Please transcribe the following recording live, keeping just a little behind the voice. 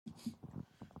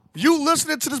You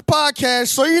listening to this podcast,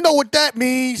 so you know what that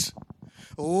means.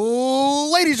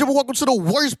 Ladies and gentlemen, welcome to the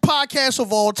worst podcast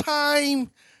of all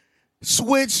time.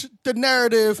 Switch the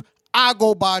narrative. I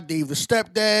go by Dave the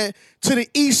Stepdad. To the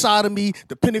east side of me,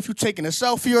 depending if you're taking a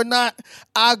selfie or not,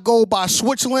 I go by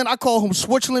Switzerland. I call him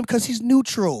Switzerland because he's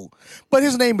neutral. But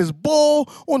his name is Bull.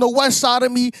 On the west side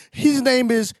of me, his name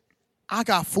is I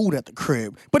got food at the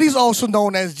crib. But he's also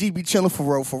known as GB Chillin' for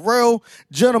real, for real.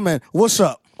 Gentlemen, what's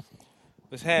up?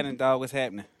 What's happening, dog? What's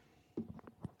happening?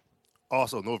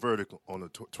 Also, no verdict on the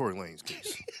Tory Lanez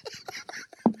case.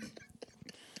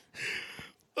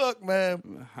 Look,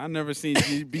 man. I never seen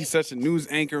G be such a news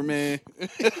anchor, man.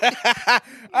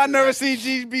 I never seen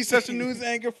G be such a news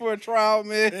anchor for a trial,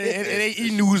 man. It ain't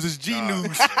E News, it's G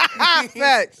News.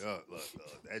 Facts. Look,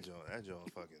 that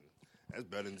joint fucking, that's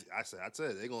better than, I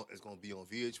said it's gonna be on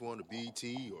VH1 or BET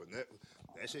or Net,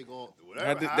 that shit going,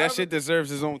 whatever. That shit deserves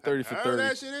his own 30 for 30.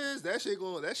 That shit is,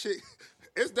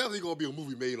 it's definitely gonna be a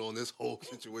movie made on this whole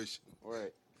situation.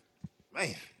 Right.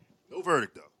 Man, no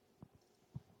verdict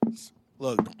though.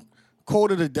 Look,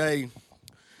 quote of the day.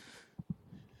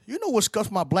 You know what scuffs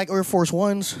my black Air Force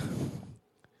Ones?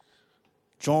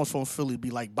 Jones from Philly be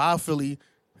like, bye Philly,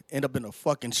 end up in a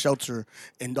fucking shelter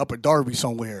in Upper Darby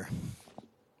somewhere.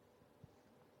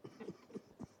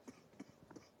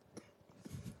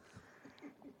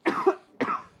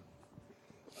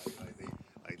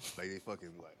 Like they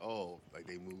fucking like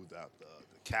they moved out to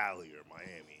Cali or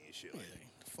Miami and shit. Like that.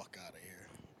 Get the fuck out of here.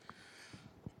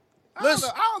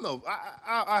 I don't know.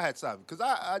 I had something because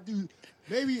I do.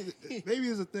 Maybe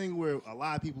it's a thing where a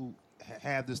lot of people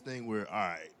have this thing where, all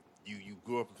right, you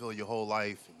grew up in Philly your whole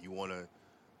life and you want to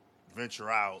venture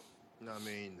out. You know what I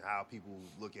mean? How people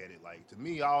look at it. Like to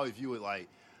me, I always view it like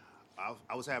I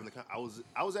was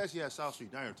actually at South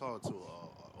Street Diner talking to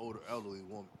an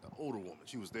older woman.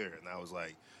 She was there, and I was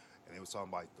like, and they was talking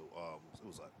about it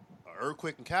was like an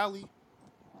earthquake in Cali,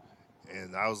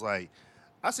 and I was like.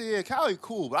 I said, yeah, Cali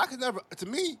cool, but I could never, to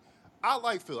me, I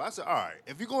like Philly. I said, all right,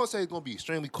 if you're going to say it's going to be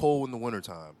extremely cold in the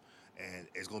wintertime and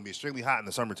it's going to be extremely hot in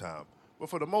the summertime, but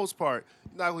for the most part,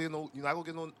 you're not going to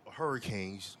get no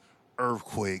hurricanes,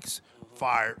 earthquakes,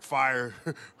 forest fires,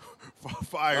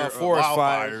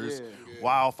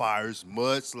 wildfires,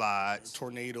 mudslides,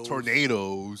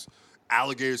 tornadoes,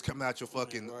 alligators coming out your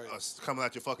fucking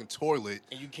toilet.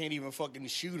 And you can't even fucking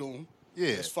shoot them. Yeah.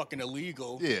 It's fucking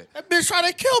illegal. Yeah. That bitch trying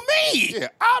to kill me. Yeah.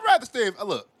 I'd rather stay.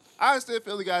 Look, I understand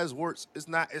Philly guys' warts. It's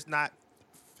not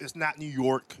New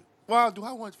York. Well, do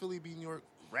I want Philly to be New York?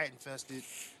 Rat infested.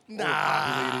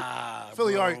 Nah.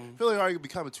 Philly already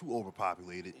becoming too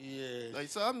overpopulated. Yeah. Like,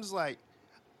 so I'm just like,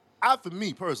 for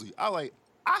me personally, I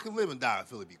can live and die in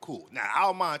Philly, be cool. Now, I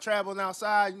don't mind traveling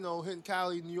outside, hitting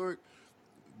Cali, New York.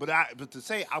 But to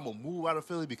say I'm gonna move out of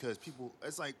Philly because people,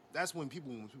 it's like that's when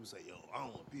people say, yo, I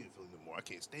don't want to be in Philly anymore. I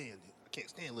can't stand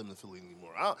living in Philly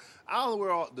anymore. I don't know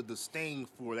where all the disdain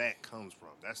for that comes from.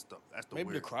 That's the maybe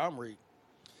weird. the crime rate.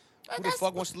 Who the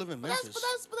fuck wants to live in Memphis?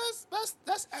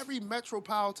 That's every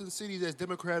metropolitan city that's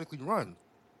democratically run.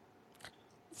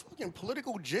 Fucking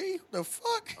political G? The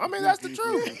fuck? I mean, that's the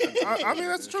truth. I mean,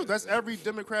 that's the truth. That's every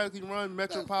democratically run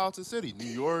metropolitan city. New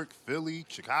York, Philly,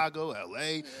 Chicago, LA.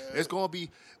 Yeah. It's gonna be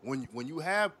when you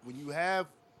have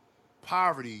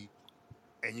poverty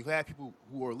and you have people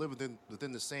who are living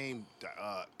within the same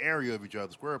area of each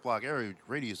other, square block area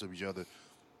radius of each other,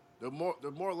 the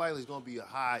more likely it's gonna be a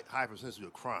high percentage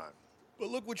of crime. But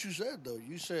look what you said though.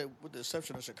 You said, with the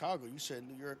exception of Chicago, you said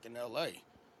New York and LA.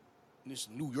 And it's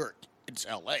New York. It's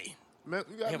L.A. Man,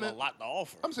 they have a lot to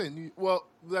offer. I'm saying,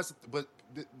 that's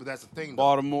the thing. Though.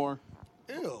 Baltimore.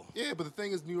 Ew. Yeah, but the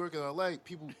thing is, New York and L.A.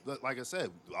 people, like I said,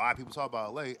 a lot of people talk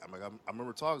about L.A. I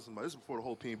remember talking to somebody. This is before the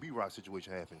whole P&B Rock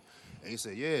situation happened, and he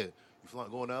said, "Yeah, if you're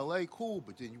not going to L.A., cool,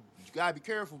 but then you gotta be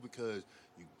careful because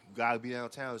you gotta be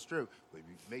downtown the strip. But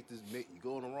if you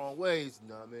go in the wrong ways, you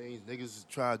know what I mean? Niggas is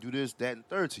trying to do this, that, and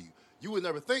third to you. You would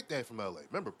never think that from L.A.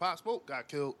 Remember, Pop Smoke got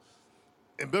killed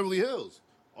in Beverly Hills."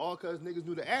 All because niggas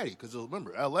knew the Addy. Because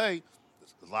remember, L.A.,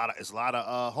 it's a lot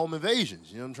of home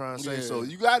invasions. You know what I'm trying to say? Yeah. So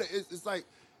you got it. It's like,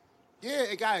 yeah,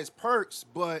 it got its perks,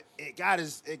 but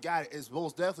it's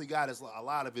most definitely got a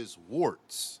lot of its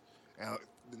warts. And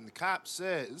the cops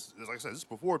said, like I said, this is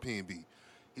before P&B.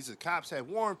 He said cops had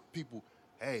warned people,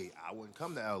 hey, I wouldn't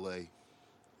come to L.A.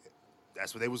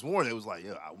 That's what they was warned. It was like,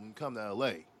 yeah, I wouldn't come to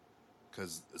L.A.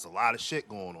 because there's a lot of shit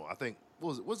going on. I think,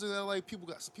 was it L.A.? People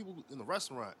in the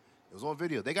restaurant. It was on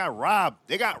video. They got robbed.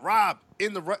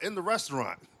 In the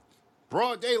restaurant,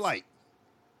 broad daylight,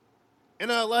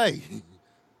 in L.A.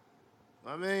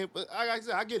 I mean, but like I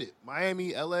said, I get it.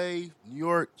 Miami, LA, New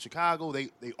York, Chicago, they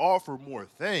offer more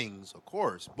things, of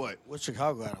course, but What's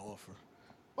Chicago got to offer?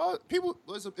 well, people,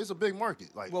 it's a big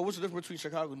market. Like, Well, what's the difference between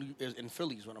Chicago and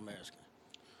Philly is what I'm asking.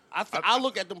 I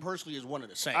look at them personally as one of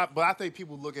the same. but I think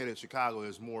people look at it. Chicago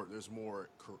is more. There's more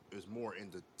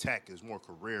into tech. There's more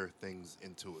career things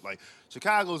into it. Like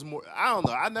Chicago's more. I don't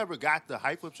know. I never got the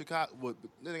hype of Chicago. But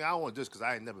then again, I don't want to just because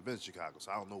I ain't never been to Chicago,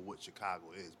 so I don't know what Chicago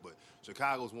is. But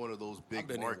Chicago's one of those big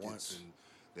been there markets, once. and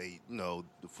they,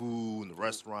 the food and the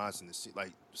restaurants and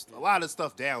like just a lot of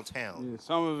stuff downtown. Yeah,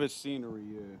 some of it's scenery,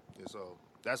 yeah. And so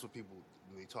that's what people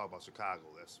when they talk about Chicago.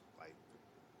 That's like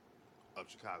up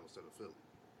Chicago instead of Philly.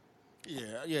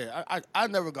 Yeah. I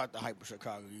never got the hype of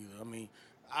Chicago either. I mean,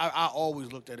 I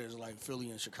always looked at it as like Philly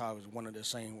and Chicago is one of the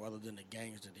same, other than the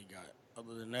gangs that they got.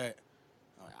 Other than that,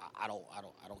 I don't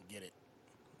get it.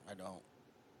 I don't.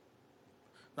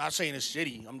 Not saying it's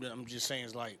shitty. I'm just saying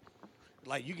it's like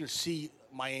you can see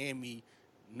Miami,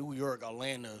 New York,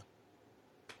 Atlanta,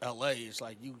 L.A. It's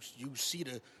like you see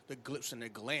the glitz and the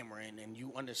glamour, and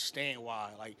you understand why.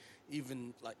 Like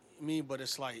even like me, but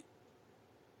it's like.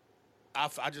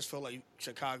 I just feel like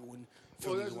Chicago and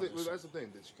Philly. Well, that's the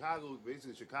thing.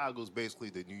 Chicago's basically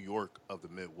the New York of the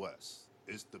Midwest.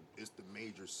 It's the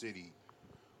major city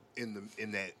in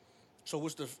that. So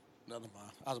what's the? Never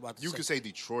mind. I was about to. You could say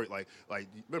Detroit, like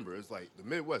remember, it's like the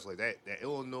Midwest, like that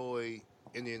Illinois,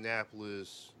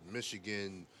 Indianapolis,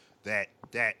 Michigan, that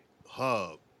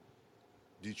hub.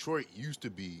 Detroit used to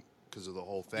be because of the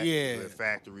whole the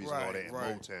factories and all that in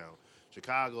Motown.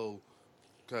 Chicago,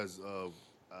 because of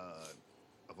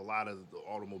a lot of the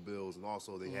automobiles, and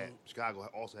also they had Chicago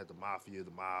also had the mafia, the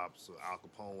mobs, so Al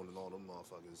Capone, and all them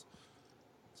motherfuckers.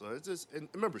 So it's just, and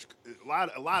remember, a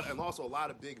lot, and also a lot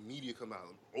of big media come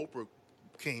out. Oprah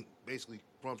came basically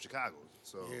from Chicago,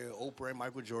 so yeah, Oprah and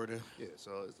Michael Jordan. Yeah,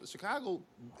 so Chicago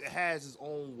has its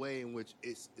own way in which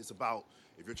it's about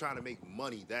if you're trying to make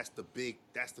money, that's the big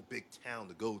town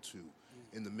to go to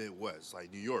in the Midwest,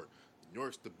 like New York. New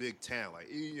York's the big town, like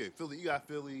Philly. You got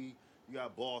Philly, you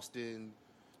got Boston.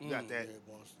 You got that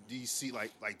DC,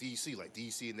 like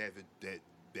DC and that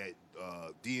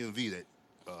DMV, that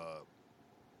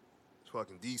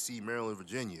fucking DC, Maryland,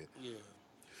 Virginia. Yeah.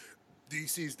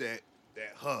 DC's that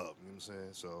hub, you know what I'm saying?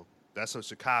 So that's what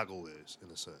Chicago is,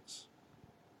 in a sense.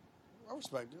 I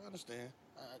respect it. I understand.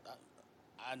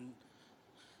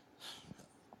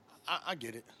 I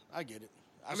get it. I get it.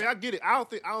 I mean, I get it. I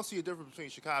don't see a difference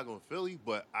between Chicago and Philly,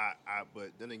 but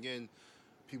but then again,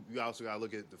 you also gotta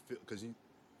look at because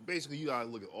basically you gotta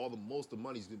look at most of the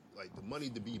money's like the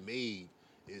money to be made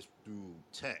is through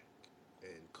tech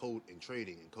and code and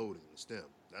trading and coding and STEM.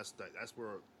 That's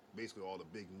where basically all the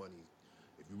big money.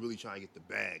 If you really try to get the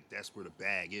bag, that's where the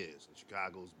bag is. And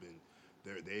Chicago's been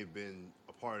there. They've been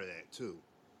a part of that too.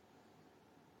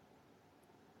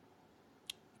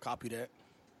 Copy that.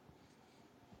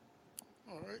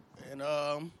 All right,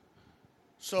 and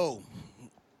so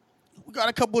we got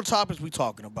a couple of topics we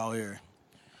talking about here.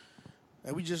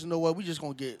 And we just know what, we just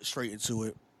gonna get straight into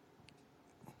it.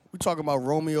 We talking about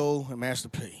Romeo and Master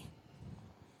P.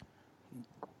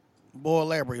 Boy,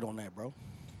 elaborate on that, bro.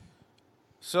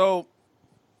 So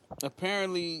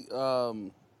apparently,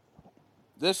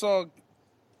 this all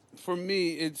for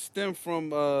me it stemmed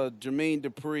from Jermaine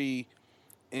Dupri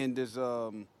and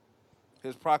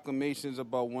his proclamations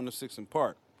about 106 in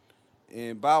Park,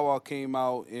 and Bow Wow came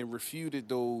out and refuted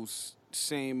those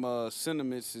same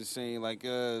sentiments and saying like,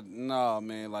 nah,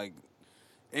 man, like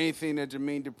anything that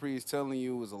Jermaine Dupri is telling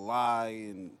you is a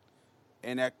lie,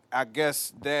 and I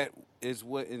guess that is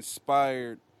what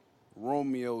inspired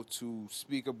Romeo to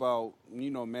speak about,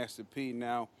 Master P.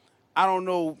 Now, I don't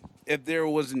know if there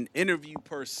was an interview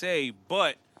per se,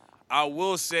 but I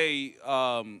will say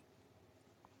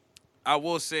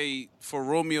for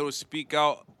Romeo to speak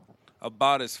out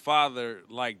about his father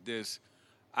like this,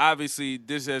 obviously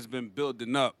this has been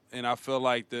building up, and I feel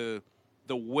like the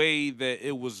way that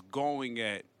it was going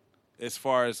at, as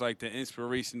far as like the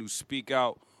inspiration to speak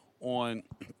out on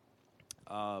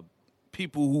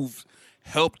people who've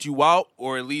helped you out,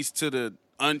 or at least to the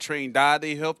untrained eye,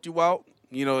 they helped you out.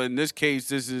 In this case,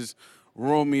 this is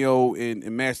Romeo and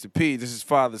Master P. This is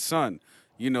father-son.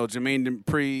 Jermaine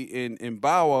Dupri and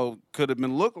Bow Wow could have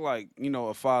been looked like,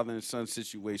 a father and son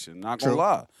situation. Not gonna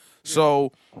lie. Yeah.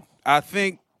 So I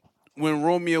think when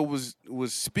Romeo was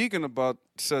speaking about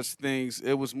such things,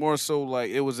 it was more so like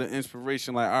it was an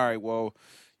inspiration. Like, all right, well,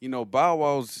 Bow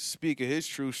Wow's speaking his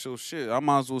truth, so shit, I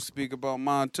might as well speak about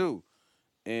mine too.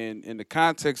 And in the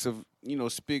context of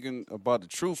speaking about the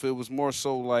truth, it was more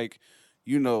so like,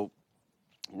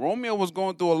 Romeo was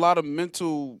going through a lot of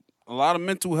mental a lot of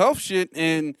mental health shit,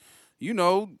 and you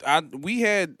know, we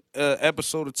had an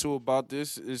episode or two about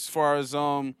this as far as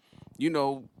you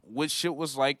know, what shit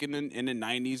was like in the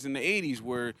 90s and the 80s,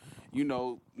 where you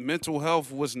know, mental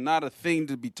health was not a thing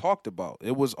to be talked about.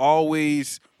 It was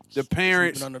always the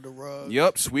parents Sweeping under the rug.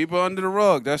 Yep, sweep it under the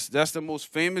rug. That's the most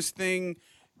famous thing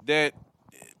that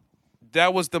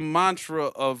was the mantra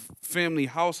of family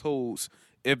households.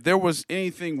 If there was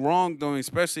anything wrong doing,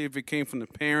 especially if it came from the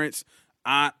parents,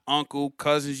 aunt, uncle,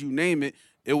 cousins, you name it,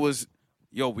 it was,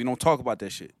 yo, we don't talk about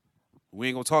that shit. We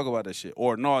ain't gonna talk about that shit.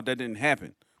 Or no, that didn't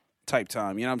happen type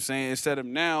time. You know what I'm saying? Instead of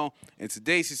now, in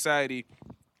today's society,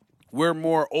 we're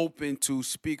more open to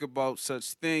speak about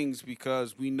such things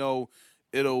because we know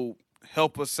it'll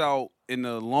help us out in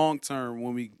the long term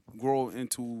when we grow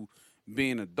into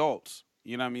being adults.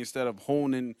 You know what I mean? Instead of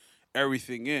honing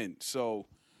everything in. So,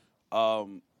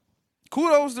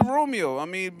 kudos to Romeo. I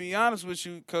mean, to be honest with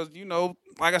you, because, you know,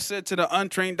 like I said, to the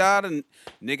untrained eye, and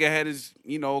nigga had his,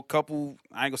 you know, I ain't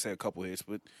gonna say a couple hits,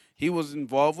 but he was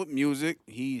involved with music.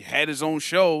 He had his own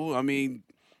show. I mean,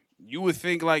 you would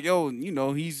think like, yo, you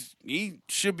know, he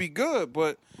should be good,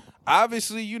 but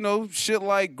obviously, you know, shit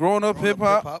like growing up hip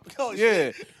hop. Oh,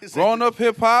 Yeah. shit. Growing up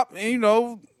hip hop, and you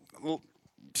know,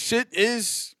 shit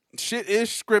is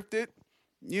scripted,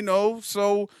 you know,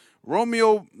 so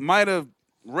Romeo might have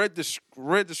read the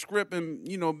script and,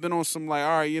 you know, been on some like,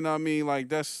 all right, you know what I mean, like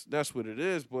that's what it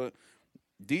is, but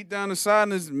deep down inside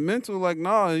in his mental, like,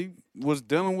 nah, he was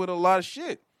dealing with a lot of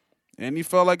shit. And he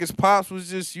felt like his pops was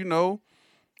just, you know,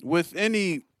 with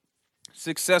any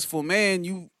successful man,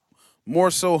 you more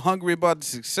so hungry about the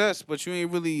success, but you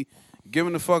ain't really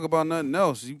giving a fuck about nothing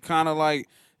else. You kind of like,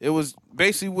 it was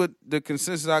basically what the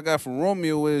consensus I got from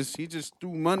Romeo is he just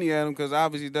threw money at him because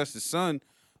obviously that's his son,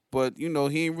 but, you know,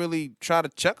 he ain't really try to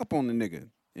check up on the nigga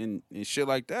and shit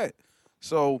like that.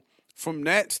 So from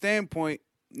that standpoint,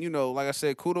 you know, like I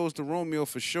said, kudos to Romeo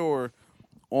for sure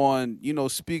on, you know,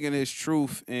 speaking his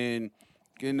truth and,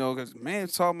 you know, because man,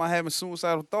 talking about having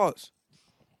suicidal thoughts.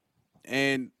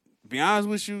 And be honest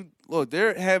with you, look,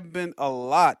 there have been a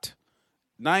lot,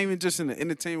 not even just in the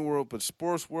entertainment world, but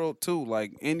sports world too.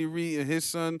 Like Andy Reid and his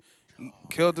son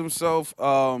killed himself.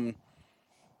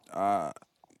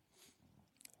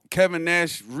 Kevin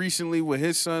Nash recently with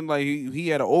his son, like he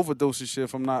had an overdose and shit,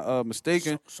 if I'm not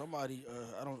mistaken. Somebody,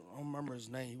 I don't remember his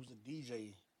name. He was a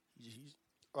DJ. He's,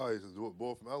 Oh, he's the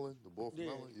boy from Ellen. The boy from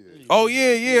Ellen. Yeah. Oh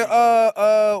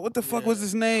yeah. What the fuck was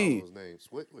his I don't know name? his name.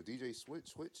 Switch. What, DJ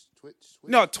Switch.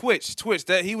 No, Twitch.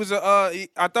 That he was I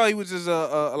thought he was just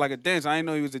like a dancer. I didn't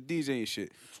know he was a DJ and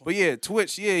shit. But yeah,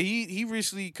 Twitch. Yeah, he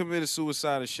recently committed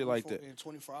suicide and shit like that. And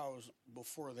 24 hours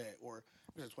before that, or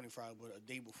it was 24 hours, but a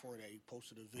day before that, he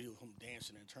posted a video of him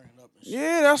dancing and turning up and shit.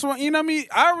 Yeah, that's what, you know what I mean.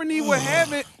 Irony would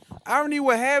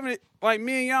have it. Like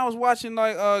me and y'all was watching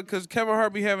like because Kevin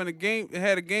Hart be having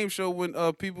had a game show when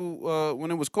people when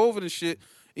it was COVID and shit.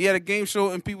 He had a game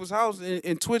show in people's house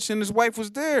and Twitch and his wife was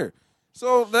there.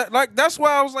 So that's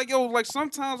why I was like, yo, like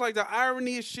sometimes like the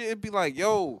irony of shit, it'd be like,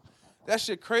 yo, that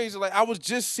shit crazy. Like I was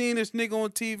just seeing this nigga on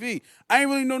TV. I ain't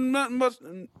really know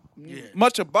nothing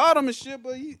much about him and shit,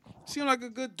 but he seemed like a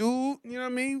good dude. You know what I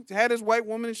mean? Had his white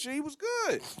woman and shit. He was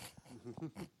good.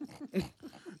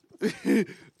 You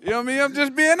know what I mean? I'm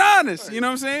just being honest. You know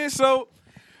what I'm saying? So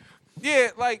yeah,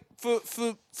 like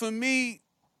for me,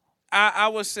 I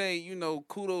would say, you know,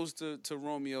 kudos to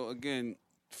Romeo again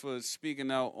for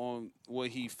speaking out on what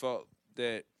he felt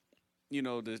that, you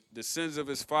know, the sins of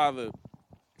his father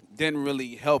didn't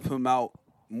really help him out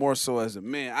more so as a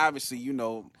man. Obviously, you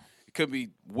know, it could be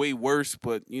way worse,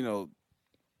 but, you know,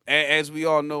 as we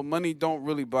all know, money don't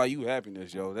really buy you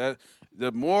happiness, yo. That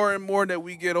the more and more that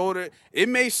we get older, it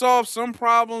may solve some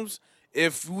problems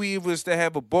if we was to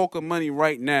have a bulk of money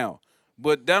right now.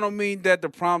 But that don't mean that the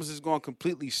problems is going to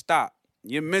completely stop.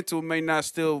 Your mental may not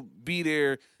still be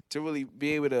there to really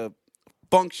be able to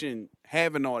function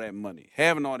having all that money,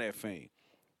 having all that fame.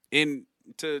 And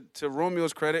to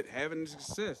Romeo's credit, having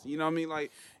success. You know what I mean?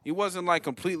 Like, he wasn't like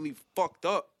completely fucked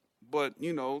up, but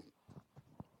you know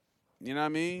what I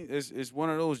mean? It's one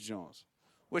of those Jones.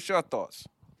 What's your thoughts?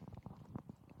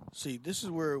 See, this is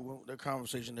where the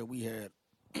conversation that we had,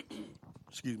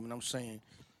 excuse me, and I'm saying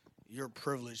you're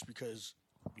privileged because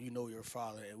you know your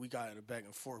father, and we got it back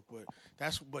and forth, but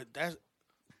that's,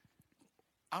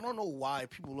 I don't know why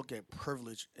people look at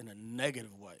privilege in a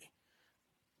negative way.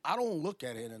 I don't look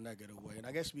at it in a negative way, and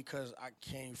I guess because I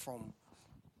came from,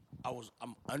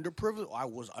 I'm underprivileged, or I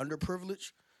was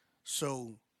underprivileged,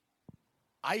 so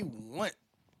I want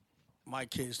my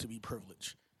kids to be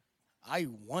privileged. I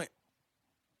want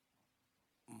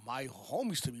my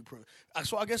homies to be privileged.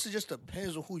 So I guess it just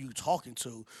depends on who you talking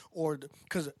to, or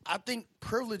because I think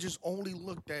privilege is only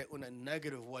looked at in a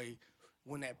negative way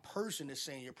when that person is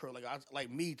saying you're privileged. Like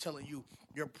me telling you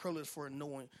you're privileged for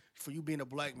you being a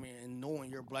black man and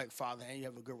knowing your black father and you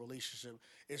have a good relationship.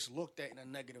 It's looked at in a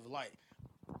negative light.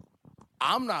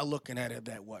 I'm not looking at it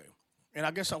that way, and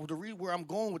I guess the reason where I'm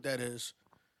going with that is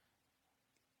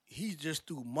he just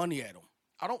threw money at him.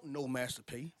 I don't know Master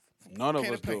P. None of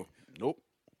us do. Nope.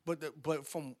 But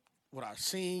from what I've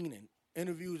seen and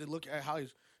interviews and look at how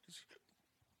his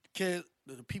kids,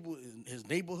 the people in his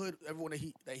neighborhood, everyone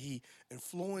that he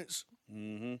influenced,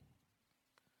 maybe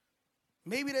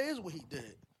that is what he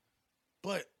did.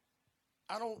 But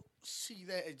I don't see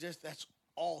that as just that's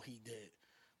all he did.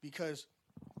 Because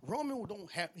Roman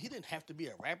he didn't have to be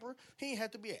a rapper. He didn't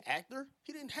have to be an actor.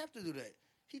 He didn't have to do that.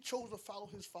 He chose to follow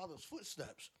his father's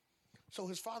footsteps. So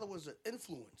his father was an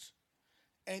influence.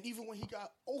 And even when he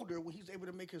got older, when he was able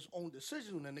to make his own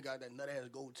decisions, and they got that nut-ass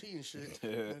goatee and shit,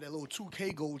 and that little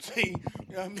 2K goatee,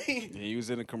 you know what I mean? Yeah, he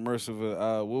was in a commercial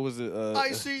for, what was it?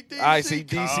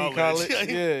 ICDC College.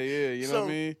 Yeah, you know what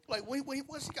I mean? Like,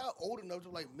 once he got old enough to,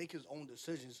 like, make his own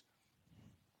decisions,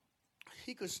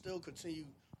 he could still continue.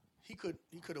 He could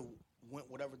have went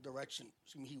whatever direction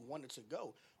he wanted to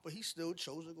go, but he still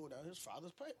chose to go down his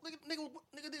father's path.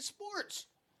 Nigga did sports.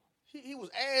 He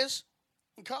was ass.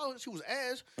 In college, he was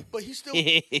ass, but he still, bro,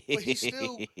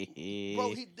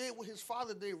 he did what his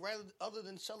father did other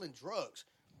than selling drugs.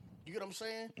 You get what I'm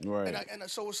saying? Right. And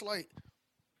so it's like,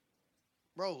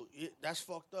 bro, that's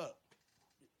fucked up.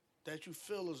 That you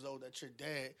feel as though that your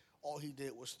dad, all he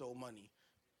did was steal money.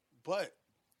 But,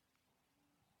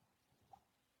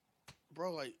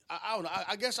 bro, like, I don't know.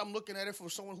 I guess I'm looking at it from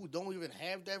someone who don't even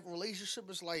have that relationship.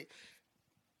 It's like,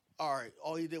 all right,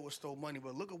 all he did was steal money,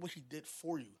 but look at what he did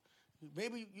for you.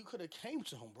 Maybe you could have came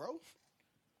to him, bro.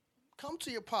 Come to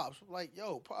your pops. Like,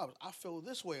 yo, pops, I feel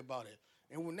this way about it.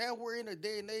 And now we're in a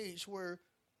day and age where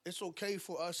it's okay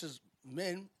for us as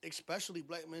men, especially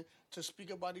black men, to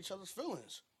speak about each other's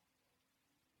feelings.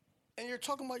 And you're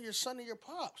talking about your son and your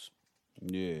pops.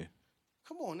 Yeah.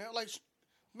 Come on now. Like,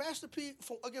 Master P,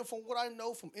 from what I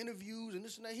know from interviews and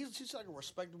this and that, he's like a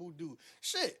respectable dude.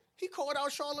 Shit, he called out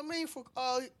Charlamagne for...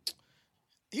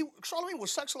 Charlamagne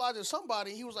was sexualizing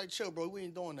somebody. He was like, "Chill, bro. We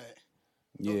ain't doing that.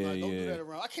 Don't do that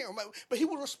around." I can't remember, but he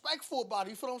was respectful about it.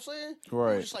 You feel what I'm saying?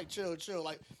 Right. He was just like, chill.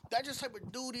 Like that just type of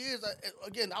dude he is.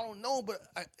 Again, I don't know, but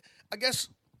I guess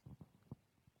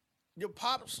your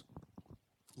pops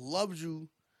loved you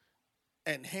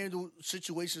and handled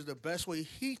situations the best way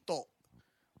he thought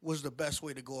was the best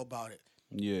way to go about it.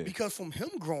 Yeah. Because from him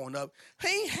growing up, he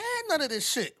ain't had none of this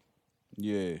shit.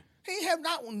 Yeah. He ain't have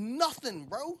nothing,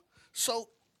 bro. So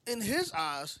in his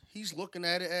eyes, he's looking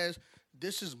at it as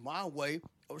this is my way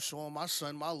of showing my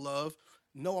son my love.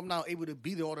 No, I'm not able to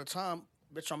be there all the time.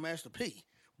 Bitch, I'm Master P.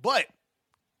 But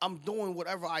I'm doing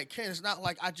whatever I can. It's not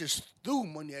like I just threw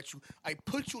money at you. I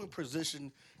put you in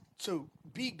position to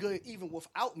be good even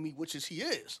without me, which is he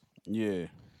is. Yeah.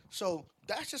 So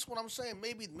that's just what I'm saying.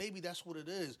 Maybe that's what it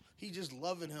is. He just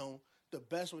loving him the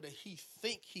best way that he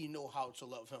think he know how to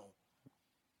love him.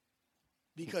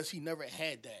 Because he never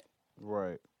had that.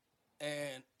 Right.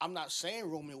 And I'm not saying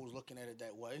Romeo was looking at it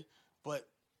that way, but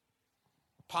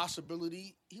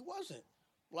possibility he wasn't.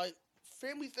 Like,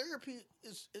 family therapy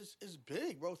is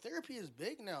big, bro. Therapy is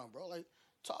big now, bro. Like,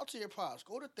 talk to your pops.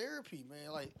 Go to therapy,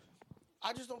 man. Like,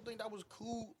 I just don't think that was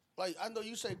cool. Like, I know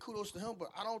you say kudos to him, but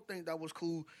I don't think that was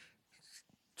cool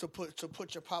to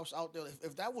put your pops out there.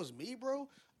 If that was me, bro,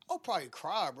 I'll probably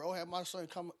cry, bro. Have my son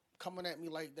coming at me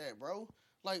like that, bro.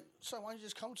 Like, son, why don't you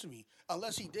just come to me?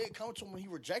 Unless he did come to him when he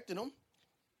rejected him.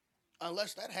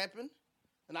 Unless that happened.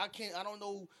 And I don't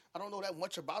know that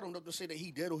much about him to say that he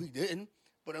did or he didn't.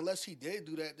 But unless he did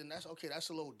do that, then that's okay. That's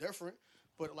a little different.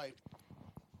 But, like,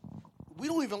 we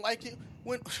don't even like it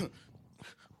when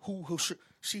who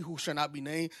should not be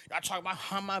named. Y'all talking about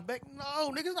behind my back? No,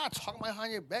 niggas not talking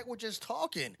behind your back. We're just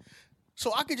talking.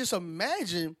 So I can just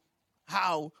imagine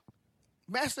how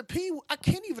Master P, I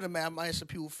can't even imagine Master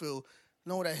P will feel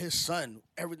knowing that his son,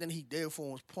 everything he did for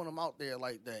him was putting him out there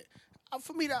like that.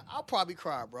 For me, I'll probably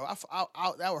cry, bro.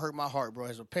 That would hurt my heart, bro,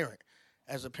 as a parent.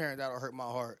 As a parent, that would hurt my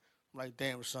heart. I'm like,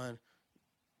 damn, son,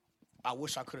 I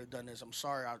wish I could have done this. I'm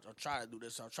sorry. I'll try to do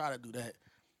this. I'll try to do that.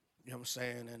 You know what I'm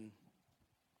saying?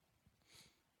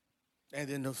 And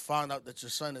then to find out that your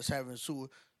son is having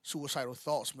suicidal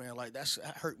thoughts, man, like, that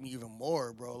hurt me even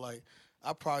more, bro. Like,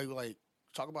 I probably, like,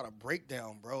 talk about a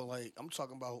breakdown, bro. Like, I'm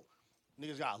talking about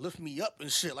niggas gotta lift me up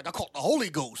and shit. Like, I caught the Holy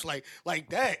Ghost. Like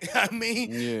that. I mean,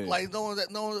 yeah. Like,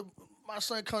 knowing my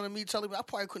son come to me telling me I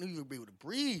probably couldn't even be able to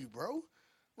breathe, bro.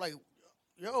 Like,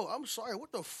 yo, I'm sorry.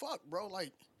 What the fuck, bro?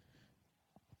 Like,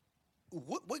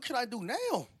 what can I do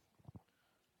now?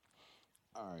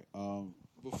 All right.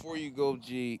 Before you go,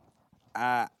 G,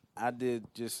 I did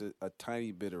just a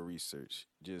tiny bit of research,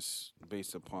 just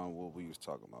based upon what we was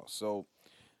talking about. So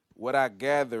what I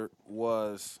gathered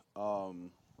was,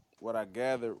 what I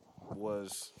gathered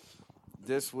was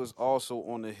this was also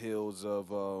on the heels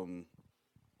of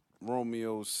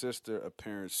Romeo's sister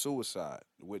apparent suicide,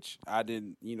 which I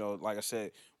didn't, like I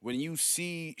said, when you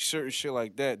see certain shit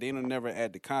like that, they don't never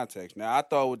add the context. Now I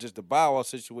thought it was just the Bow Wow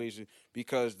situation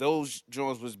because those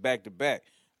joints was back to back.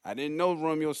 I didn't know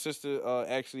Romeo's sister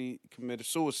actually committed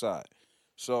suicide,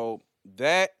 so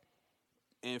that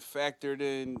and factored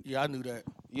in, Yeah, I knew that.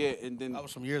 yeah, and then That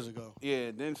was some years ago. yeah,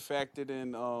 then factored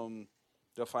in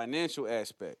the financial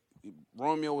aspect.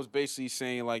 Romeo was basically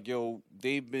saying like, yo,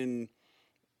 they've been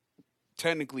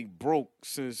technically broke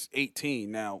since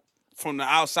 18. Now, from the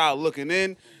outside looking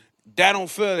in, that don't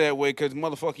feel that way because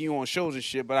motherfucker, you on shows and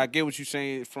shit. But I get what you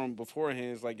saying from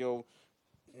beforehand. It's like, yo,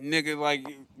 nigga, like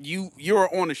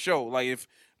you're on the show. Like if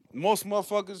most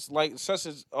motherfuckers, like such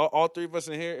as all three of us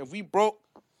in here, if we broke,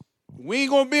 we ain't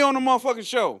gonna be on the motherfucking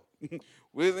show.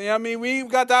 I mean, we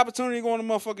ain't got the opportunity to go on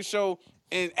the motherfucking show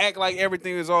and act like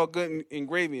everything is all good and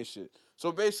gravy and shit.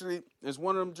 So basically, it's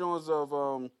one of them joints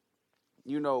of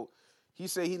you know, he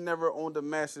said he never owned the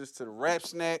masters to the Rap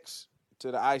Snacks,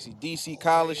 to the ICDC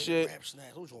college shit. Rap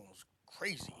snacks. Those ones was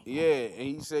crazy. Yeah, and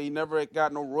he said he never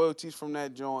got no royalties from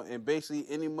that joint, and basically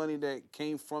any money that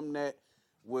came from that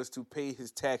was to pay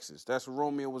his taxes. That's what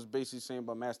Romeo was basically saying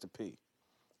about Master P.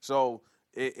 So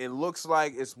it looks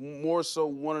like it's more so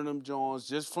one of them joints,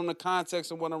 just from the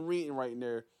context of what I'm reading right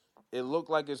there, it looked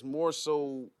like it's more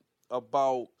so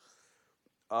about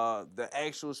the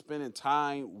actual spending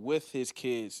time with his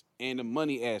kids and the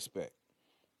money aspect.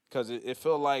 Because it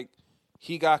felt like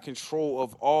he got control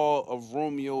of all of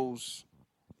Romeo's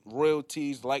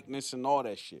royalties, likeness, and all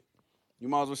that shit. You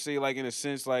might as well say, like, in a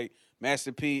sense, like,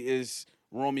 Master P is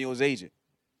Romeo's agent.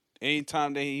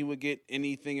 Anytime that he would get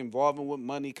anything involving with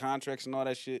money, contracts, and all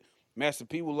that shit, Master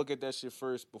P would look at that shit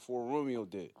first before Romeo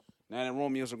did. Now that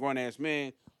Romeo's a grown ass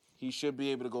man, he should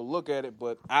be able to go look at it,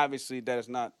 but obviously that is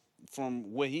not,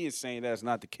 from what he is saying, that is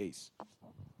not the case.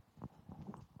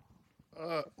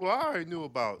 Well, I already knew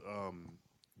about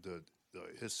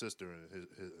his sister and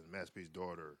his Master P's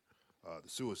daughter, the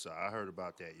suicide. I heard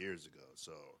about that years ago.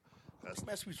 So that's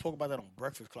Master P spoke about that on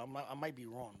Breakfast Club. I might be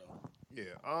wrong though.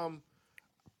 yeah.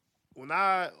 When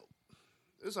I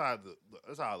this how I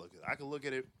look at it. I can look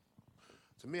at it.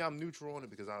 To me, I'm neutral on it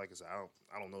because like I said,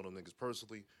 I don't know them niggas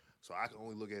personally, so I can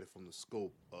only look at it from the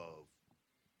scope of.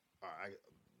 I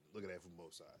look at that from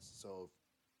both sides. So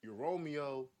if you're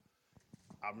Romeo,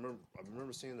 I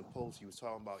remember seeing the post. He was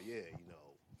talking about, yeah,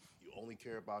 you only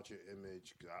care about your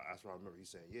image. That's what I remember. He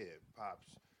saying, yeah, pops,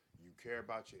 you care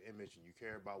about your image and you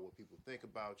care about what people think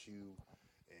about you,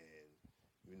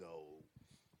 and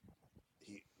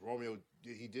Romeo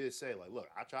he did say like, look,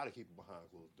 I try to keep it behind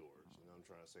closed doors. You know what I'm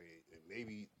trying to say, and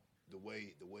maybe the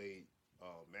way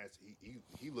Master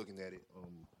he looking at it,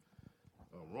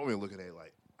 Romeo looking at it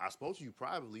like, I spoke to you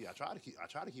privately. I try to keep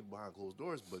it behind closed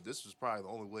doors, but this was probably the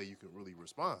only way you can really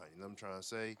respond. You know what I'm trying to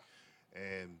say?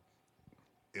 And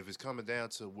if it's coming down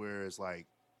to where it's like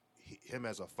him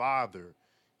as a father,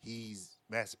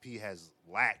 Master P has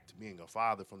lacked being a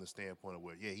father from the standpoint of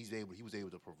where he was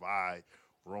able to provide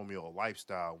Romeo a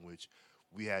lifestyle in which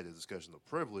we had the discussion of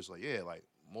privilege. Like like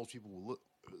most people will look.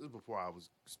 This is before I was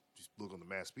just looking on the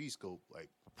Master P scope, like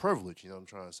privilege. You know what I'm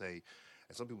trying to say?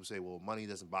 And some people say, well, money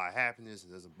doesn't buy happiness,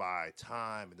 it doesn't buy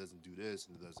time, it doesn't do this,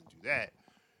 and it doesn't do that.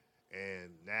 And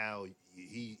now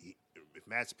if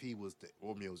Master P was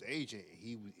Romeo's agent,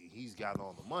 he's gotten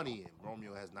all the money, and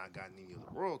Romeo has not gotten any of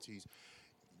the royalties.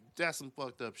 That's some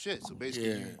fucked up shit. So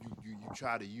basically, you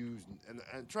try to use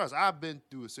and trust. I've been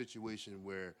through a situation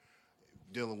where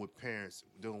dealing with parents,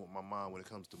 dealing with my mom when it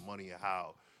comes to money and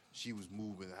how she was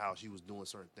moving, how she was doing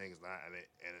certain things, and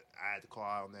I had to call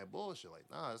out on that bullshit. Like,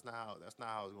 nah, that's not how it's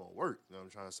gonna work. You know what I'm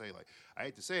trying to say? Like, I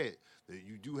hate to say it, that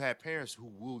you do have parents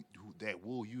who will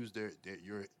use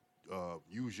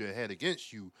use your head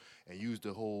against you and use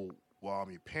the whole. Well, I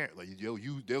mean, parent like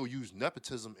they'll use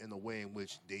nepotism in a way in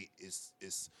which it's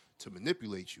to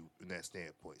manipulate you in that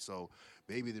standpoint. So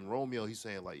maybe then Romeo, he's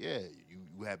saying like, yeah,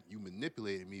 you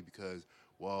manipulated me because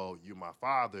you're my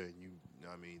father and you know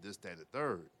what I mean, this, that, and the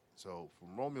third. So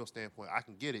from Romeo's standpoint, I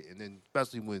can get it. And then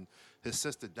especially when his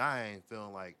sister dying,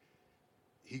 feeling like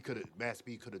Master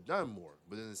P could have done more.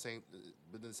 But in the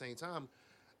same time,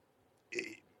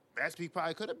 Master P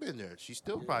probably could have been there. She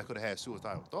still probably could have had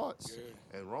suicidal thoughts.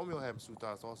 And Romeo having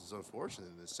suicidal thoughts is unfortunate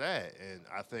and it's sad. And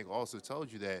I think also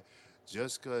tells you that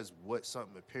just because what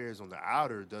something appears on the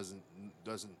outer doesn't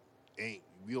ain't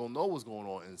we don't know what's going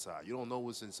on inside. You don't know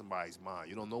what's in somebody's mind.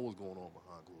 You don't know what's going on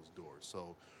behind closed doors.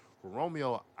 So for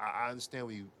Romeo, I understand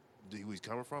where he's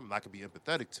coming from, and I could be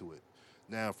empathetic to it.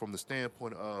 Now, from the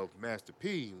standpoint of Master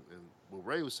P and what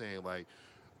Ray was saying, like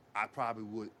I probably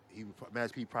would,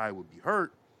 Master P probably would be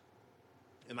hurt,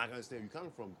 and I can understand where you're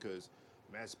coming from because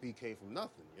Master P came from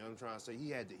nothing. You know what I'm trying to say?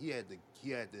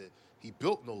 He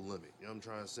built no limit. You know what I'm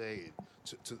trying to say?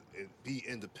 To be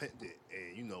independent,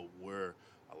 and you know where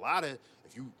a lot of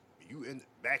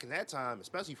back in that time,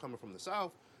 especially coming from the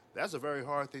South, that's a very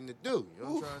hard thing to do. You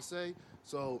know what I'm trying to say?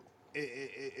 So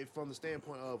it from the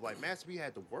standpoint of like Master P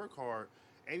had to work hard,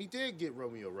 and he did get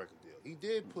Romeo a record deal. He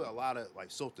did put a lot of like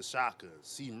Sota Shaka,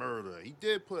 C Murder. He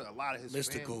did put a lot of his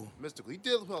Mystical. He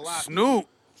did put a lot. Snoop.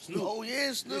 Oh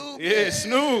yeah, Snoop. Yeah,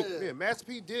 Snoop. Yeah, Master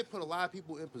P did put a lot of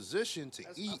people in position to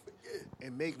eat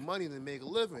and make money and make a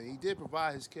living. He did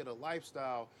provide his kid a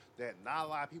lifestyle that not a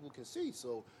lot of people can see.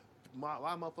 So a lot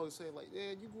of motherfuckers say like,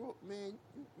 man, you grew up, man,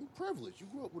 you privileged. You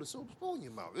grew up with a silver spoon in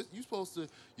your mouth. You supposed to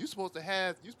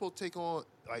take on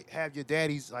like have your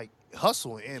daddy's like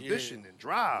hustle and ambition and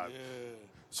drive. Yeah.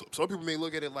 So some people may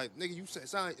look at it like, nigga, it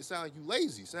sound like you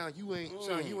lazy. Sound like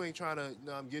you ain't trying to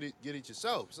get it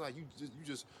yourself. It's like you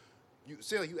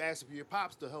sound like you asking for your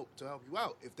pops to help you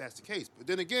out if that's the case. But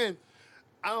then again,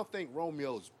 I don't think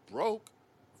Romeo's broke.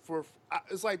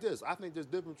 It's like this. I think there's a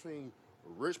difference between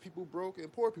rich people broke and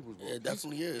poor people broke. Yeah, it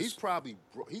definitely is. He's probably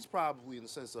in the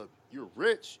sense of you're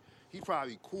rich. He's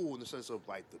probably cool in the sense of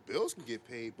like the bills can get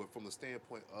paid, but from the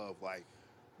standpoint of like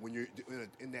when you're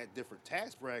in that different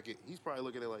tax bracket, he's probably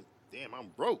looking at it like, damn, I'm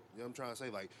broke. You know what I'm trying to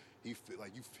say? Like he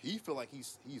feel like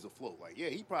he's afloat. Like yeah,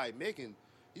 he's probably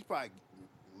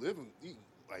living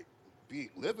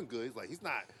good. It's like he's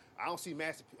not. I don't see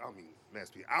Master P.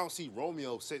 I don't see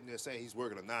Romeo sitting there saying he's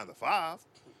working a 9 to 5.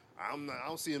 I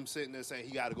don't see him sitting there saying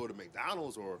he got to go to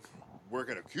McDonald's or work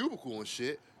at a cubicle and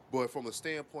shit. But from the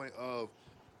standpoint of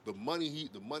the money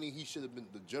he should have been,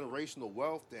 the generational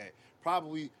wealth that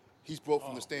probably he's broke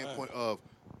from the standpoint of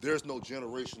there's no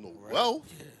generational wealth.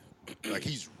 Yeah. Like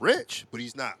he's rich, but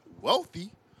he's not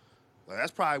wealthy. Like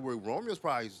that's probably where Romeo's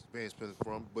probably vantage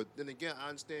from. But then again, I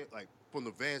understand like from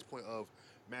the vantage point of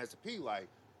Master P, like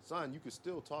son, you could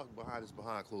still talk behind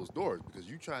closed doors because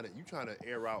you trying to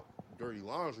air out dirty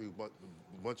laundry, but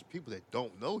a bunch of people that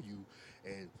don't know you,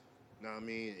 and you know what I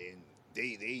mean, and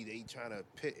they trying to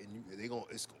pit, and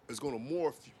it's gonna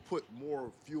put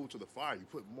more fuel to the fire. You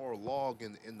put more log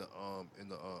in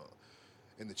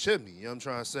the chimney. You know what I'm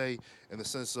trying to say? In the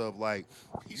sense of like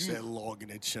he said log in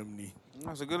the chimney.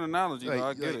 That's a good analogy. Like,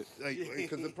 I get it.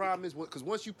 Because the problem is because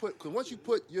once you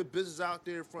put your business out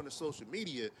there in front of social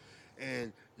media.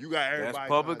 And you got everybody. That's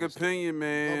public opinion,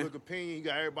 man. Public opinion. You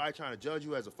got everybody trying to judge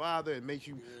you as a father and make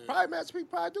you. Probably Master P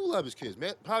probably do love his kids.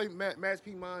 Probably Master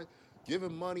P mind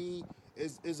giving money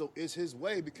is his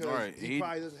way because he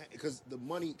probably doesn't because the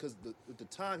money the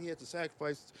time he had to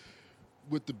sacrifice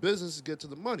with the business to get to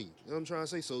the money. You know what I'm trying to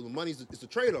say? So the money is the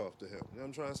trade-off to him. You know what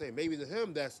I'm trying to say? Maybe to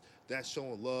him that's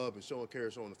showing love and showing care,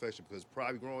 showing affection because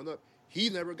probably growing up he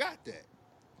never got that.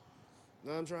 You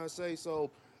know what I'm trying to say?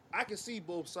 So. I can see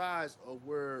both sides of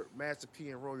where Master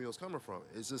P and Romeo's coming from.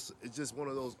 It's just one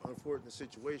of those unfortunate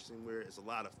situations where it's a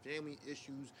lot of family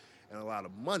issues and a lot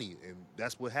of money, and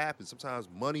that's what happens. Sometimes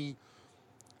money,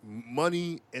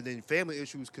 and then family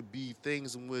issues could be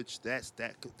things in which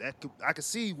I can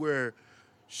see where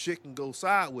shit can go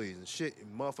sideways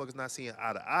and motherfuckers not seeing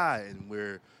eye to eye, and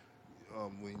where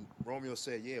when Romeo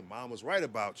said, "Yeah, mom was right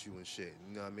about you" and shit,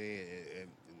 you know what I mean? And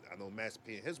I know Master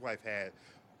P and his wife had.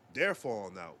 They're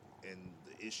falling out and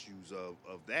the issues of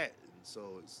that, and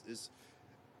so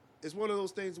it's one of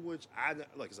those things in which I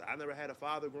said, I never had a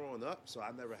father growing up, so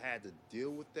I never had to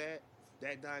deal with that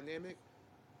dynamic.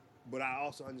 But I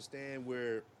also understand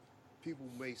where people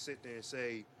may sit there and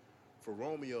say, for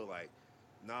Romeo, like,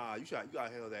 nah, you gotta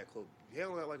handle that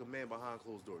handle that like a man behind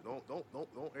closed doors.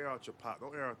 Don't air out your pop,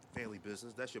 don't air out the family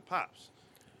business. That's your pops.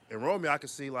 And Romeo, I can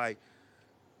see like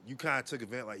you kind of took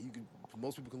advantage, like you could.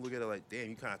 Most people can look at it like, damn,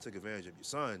 you kind of took advantage of your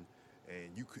son, and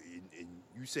you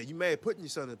said you may have put your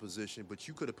son in a position, but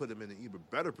you could have put him in an even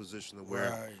better position to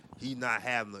where he not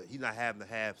having to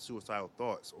have suicidal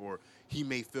thoughts, or he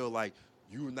may feel like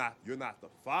you're not the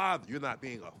father, you might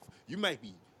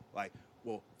be like,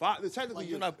 well, father, technically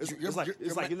you're not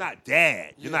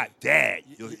dad, you're not dad,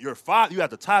 you're father, you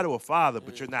have the title of father,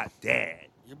 but you're not dad.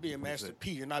 You're being Master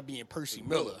P. You're not being Percy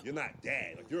Miller. You're not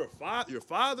dad. Like you're a father. You're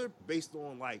father based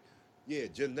on like yeah,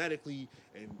 genetically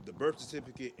and the birth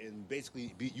certificate and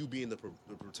basically you being the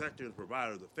protector and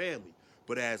provider of the family.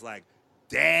 But as like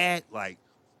dad, like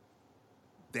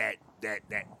that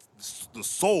the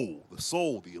soul,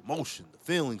 the emotion, the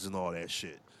feelings, and all that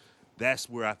shit. That's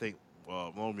where I think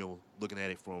Romeo looking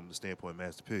at it from the standpoint of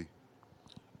Master P.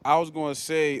 I was gonna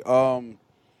say, I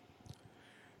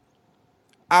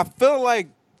feel like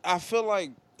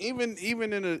even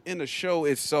in the show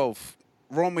itself,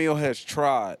 Romeo has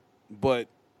tried, but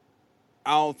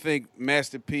I don't think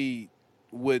Master P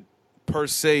would per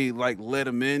se like let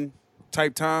him in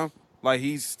type time. Like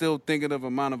he's still thinking of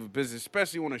a mind of a business,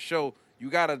 especially on a show. You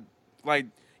gotta like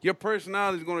your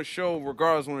personality is gonna show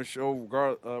regardless on the show,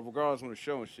 regardless on the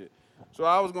show and shit. So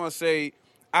I was gonna say,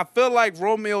 I feel like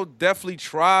Romeo definitely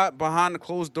tried behind the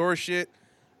closed door shit.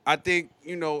 I think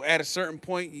at a certain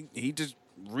point he just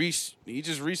reached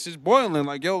his boiling.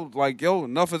 Like yo,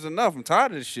 enough is enough. I'm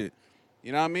tired of this shit.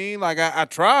 You know what I mean? Like I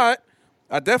tried.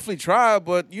 I definitely tried,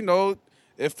 but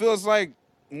it feels like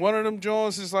one of them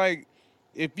Jones is like,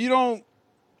 if you don't,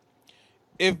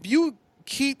 if you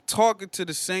keep talking to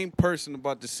the same person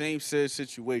about the same said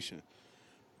situation,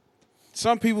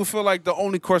 some people feel like the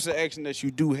only course of action that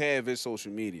you do have is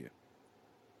social media.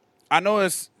 I know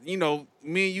it's me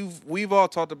and we've all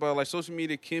talked about like social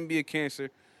media can be a cancer,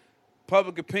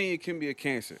 public opinion can be a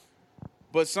cancer,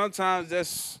 but sometimes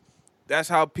that's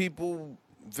how people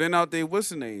vent out their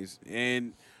what's names.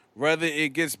 And whether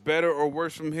it gets better or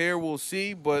worse from here, we'll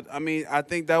see. But I mean, I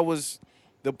think that was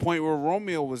the point where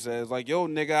Romeo was at. It's like, yo,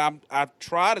 nigga, I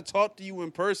try to talk to you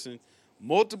in person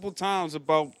multiple times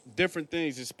about different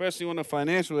things, especially on the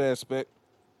financial aspect.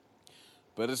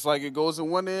 But it's like it goes in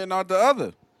one ear and out the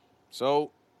other.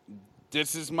 So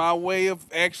this is my way of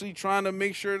actually trying to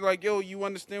make sure, like, yo, you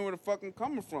understand where the fuck I'm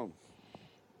coming from.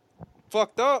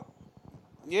 Fucked up.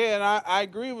 Yeah, and I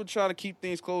agree with trying to keep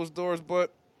things closed doors,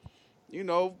 but you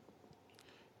know,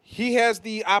 he has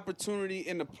the opportunity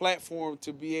and the platform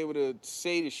to be able to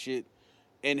say the shit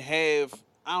and have,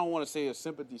 I don't want to say a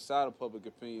sympathy side of public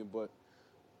opinion, but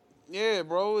yeah,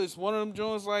 bro, it's one of them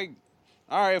joints like,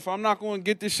 all right, if I'm not going to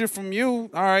get this shit from you,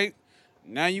 all right,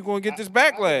 now you going to get this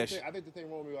backlash. I think the thing,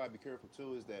 Romeo, I be careful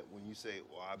too is that when you say,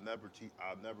 "Well, I'll never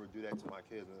do that to my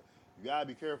kids," you gotta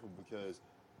be careful because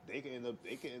they can end up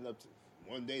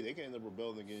one day they can end up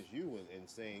rebelling against you and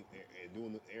saying and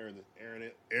doing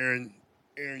airing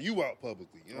you out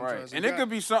publicly. You know what I'm trying Right. to say? And it could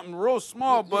be something real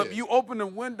small, but if Yeah. you open the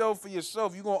window for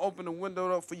yourself, you're going to open the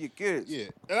window up for your kids. Yeah,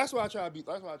 and that's why I try to be.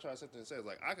 That's why I try to sit there and say,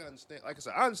 like, I can understand. Like I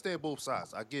said, I understand both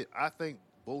sides. I think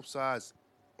both sides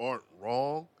aren't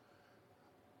wrong.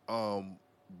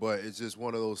 But it's just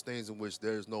one of those things in which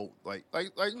there's no I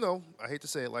hate to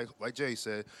say it, like Jay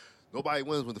said, nobody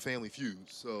wins when the family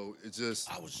feuds. So it's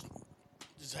just I was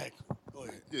Zach. Go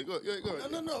ahead. go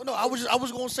ahead. No. I was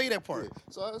gonna say that part. Yeah.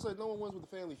 So I said no one wins with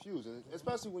the family feuds, and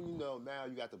especially when now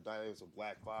you got the dynamics of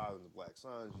black father and the black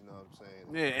sons. You know what I'm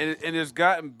saying? Yeah, and it's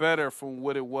gotten better from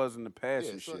what it was in the past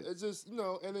Yeah, and so shit. it's just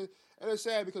and it's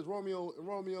sad because Romeo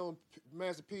and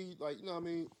Master P, like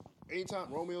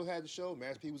anytime Romeo had the show,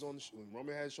 Master P was on the show. When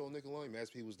Romeo had the show on Nickelodeon,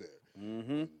 Master P was there.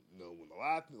 Mm-hmm. When a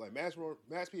lot of like Master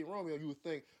P and Romeo, you would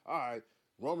think, all right,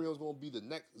 Romeo's gonna be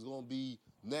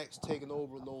next taking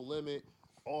over No Limit,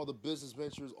 all the business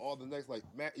ventures, all the next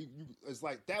it's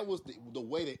like that was the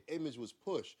way the image was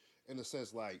pushed in a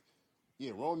sense like, yeah,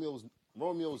 Romeo's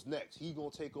next. He gonna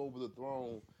take over the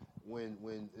throne when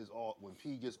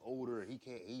P gets older and he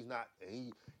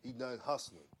done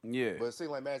hustling. Yeah. But it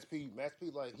seems like Master P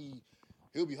like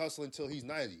he'll be hustling until he's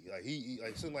 90. Like he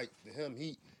like it seems like to him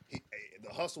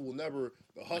the hustle will never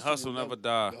die.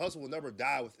 The hustle will never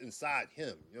die inside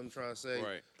him. You know what I'm trying to say?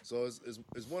 Right. So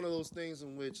it's one of those things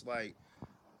in which like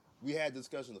we had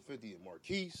discussion of 50 and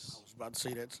Marquise. I was about to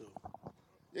say that too.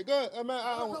 Yeah, go ahead, man.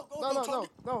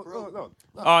 No.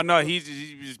 Oh no, he's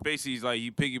just basically like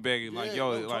he piggybacking like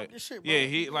talk this shit,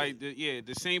 bro.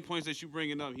 the same points that you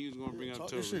bringing up, he was gonna bring up talk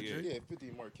too. this shit, Yeah. Jay. Yeah, 50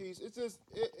 and Marquise. It's just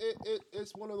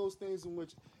it's one of those things in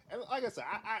which, and like I said,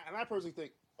 I personally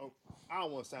think I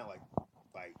don't want to sound like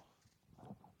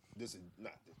this is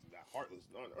not heartless,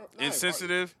 not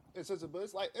Insensitive. Insensitive, but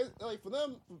it's like for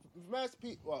them, Master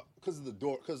P, well, because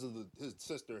of his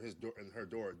sister, and her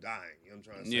daughter dying. You know what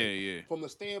I'm trying to say? Yeah. From the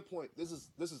standpoint, this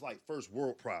is like first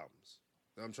world problems.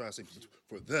 You know what I'm trying to say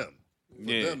for them,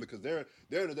 because they're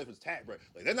in a different tax bracket.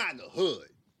 Like they're not in the hood.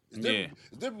 It's different.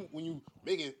 It's different when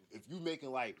if you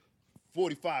making like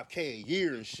 $45K a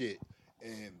year and shit,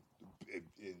 and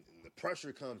the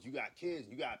pressure comes. You got kids,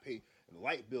 you got to pay, and the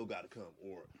light bill got to come,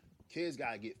 or kids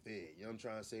got to get fed. You know what I'm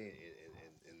trying to say? And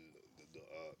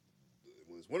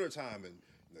when it's wintertime and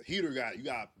the heater you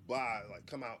got to buy, like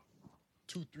come out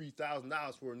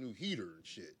 $2,000-$3,000 for a new heater and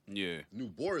shit. Yeah. New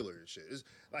boiler and shit. It's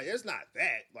like it's not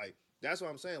that. Like that's what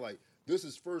I'm saying. Like this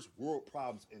is first world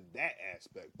problems in that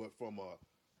aspect. But from a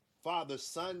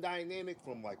father-son dynamic,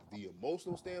 from like the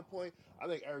emotional standpoint, I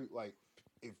think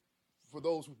if for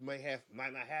those who might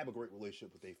not have a great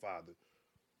relationship with their father,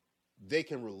 they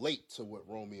can relate to what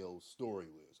Romeo's story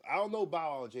was. I don't know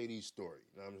Bow Wow and JD's story.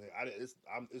 You know what I'm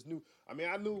saying? It's new. I mean,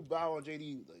 I knew Bow Wow and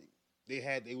JD.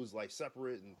 Like, they was like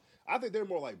separate, and I think they're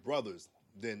more like brothers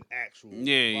than actual.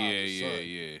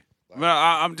 Yeah. Like,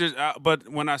 Well, but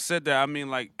when I said that, I mean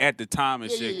like at the time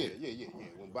and shit. Yeah.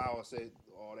 When Bow Wow said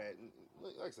all that, and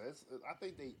like I said, I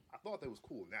thought they was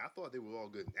cool. Now I thought they were all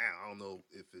good. Now I don't know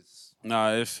if it's.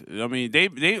 Nah, I mean,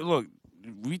 they look.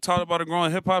 We talked about the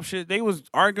growing hip hop shit. They was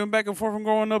arguing back and forth from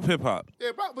growing up hip hop.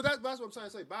 Yeah, but that's what I'm trying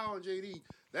to say. Bow Wow and JD,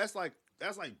 that's like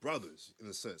brothers in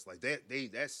a sense. Like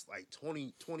that's like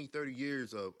 20, 30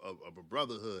 years of a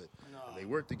brotherhood. And they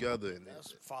work together. And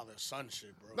that's father son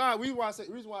shit, bro. Nah, reason why I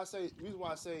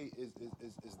say is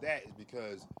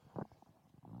because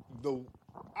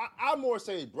I more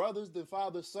say brothers than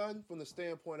father son from the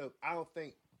standpoint of I don't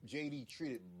think JD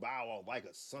treated Bow Wow like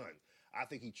a son. I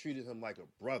think he treated him like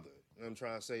a brother. You know what I'm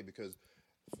trying to say? Because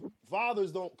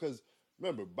fathers don't, because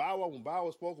remember, when Bow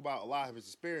Wow spoke about a lot of his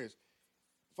experience,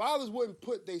 fathers wouldn't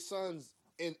put their sons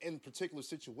in particular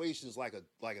situations like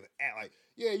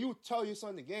you would tell your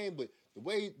son the game, but the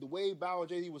way Bow Wow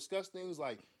and JD would discuss things,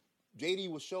 like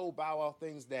JD would show Bow Wow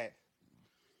things that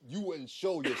you wouldn't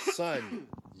show your son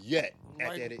yet.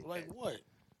 Like what?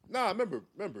 Nah,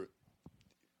 remember,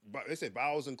 they say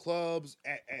Bow Wow's in clubs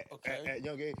at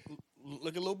young age.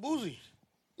 Look at Lil Boosie.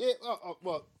 Yeah,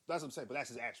 well, that's what I'm saying, but that's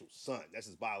his actual son. That's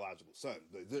his biological son.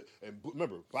 And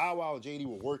remember, Bow Wow and JD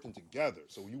were working together.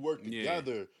 So you work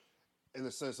together in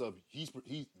the sense of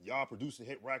y'all producing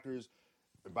hit records,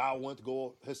 and Bow Wow went to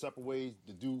go his separate ways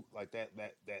to do like that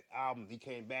album. He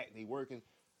came back and they working.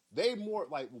 They more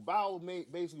like Bow Wow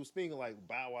basically was speaking like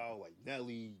Bow Wow, like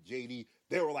Nelly, JD.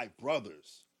 They were like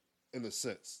brothers in a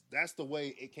sense. That's the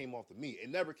way it came off to me. It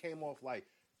never came off like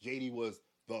JD was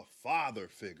the father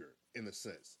figure in a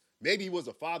sense. Maybe he was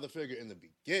a father figure in the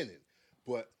beginning,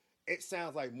 but it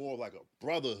sounds like more like a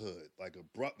brotherhood, like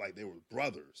they were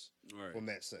brothers from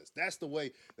that sense. That's the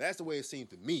way it seemed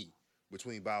to me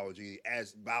between Bow Wow and JD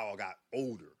as Bow Wow got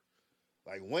older.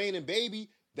 Like Wayne and Baby,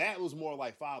 that was more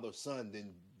like father son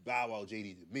than Bow Wow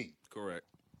JD to me. Correct.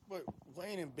 But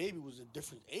Wayne and Baby was a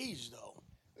different age though.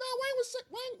 No,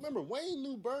 remember, Wayne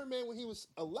knew Birdman when he was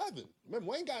 11.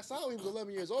 Remember, Wayne got signed when he was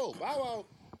 11 years old.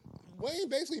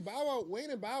 Wayne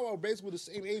and Bow Wow basically were the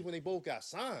same age when they both got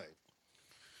signed.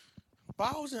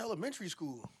 Bow Wow was in elementary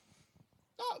school.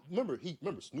 Remember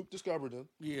Snoop discovered him.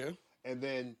 Yeah. And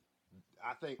then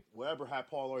I think whatever had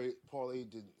Parlay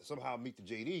did somehow meet the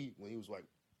JD when he was like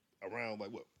around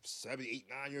 7, 8,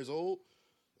 9 years old.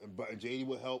 And JD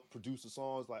would help produce the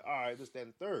songs like, all right, this, that,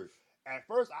 and third. At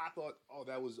first, I thought,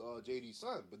 that was JD's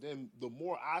son. But then the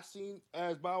more I seen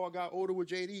as Bow Wow got older with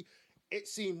JD, it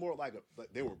seemed more like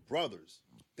they were brothers.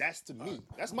 That's to me.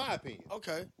 That's my opinion.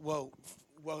 Okay. Well,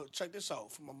 check this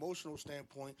out. From an emotional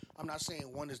standpoint, I'm not saying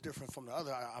one is different from the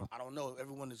other. I don't know.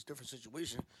 Everyone is a different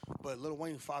situation. But Lil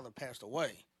Wayne's father passed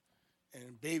away,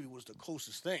 and Baby was the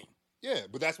closest thing. Yeah,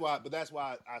 but that's why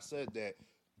I said that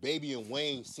Baby and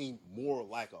Wayne seemed more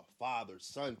like a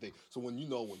father-son thing. So when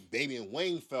Baby and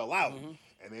Wayne fell out,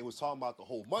 and they was talking about the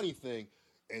whole money thing,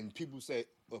 and people say,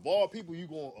 of all people you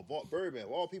going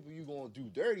to do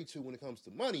dirty to when it comes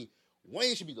to money,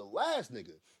 Wayne should be the last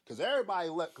nigga, because everybody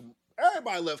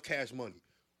left Cash Money.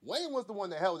 Wayne was the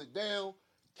one that held it down,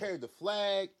 carried the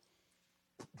flag,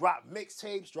 dropped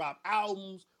mixtapes, dropped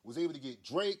albums, was able to get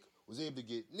Drake, was able to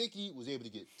get Nicki, was able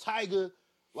to get Tyga.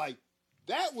 Like,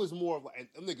 that was more of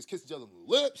like, them niggas kissed each other on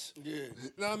the lips. Yeah.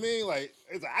 You know what I mean? Like,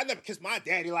 it's like, I never kissed my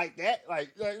daddy like that.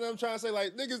 Like, you know what I'm trying to say?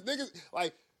 Like, niggas,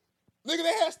 like, nigga,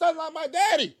 they had Stunting Like My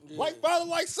Daddy. Yeah. Like Father,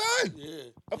 Like Son. Yeah.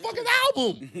 A fucking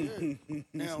album. Yeah.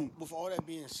 Now, with all that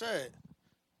being said,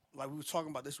 like we were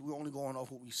talking about this, we're only going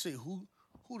off what we see. Who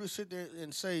to sit there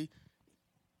and say,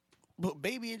 but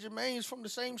Baby and Jermaine's from the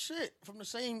same shit, from the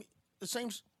same,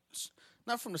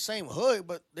 not from the same hood,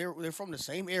 but they're from the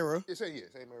same era. Yeah, same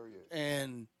era, yeah.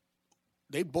 And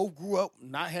they both grew up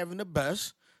not having the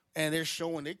best, and they're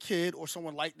showing their kid or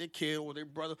someone like their kid or their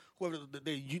brother, whoever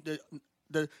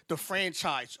the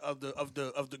franchise of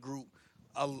the group,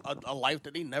 a life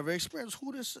that they never experienced.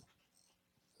 Who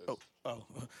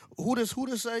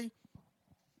to say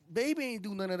Baby ain't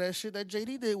do none of that shit that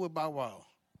JD did with Bow Wow?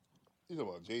 You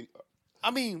talking about JD? I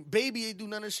mean, Baby ain't do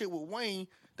none of the shit with Wayne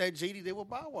that JD did with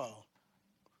Bow Wow.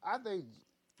 I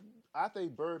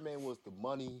think Birdman was the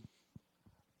money.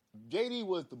 JD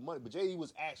was the money, but JD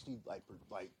was actually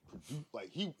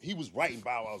he was writing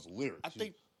Bow Wow's lyrics. I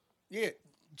think, yeah,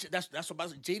 that's what I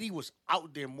said. JD was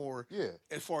out there more. Yeah.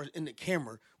 As far as in the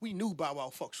camera, we knew Bow Wow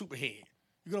fuck Superhead.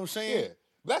 You know what I'm saying? Yeah.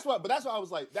 That's why I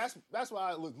was like, that's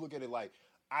why I look at it like,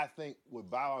 I think with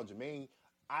Bow Wow and Jermaine,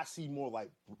 I see more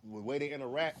like the way they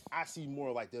interact. I see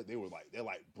more like they're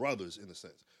like brothers in a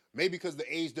sense. Maybe because the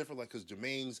age different, like because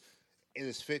Jermaine's in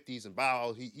his 50s and Bow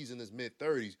Wow he's in his mid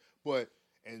 30s. But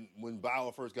and when Bow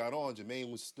Wow first got on,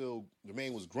 Jermaine was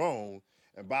grown,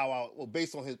 and Bow Wow, well,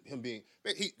 based on him being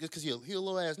just because he a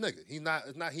little ass nigga. He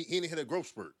didn't hit a growth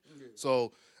spurt. Yeah.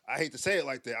 So I hate to say it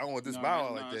like that. I don't want this Bow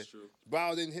Wow like that. True. Bow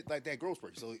Wow didn't hit like that growth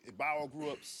spurt. So Bow Wow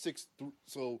grew up 6'3",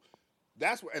 so.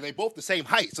 That's where, and they both the same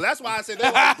height, so that's why I said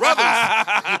they're like brothers.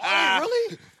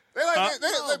 Really? They like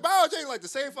Bow Wow and Jay like the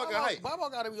same fucking height. Bow Wow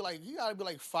gotta be like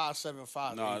 5'7",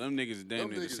 5'8". Nah, them niggas is damn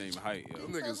near the same height, yo.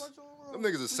 Them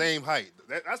niggas the same height.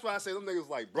 That's why I say them niggas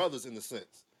like brothers in the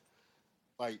sense,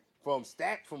 like from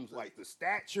the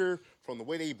stature, from the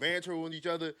way they banter with each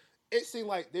other. It seemed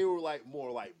like they were like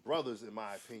more like brothers in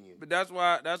my opinion. But that's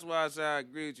why I say I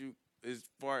agree with you as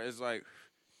far as like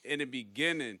in the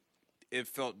beginning. It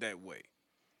felt that way.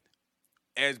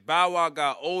 As Bow Wow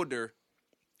got older,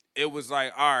 it was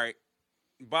like, all right,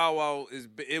 Bow Wow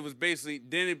it was basically,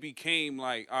 then it became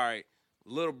like, all right,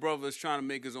 little brother's trying to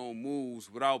make his own moves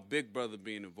without big brother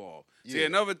being involved. Yeah.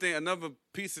 See, another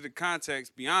piece of the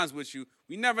context, be honest with you,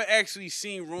 we never actually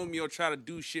seen Romeo try to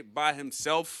do shit by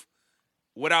himself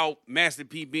without Master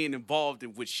P being involved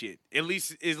with shit. At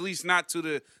least not to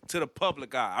the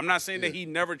public eye. I'm not saying that he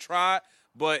never tried,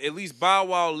 but at least Bow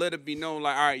Wow let it be known,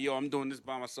 like, all right, yo, I'm doing this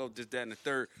by myself, this, that, and the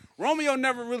third. Romeo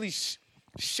never really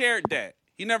shared that.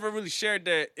 He never really shared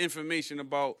that information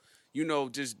about,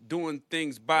 just doing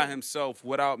things by himself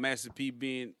without Master P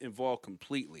being involved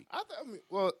completely.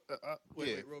 Wait,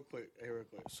 real quick.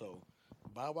 So,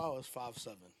 Bow Wow is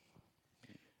 5'7".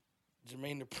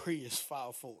 Jermaine Dupri is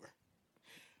 5'4".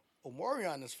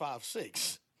 Omarion is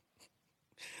 5'6".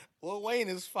 Lil Wayne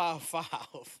is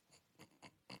 5'5".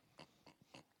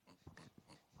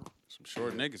 Some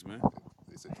short niggas, man.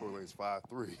 They say Tory Lane's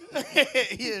 5'3".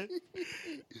 Yeah.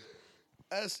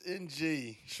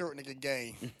 SNG, short nigga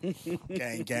gang. gang.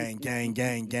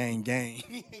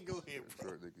 Go ahead, bro.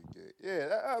 Short nigga gang.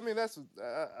 Yeah, I mean that's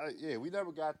we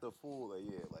never got the full the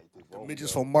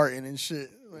midgets for Martin and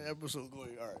shit. Episode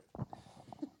going all right.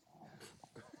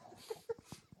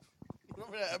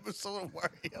 Remember that episode of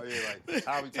Martin? Oh yeah, like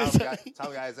Tommy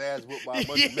got his ass whooped by a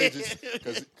bunch of midgets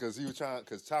because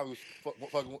Tommy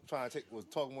was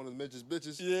talking one of the midgets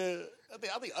bitches. Yeah, I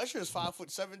think Usher is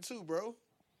 5'7" too, bro.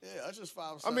 Yeah, Usher's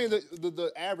 5'7". I mean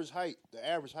the average height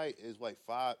is like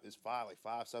 5'7",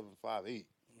 5'8".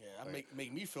 Yeah, that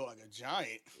make me feel like a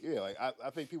giant. Yeah, like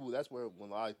I think people, that's where when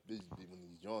these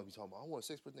young be talking about, I want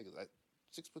 6 foot niggas. Like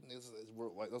 6 foot niggas is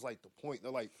like that's like the point.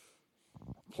 They're like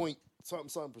point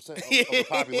something percent of the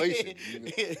population.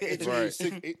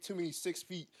 Too many 6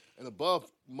 feet and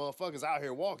above motherfuckers out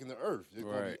here walking the earth. They're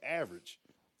gonna be average.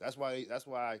 That's why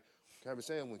Kevin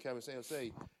Sam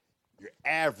say you're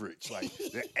average, like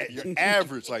you're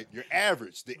average, like you're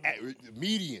average. The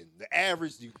median, the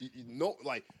average. You know,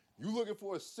 like you looking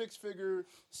for a 6-figure,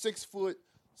 6 foot,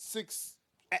 6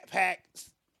 pack,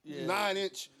 9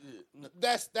 inch. Yeah.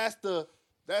 That's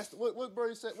what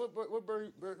Bernie said. What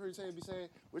Bernie said be saying.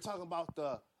 We're talking about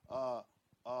the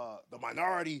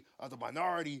minority of the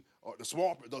minority, or the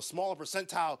smaller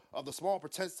percentile of the small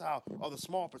percentile of the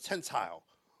small percentile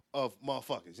of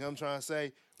motherfuckers. You know what I'm trying to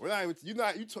say? We're not even. You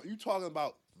talking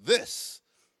about this.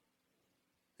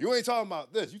 You ain't talking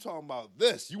about this. You talking about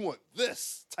this. You want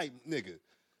this type nigga.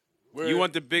 You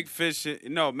want the big fish.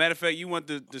 No, matter of fact, you want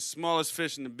the smallest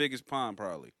fish in the biggest pond,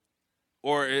 probably.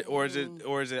 Or is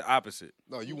it opposite?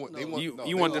 No, they want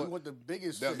the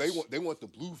biggest. They want the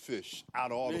blue fish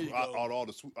out of all the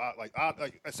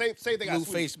say they got blue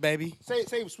face, baby.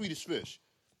 Say Swedish fish.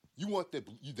 They want the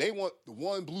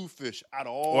one blue fish out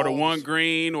of all. Or the one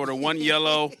green, or the one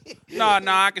yellow. Nah,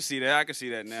 I can see that. I can see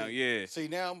that now. Yeah. See,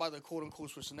 now I'm about to quote unquote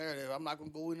switch the narrative. I'm not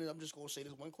gonna go in. I'm just gonna say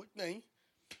this one quick thing,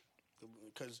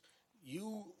 because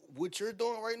what you're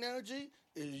doing right now, G,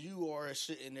 is you are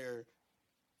sitting there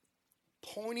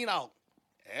pointing out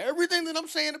everything that I'm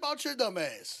saying about your dumb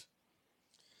ass.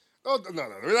 Oh no!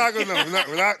 We're not doing this.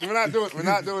 We're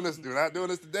not doing this today. We're not doing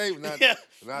this today.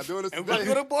 And we're gonna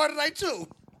go to bar tonight too.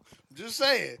 Just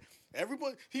saying.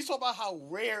 Everybody, he's talking about how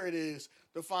rare it is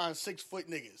to find 6 foot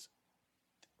niggas.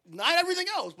 Not everything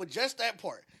else, but just that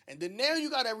part. And then now you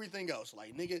got everything else.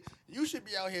 Like, nigga, you should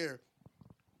be out here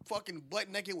fucking butt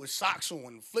naked with socks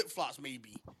on, flip flops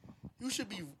maybe. You should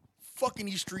be fucking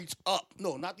these streets up.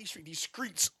 No, not these streets. These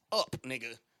streets up,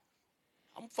 nigga.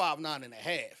 I'm 5'9.5".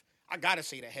 I gotta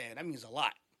say the half. That means a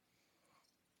lot.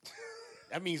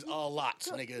 That means a lot,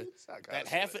 nigga. That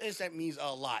half an inch, that means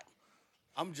a lot.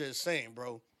 I'm just saying,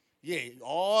 bro. Yeah,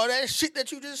 all that shit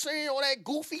that you just saying, all that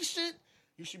goofy shit,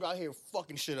 you should be out here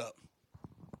fucking shit up.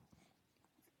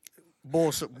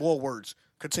 More words.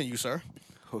 Continue, sir.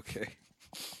 Okay.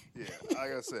 Yeah,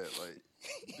 like I said, like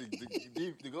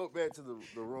to go back to the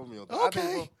Romeo.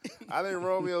 Okay. I think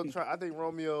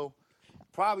Romeo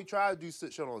probably tried to do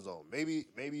shit on his own. Maybe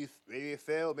it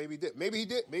failed. Maybe it did. Maybe he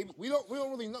did. Maybe we don't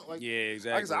really know. Like, Yeah,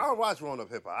 exactly. Like I said, I don't watch Growing Up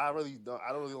Hip Hop. I really don't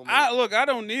know. I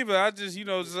don't either. I just,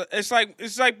 it's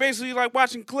like basically like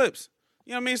watching clips.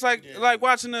 You know what I mean? It's like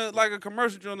watching a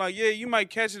commercial joint. Like, yeah, you might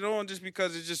catch it on just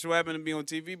because it just so happened to be on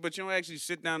TV, but you don't actually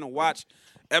sit down and watch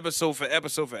episode for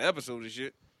episode and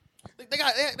shit. They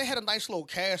had a nice little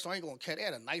cast. I ain't gonna cat. They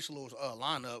had a nice little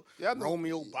lineup. Yeah, I know,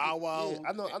 Romeo, Bow Wow. Yeah,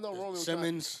 I know Romeo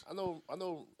Simmons. I know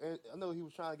he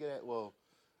was trying to get at. Well,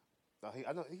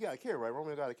 I know he got a kid, right?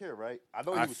 Romeo got a kid, right? I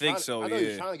know he was think trying, so. I know yeah. he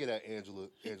was trying to get at Angela.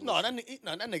 No, that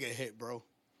nigga hit, bro.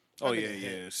 Oh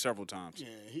yeah, several times.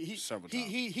 Yeah, several times.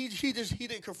 He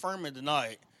didn't confirm and deny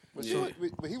it. But he was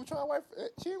trying to wipe.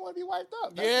 She didn't want to be wiped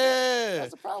up.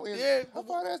 That's the problem. Yeah,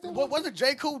 What was it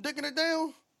J. Cole dicking it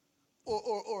down,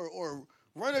 or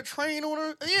run a train on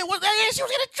her? Yeah, she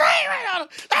was in a train right on her.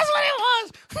 That's what it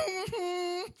was.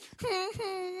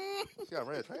 She got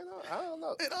ran a train on? I don't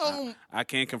know. And, I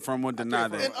can't confirm or deny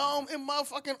that. and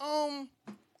motherfucking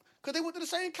cause they went to the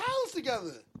same college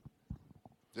together.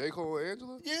 J. Cole and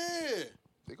Angela? Yeah.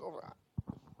 J. Cole.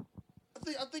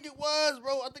 I think it was,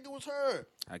 bro. I think it was her.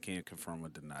 I can't confirm or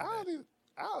deny I that.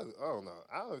 don't know.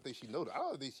 I don't think she knows. I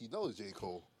don't think she knows J.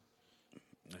 Cole.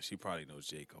 She probably knows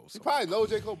J. Cole. She probably knows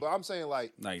J. Cole, but I'm saying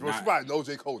Like she not- probably knows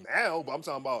J. Cole now, but I'm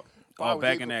talking about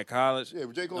back J. in Cole. that college. Yeah,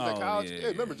 when J. Cole's at college. Yeah,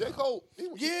 remember J. Cole?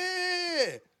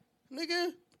 Yeah,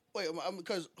 nigga. Wait,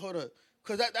 because hold up,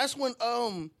 because that's when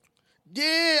I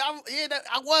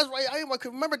was right. I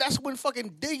can remember that's when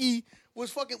fucking Diggy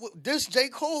was fucking with this J.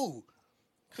 Cole.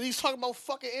 Cause he's talking about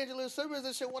fucking Angela Simmons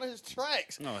and shit, one of his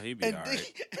tracks. No, he be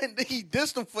alright. And Diggy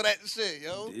dissed him for that shit,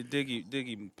 yo.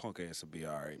 Diggy punk ass will be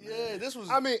alright. Yeah, this was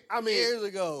I mean, years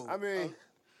ago. I mean,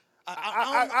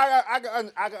 I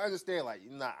I can understand. Like,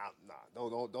 don't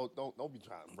be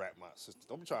trying to rap my sister.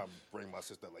 Don't be trying to bring my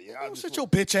sister. Like, yeah, don't sit your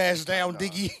bitch ass down,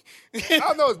 Diggy.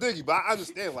 I know it's Diggy, but I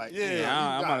understand. Like,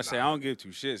 I'm about to say I don't give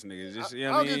two shits, niggas. Just, I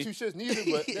don't give two shits neither.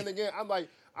 But then again, I'm like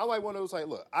one of those like,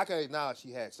 look, I can acknowledge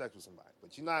she had sex with somebody, but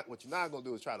what you're not gonna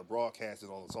do is try to broadcast it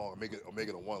on the song and make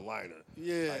it a one liner.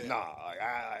 Yeah, like, nah. Like,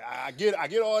 I get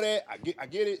all that. I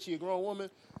get it. She a grown woman,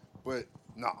 but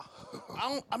nah.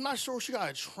 I'm not sure she got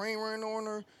a train running on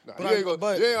her. Nah, but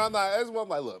I'm not. That's what I'm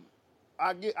like. Look,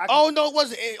 oh no, it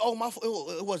wasn't.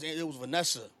 It wasn't. It was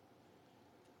Vanessa.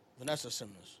 Vanessa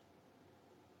Simmons.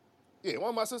 Yeah, one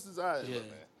of my sisters. Look, man.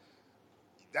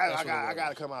 I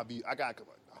gotta come out. I gotta come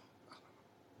out.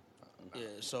 Yeah.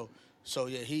 So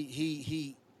yeah,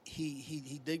 he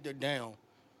digged her down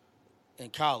in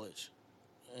college.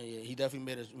 And yeah, he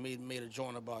definitely made a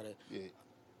joint about it. Yeah.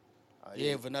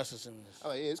 Yeah, Vanessa Simmons.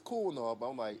 Yeah, it's cool and all, but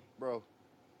I'm like, bro,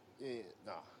 yeah,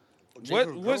 nah.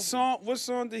 What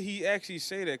song did he actually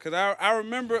say that? Because I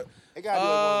remember. It gotta be like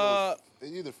one of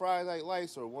those, either Friday Night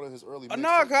Lights or one of his early. No,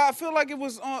 I feel like it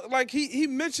was on. Like he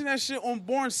mentioned that shit on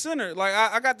Born Center. Like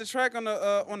I got the track on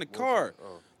the card.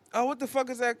 Oh, what the fuck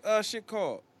is that shit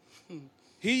called?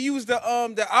 He used the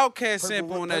Outkast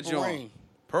sample on that joint.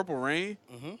 Purple Rain.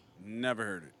 Mm-hmm. Never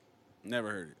heard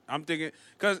it. I'm thinking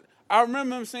because I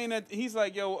remember him saying that he's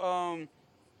like, yo,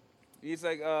 he's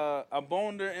like, I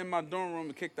boned her in my dorm room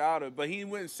and kicked her out of it, but he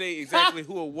wouldn't say exactly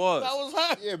who it was. That was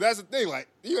her. Yeah, but that's the thing. Like,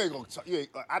 you ain't gonna.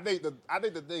 Like, I think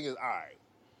the thing is, all right.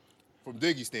 From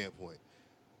Diggy's standpoint,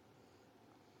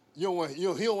 he don't want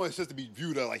his sister to be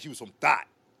viewed as like he was some thought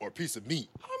or a piece of meat.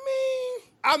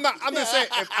 I'm just saying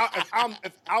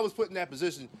if I was put in that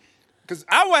position. Because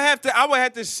I would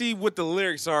have to see what the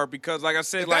lyrics are because, like I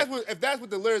said, if that's what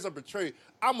the lyrics are portrayed,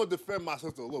 I'm gonna defend my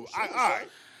sister a little. All right,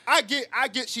 I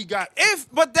get she got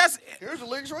but that's here's the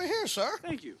lyrics right here, sir.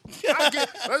 Thank you.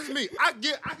 That's me. I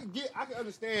can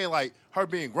understand like her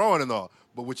being grown and all,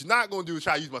 but what you're not gonna do is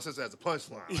try to use my sister as a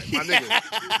punchline, like, my nigga.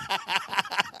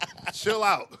 Chill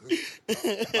out.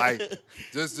 Like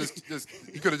just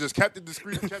you could have just kept it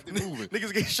discreet and kept it moving.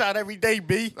 Niggas get shot every day,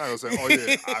 B. I was saying, oh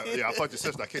yeah, I fucked your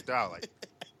sister. I kicked her out. Like,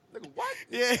 nigga, what?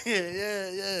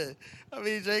 Yeah. I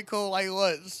mean, J. Cole like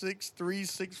what 6'3",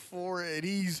 6'4", and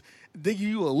he's digging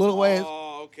you a little ass.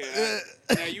 Oh, okay.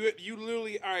 Now you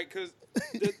literally all right because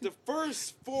the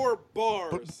first 4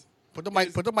 bars Put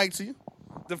the mic to you.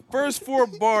 The first 4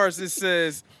 bars, it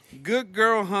says, "Good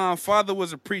girl, huh? Father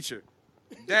was a preacher."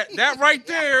 That right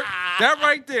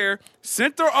there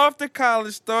sent her off to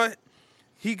college. Thought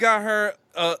he got her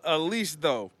a leash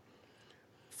though.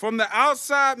 From the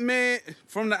outside, man,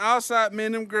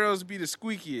 them girls be the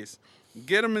squeakiest.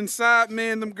 Get them inside,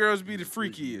 man, them girls be the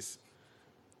freakiest.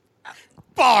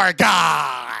 Bar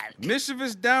God.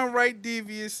 Mischievous, downright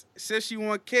devious. Says she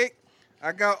want cake.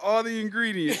 I got all the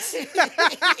ingredients.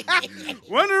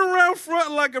 Running around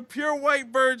front like a pure white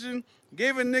virgin.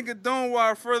 Gave a nigga dome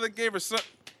while I further gave her some.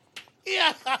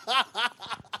 Yeah.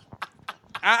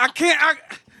 I can't.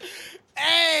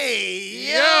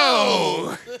 Hey,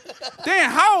 Yo.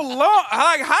 Damn, how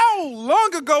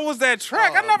long ago was that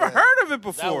track? I never heard of it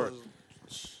before.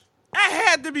 That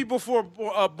had to be before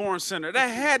Born Center. That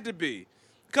had to be.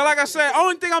 Cause like I said,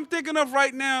 only thing I'm thinking of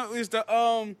right now is the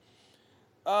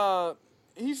what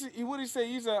he say?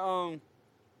 He's a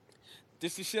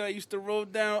this is shit I used to roll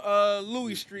down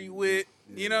Louis Street with.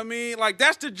 You know what I mean? Like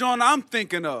that's the joint I'm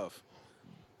thinking of.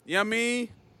 You know what I mean?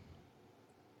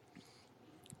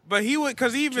 But he would,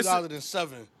 cause he even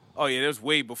 2007. Oh yeah, that was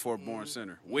way before Born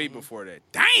Center. Way before that.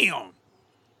 Damn.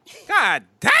 God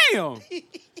damn.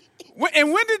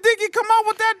 And when did Diggy come out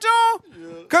with that, John?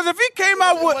 Yeah. Cause if he came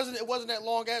out with, it wasn't that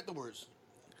long afterwards.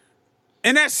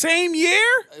 In that same year?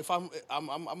 If I'm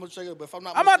gonna check it, but if I'm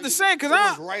not, I'm about to say because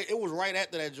it was right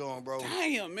after that, John, bro.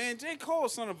 Damn, man, J. Cole,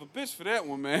 son of a bitch for that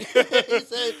one, man. He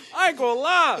said, I ain't gonna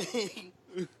lie.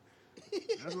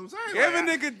 That's what I'm saying. Gave a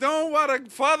nigga dome while the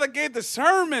father gave the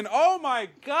sermon. Oh my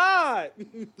God.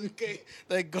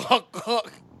 They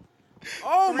gawk.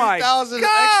 Oh my 3,000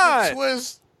 God. extra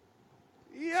twist.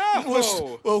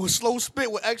 Yo. With slow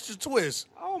spit with extra twist.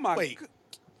 Oh my. Wait.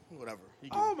 Whatever.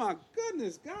 Oh my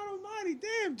goodness, God Almighty,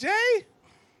 damn, Jay.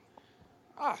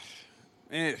 Ah,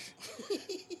 man.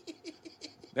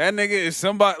 That nigga is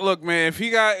somebody. Look, man, if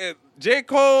he got J.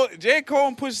 Cole and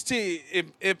Pusha T,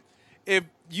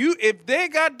 if they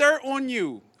got dirt on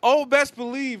you, oh, best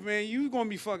believe, man, you gonna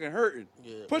be fucking hurting.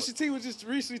 Yeah, Pusha T was just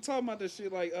recently talking about this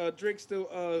shit, like Drake still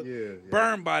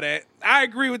burned by that. I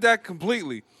agree with that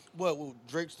completely. What? Well,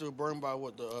 Drake still burned by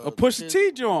what the Pusha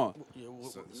T joint. Yeah,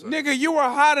 nigga, you were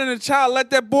hot in a child. Let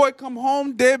that boy come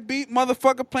home, deadbeat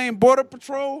motherfucker playing Border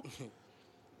Patrol.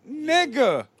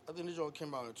 Nigga. I think this joint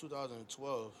came out in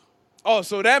 2012. Oh,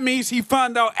 so that means he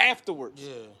found out afterwards.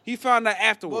 Yeah. He found out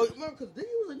afterwards. Well, no, because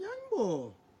Diggy was a young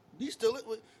boy.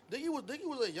 Diggy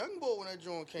was a young boy when that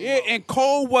joint came out. Yeah, and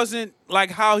Cole wasn't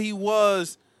like how he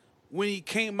was when he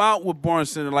came out with Born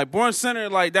Center. Like Born Center,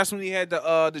 like that's when he had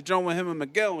the joint with him and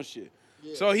Miguel and shit.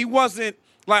 Yeah. So he wasn't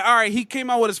like, all right, he came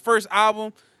out with his first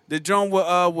album, the joint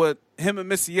with him and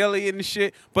Missy Elliott and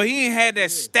shit, but he ain't had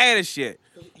that status yet.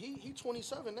 He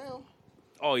 27 now.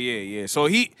 Oh yeah. So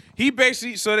he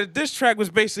basically, so that this track was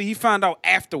basically he found out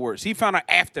afterwards. He found out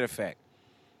after the fact.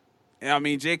 I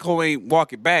mean, J. Cole ain't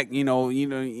walk it back. You know,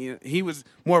 he was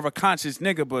more of a conscious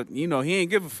nigga, but he ain't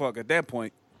give a fuck at that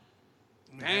point.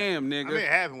 Damn, nigga. I mean, it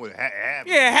happened when it happened.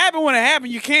 Yeah, it happened when it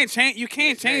happened. You can't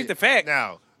change the fact.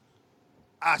 Now,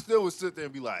 I still would sit there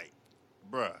and be like,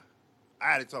 bruh,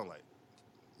 I had to tell him, like,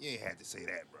 you ain't had to say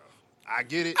that, bro. I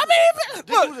get it. I mean,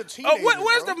 look,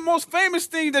 what is the most famous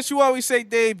thing that you always say,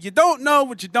 Dave? You don't know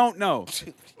what you don't know.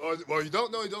 Well, you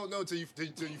don't know until you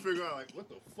figure out, like, what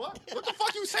the fuck? What the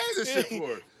fuck you saying this shit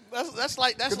for? That's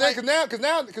like Cause now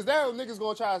niggas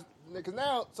gonna try. Cause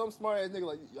now some smart ass nigga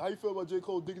like, how you feel about J.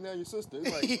 Cole digging down your sister? It's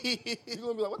like you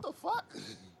gonna be like, what the fuck?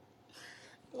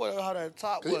 What? How that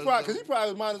top was? Because he probably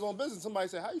was mind his own business. Somebody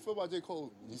said, how you feel about J.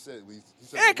 Cole? He said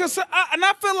yeah, because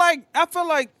I feel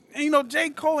like J.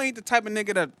 Cole ain't the type of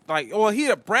nigga that like, well, he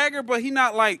a bragger, but he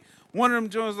not like one of them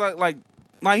joints like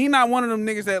he not one of them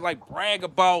niggas that like brag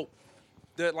about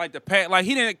the past. Like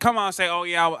he didn't come out and say, oh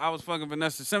yeah, I was fucking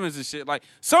Vanessa Simmons and shit. Like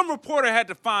some reporter had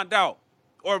to find out,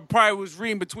 or probably was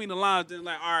reading between the lines and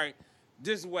like, all right,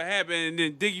 this is what happened, and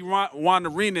then Diggy won the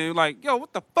arena and like, yo,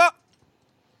 what the fuck?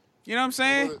 You know what I'm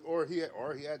saying? Or he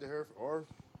had to hear, or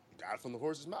got it from the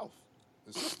horse's mouth.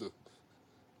 His sister.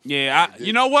 Yeah,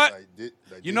 you know what?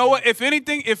 You know what? If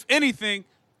anything,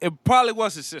 it probably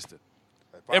was his sister.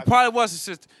 It probably was his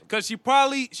sister, because she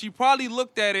probably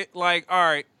looked at it like, all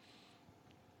right,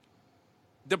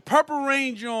 the Purple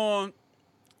Rain on.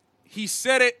 He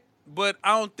said it, but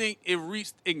I don't think it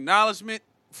reached acknowledgement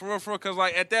for real, because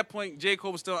like at that point, J.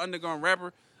 Cole was still an underground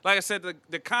rapper. Like I said,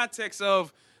 the context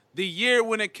of the year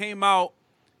when it came out,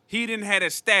 he didn't have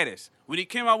that status. When he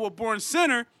came out with Born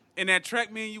Center and that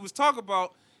track me and you was talking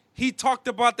about, he talked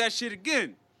about that shit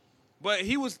again. But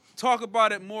he was talking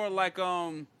about it more like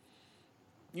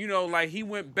you know, like he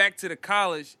went back to the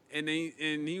college and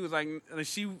he was like,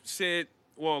 she said,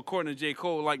 well, according to J.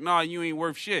 Cole, like, nah, you ain't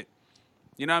worth shit.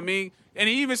 You know what I mean? And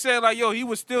he even said, like, yo, he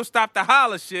would still stop the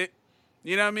holler shit.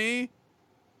 You know what I mean?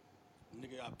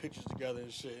 Nigga got pictures together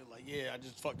and shit. Like, yeah, I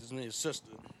just fucked this man's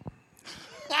sister.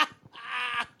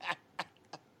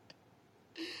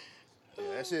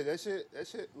 Yeah, that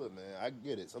shit. Look, man, I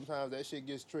get it. Sometimes that shit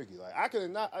gets tricky. Like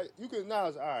you can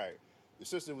acknowledge, all right, your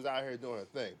sister was out here doing her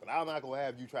thing, but I'm not gonna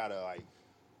have you try to like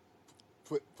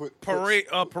parade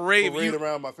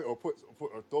around my face or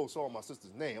or throw salt on my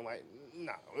sister's name. I'm like,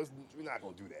 no, we're not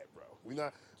gonna do that, bro. We're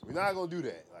not gonna do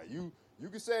that. Like you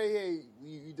can say, hey,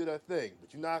 you did her thing,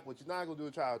 but you're not gonna do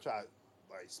is try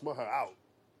like smut her out.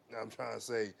 Now I'm trying to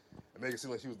say and make it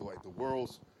seem like she was the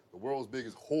world's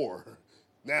biggest whore.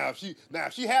 Now if she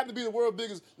happened to be the world's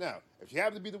biggest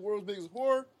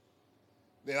whore,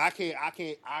 then I can't.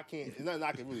 There's nothing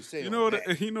I can really say. You know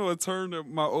what? You know a term that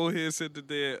my old head said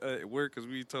today at work because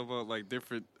we talk about like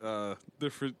different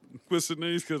what's the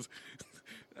names because.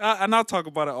 And I'll talk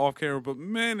about it off camera, but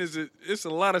man, it's a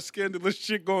lot of scandalous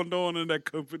shit going on in that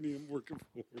company I'm working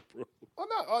for, bro.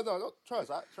 Oh no,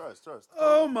 trust.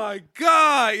 Oh my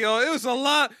God, yo, it's a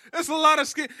lot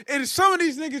of and some of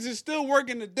these niggas is still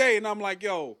working today, and I'm like,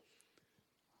 yo,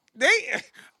 I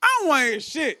don't want to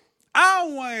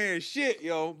hear shit,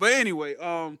 yo. But anyway,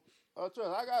 trust.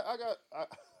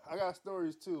 I got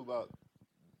stories too about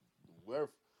where.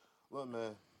 Look,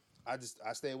 man. I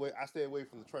stay away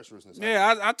from the treacherousness.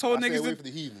 Yeah, I told niggas. Stay away from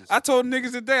the heathens. I told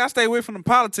niggas today I stay away from the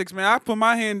politics, man. I put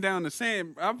my hand down the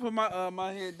sand. I put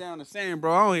my head down the sand,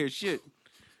 bro. I don't hear shit.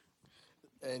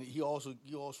 And he also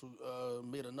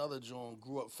made another joint,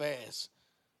 Grew Up Fast.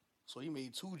 So he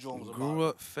made 2 joints about Grew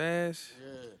Up Fast?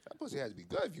 Yeah. That pussy had to be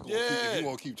good if you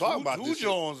want to keep talking about this. 2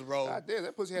 joints, bro. God damn,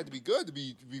 that pussy had to be good to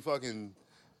be fucking.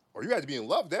 Or you had to be in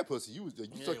love with that pussy. You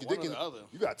stuck your dick in.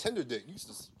 You got tender dick. You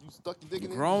stuck your dick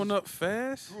in. Grown Up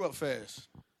Fast? Grew Up Fast.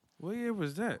 What year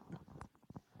was that?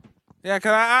 Yeah,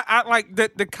 cause I like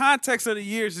the context of the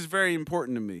years is very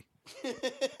important to me.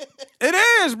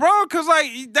 It is, bro, cause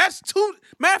like that's 2.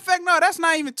 Matter of fact, no, that's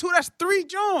not even 2. That's 3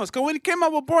 Jones. Cause when he came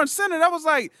out with Born Center, that was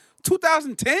like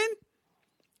 2010.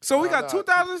 So we got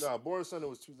 2000s. No, Born Center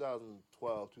was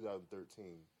 2012, 2013.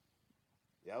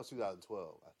 Yeah, that was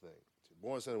 2012, I think.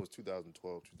 Born Center was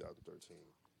 2012, 2013.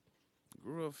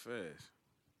 Grew Up Fast.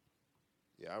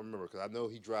 Yeah, I remember because I know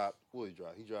he dropped. What he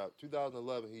dropped? He dropped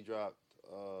 2011. He dropped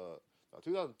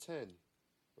 2010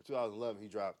 or 2011. He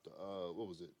dropped what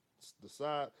was it? The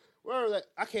side. Where that?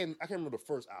 I can't remember the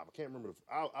first album. I can't remember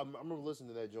I remember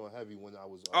listening to that joint heavy when I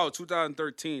was.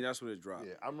 2013. That's when it dropped.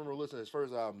 Yeah, I remember listening to his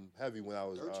first album heavy when I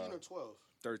was 13 or 12.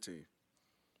 13.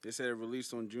 They said it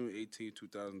released on June 18,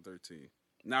 2013.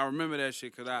 Now I remember that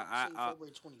shit because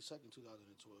February 22nd,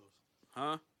 2012.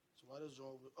 Huh? So why does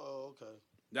John? Oh, okay.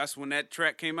 That's when that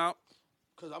track came out.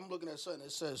 Because I'm looking at something.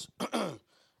 It says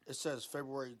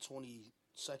February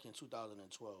 22nd,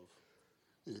 2012.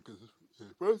 Yeah, because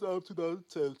first album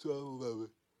 2010, 2011.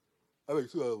 I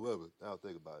think 2011. Now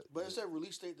think about it. But it said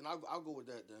release date. Then I'll go with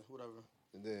that. Then whatever.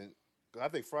 And then I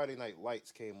think Friday Night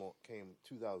Lights came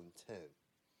 2010,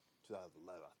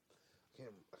 2011.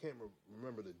 I can't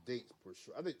remember the dates for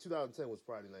sure. I think 2010 was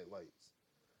Friday Night Lights.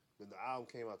 Then the album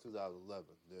came out 2011.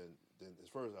 Then his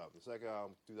first album, the second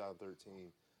album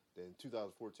 2013. Then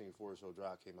 2014 Forest Hill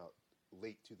Drive came out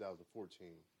late 2014.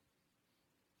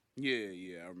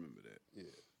 Yeah, I remember that.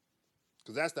 Yeah,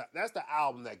 because that's the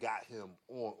album that got him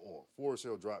on Forest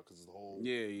Hill Drive because the whole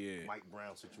Mike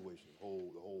Brown situation, the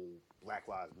whole Black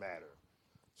Lives Matter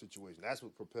situation. That's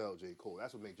what propelled J. Cole.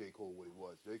 That's what made J. Cole what he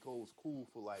was. J. Cole was cool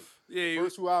for like the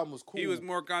first 2 albums was cool. He was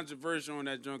more controversial on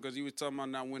that joint because he was talking about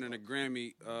not winning a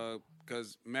Grammy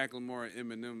because Macklemore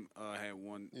and Eminem had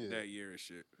won that year and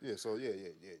shit. Yeah, so yeah.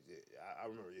 I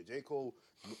remember. Yeah, J. Cole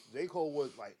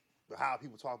was like how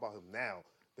people talk about him now.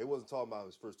 They wasn't talking about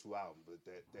his first 2 albums, but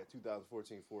that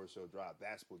 2014 Forest Hill Drive,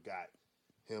 that's what got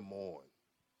him on.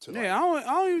 I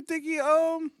don't even think he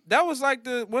that was like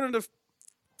one of the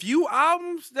few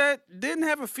albums that didn't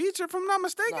have a feature, if I'm not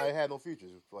mistaken. Nah, it had no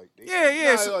features. Like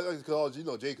Because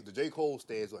the J. Cole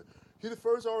stands like he's the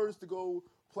first artist to go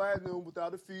platinum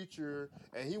without a feature,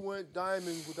 and he went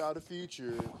diamond without a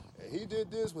feature, and he did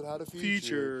this without a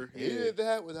feature. And he did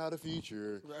that without a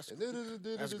feature.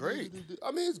 That's great.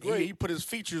 I mean, it's great. He put his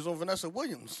features on Vanessa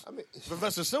Williams. I mean,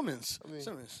 Professor Simmons. I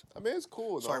mean, it's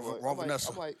cool. Sorry, wrong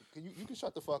Vanessa. I'm like, you can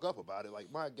shut the fuck up about it.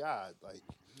 Like, my God, like.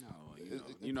 No,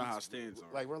 you know how stands are.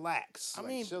 Like, relax. I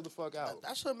mean, chill the fuck out.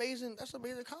 That's amazing. That's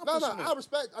amazing No, accomplishment. I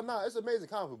respect. It's amazing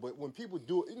compliment. But when people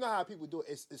do it, you know how people do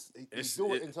it. They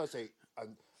do it in such a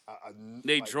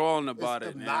They like, drawing about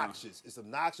it's it now. obnoxious. It's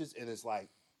obnoxious, and it's like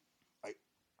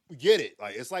we get it.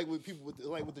 Like it's like with people with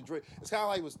the Drake. It's kind of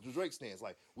like with the Drake stance.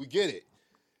 Like we get it.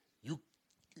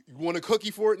 You want a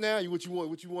cookie for it now? You want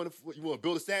to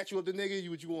build a statue of the nigga?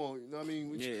 You want? You know what I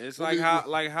mean? It's like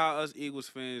how us Eagles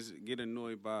fans get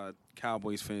annoyed by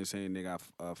Cowboys fans saying they got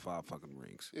 5 fucking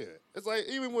rings. Yeah, it's like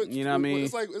even with you know what I mean.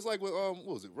 It's like with what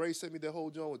was it? Ray sent me that whole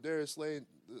joint with Darius Slay,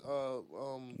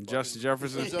 Justin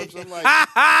Jefferson.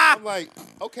 I'm like,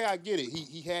 okay, I get it.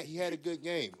 He had a good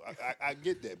game. I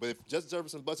get that. But if Justin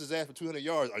Jefferson busts his ass for 200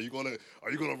 yards, are you gonna?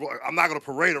 I'm not gonna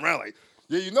parade around like.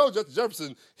 Yeah, you know Justin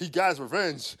Jefferson, he got his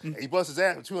revenge and he busts his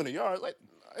ass for 200 yards. Like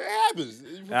it happens.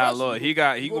 Lord, he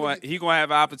gonna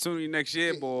have an opportunity next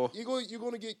year, boy. You're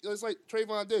gonna get. It's like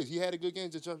Trayvon Diggs. He had a good game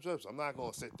to Justin Jefferson. I'm not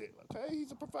gonna sit there. Like, hey,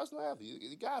 he's a professional athlete.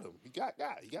 He got him. He got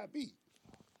beat.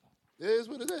 It is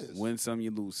what it is. Win some,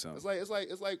 you lose some. It's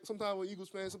like sometimes with Eagles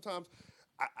fans. Sometimes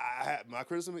I have my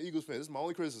criticism of Eagles fans. This is my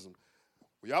only criticism.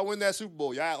 When y'all win that Super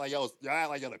Bowl, y'all act like y'all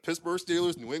the Pittsburgh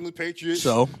Steelers, New England Patriots,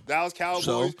 Dallas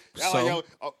Cowboys.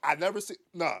 I never see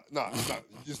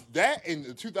just that in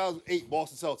the 2008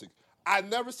 Boston Celtics. I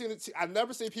never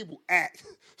seen people act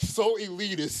so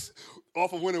elitist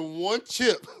off of winning one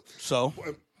chip. So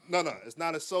no, it's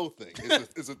not a so thing.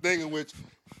 It's a thing in which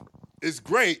it's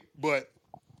great, but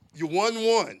you won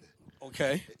one.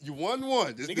 Okay, you won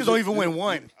one. Niggas don't even win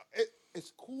one.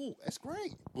 It's cool. That's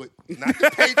great. But you're not the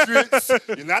Patriots.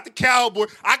 You're not the Cowboys.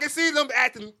 I can see them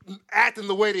acting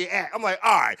the way they act. I'm like,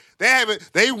 all right,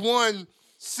 they won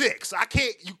 6. I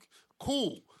can't.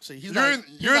 Cool. See, he's not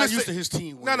used to his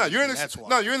team winning. No, you're in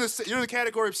the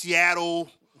category of Seattle.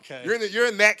 Okay. You're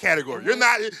in that category. You're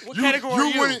not. What category are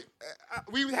you? Winning,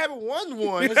 we haven't won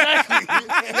one. Exactly. And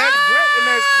that's great and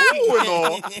that's cool and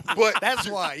all. But that's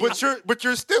why. But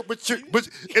you're still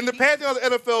in the pantheon of the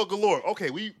NFL galore.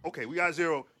 Okay, we got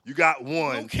 0. You got 1. We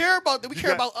don't care about that. We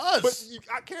care about us. But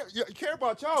you care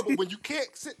about y'all. But when you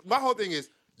can't sit, my whole thing is.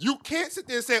 You can't sit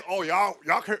there and say, "Oh,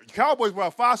 y'all care, Cowboys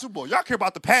won 5 Super Bowls. Y'all care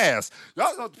about the past.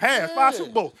 Y'all about the past 5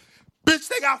 Super Bowls. Bitch,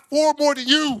 they got 4 more than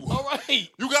you. All right.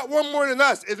 You got 1 more than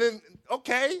us. And then,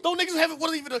 okay. Don't niggas have it?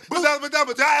 Wasn't even But y'all act like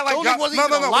y'all wasn't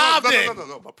even alive then.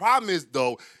 No. The problem is,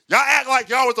 though, y'all act like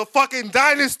y'all was a fucking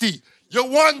dynasty. You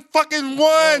won fucking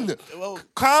one. Well,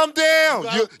 calm down.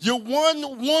 You won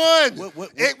one.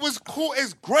 It was cool.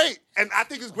 It's great. And I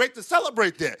think it's great to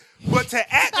celebrate that. But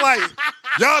to act like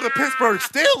y'all the Pittsburgh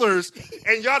Steelers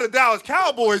and y'all the Dallas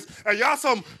Cowboys and y'all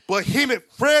some behemoth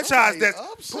franchise that's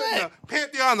put in the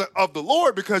pantheon of the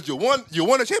Lord because you won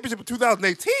a championship in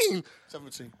 2018.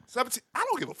 17. I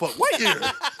don't give a fuck what year.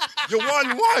 You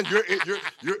won one.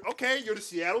 You're okay. You're the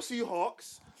Seattle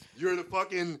Seahawks. You're the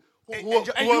fucking. And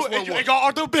y'all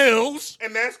are the Bills.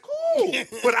 And that's cool.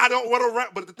 But I don't want to.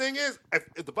 But the thing is,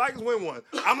 if the Vikings win one,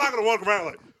 I'm not going to walk around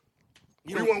like,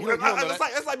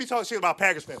 it's like me talking shit about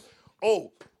Packers fans.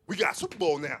 Oh, we got Super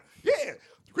Bowl now. Yeah.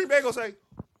 Green Bay going to say,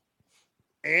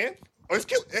 and? Oh, it's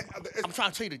cute. I'm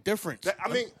trying to tell you the difference. I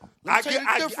mean, I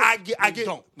get.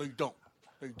 No, you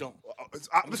don't.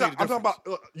 I'm talking about,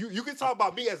 you can talk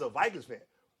about me as a Vikings fan.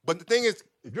 But the thing is,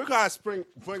 if you're going to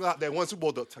bring out that one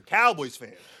Super Bowl to Cowboys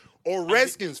fans, or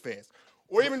Redskins fans,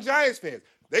 or even Giants fans,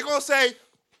 they're going to say,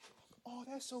 oh,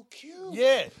 that's so cute.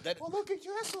 Yeah. Oh, look at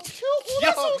you. That's so cute. Oh,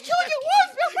 that's so cute. You won.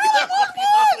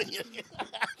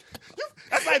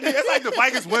 That's like the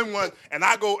Vikings win one, and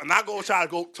I go try to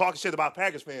go talk shit about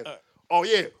Packers fans. Oh,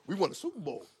 yeah, we won the Super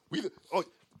Bowl.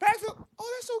 Packers,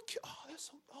 oh, that's so cute. Oh, that's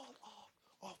so,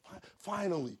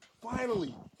 finally.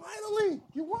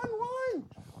 You won one.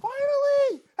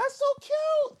 Finally. That's so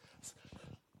cute.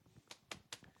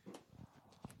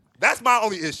 That's my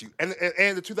only issue. And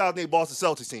the 2008 Boston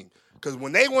Celtics team. Because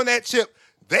when they won that chip,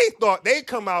 they thought they'd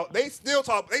come out, they still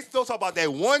talk about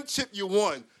that one chip you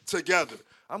won together.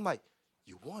 I'm like,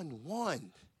 you won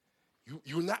one. You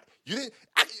didn't,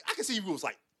 I can see if it was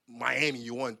like Miami,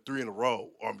 you won 3 in a row,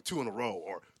 or 2 in a row,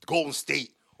 or Golden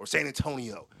State, or San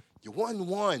Antonio. You won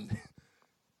one.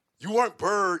 You weren't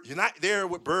Bird. You're not there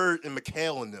with Bird and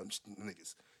McHale and them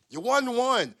niggas. You won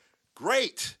one.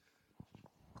 Great.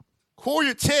 Cool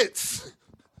your tits.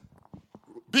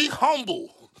 Be humble.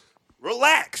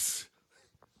 Relax.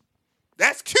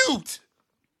 That's cute.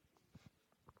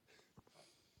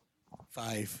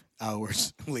 5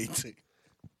 hours later.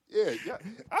 Yeah,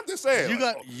 I'm just saying.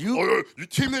 Your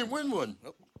team didn't win one.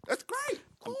 That's great.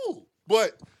 Cool.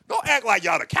 But don't act like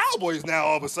y'all the Cowboys now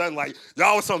all of a sudden. Like,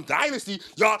 y'all was some dynasty.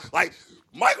 Y'all, like,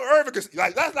 Michael Irvin,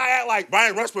 like, let's not act like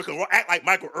Brian Westbrook and act like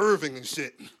Michael Irvin and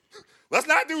shit. Let's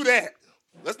not do that.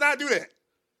 Let's not do it.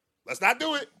 Let's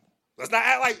not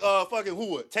act like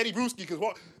fucking Teddy Bruschi, because,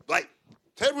 like,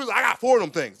 Ted Williams, I got 4 of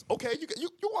them things. Okay, you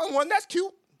won one. That's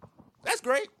cute. That's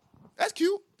great. That's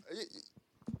cute.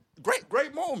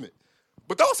 Great moment.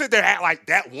 But don't sit there and act like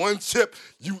that one chip.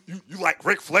 You like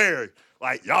Ric Flair,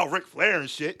 like y'all Ric Flair and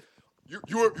shit.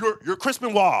 You're Chris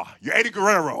Benoit. You're Eddie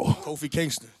Guerrero. Kofi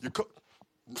Kingston.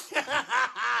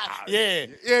 Yeah,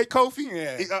 Kofi.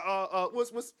 Yeah.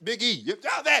 What's Big E?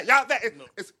 Y'all that.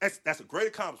 That's a great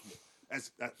accomplishment.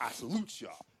 I salute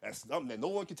y'all. That's something that no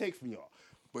one can take from y'all.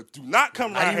 But do not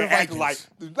come out here acting like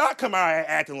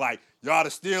y'all the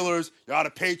Steelers, y'all the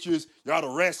Patriots, y'all the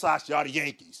Red Sox, y'all the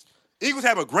Yankees. Eagles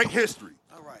have a great history.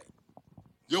 All right.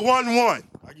 You won.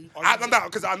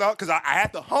 Because I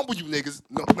have to humble you niggas.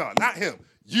 No, not him.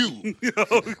 You.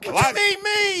 What you mean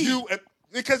me? You.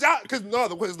 Because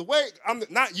the way I'm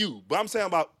not you, but I'm saying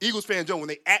about Eagles fan Joe when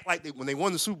they act like when they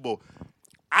won the Super Bowl,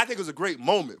 I think it was a great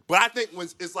moment. But I think when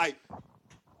it's like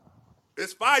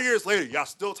it's 5 years later, y'all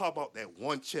still talk about that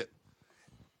one chip.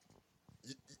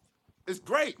 It's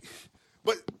great,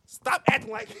 but stop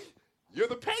acting like you're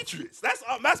the Patriots. That's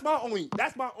my only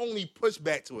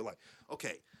pushback to it. Like,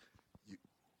 okay,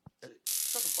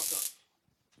 shut the fuck up.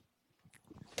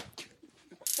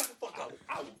 Shut the fuck up.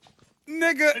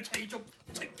 Nigga.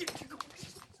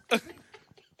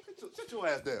 Sit your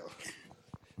ass down.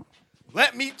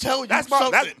 Let me tell you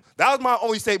something. That was my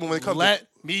only statement when it comes Let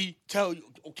me tell you.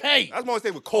 Okay. That's my only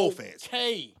statement with Cole fans.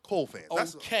 Okay. Cole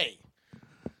fans. Okay.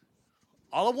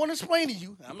 All I want to explain to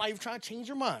you, I'm not even trying to change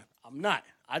your mind. I'm not.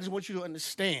 I just want you to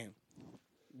understand.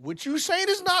 What you saying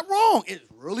is not wrong. It's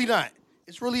really not.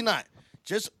 It's really not.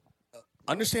 Just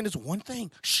understand this one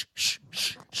thing. Shh.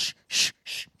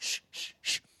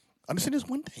 Understand this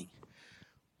one thing.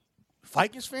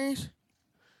 Vikings fans,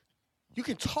 you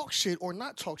can talk shit or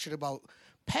not talk shit about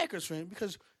Packers fans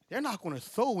because they're not going to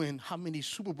throw in how many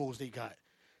Super Bowls they got.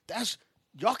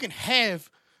 Y'all can have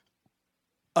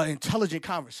an intelligent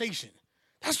conversation.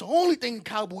 That's the only thing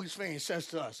Cowboys fans says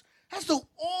to us. That's the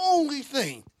only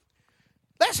thing.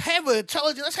 Let's have a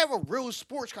real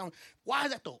sports conversation. Why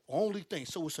is that the only thing?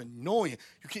 So it's annoying.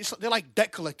 They're like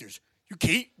debt collectors. You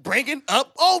keep bringing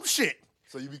up old shit.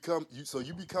 So you become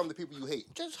the people you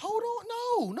hate. Just hold on.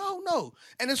 No.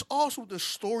 And it's also the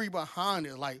story behind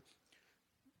it. Like,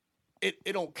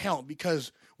 it don't count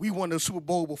because we won the Super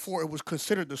Bowl before it was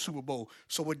considered the Super Bowl,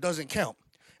 so it doesn't count.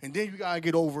 And then you got to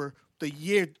get over the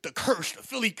curse, the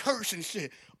Philly curse and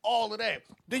shit, all of that.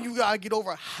 Then you got to get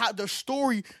over the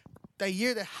story that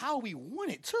year that how we won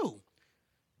it, too.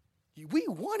 We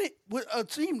won it with a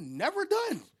team never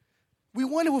done. We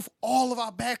won it with all of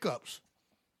our backups,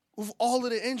 with all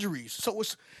of the injuries. So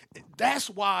that's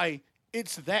why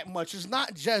it's that much. It's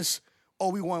not just,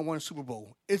 we won one Super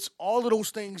Bowl. It's all of those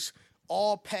things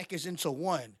all packaged into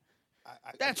one.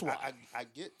 That's why. I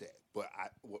get that. But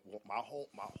my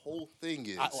whole thing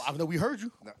is. I know we heard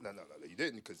you. No, you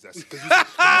didn't, because that's because you.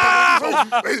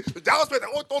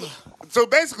 So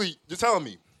basically, you're telling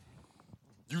me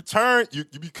you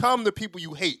become the people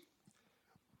you hate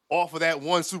off of that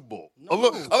one Super Bowl. No.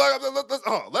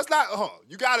 Let's not.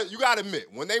 You gotta admit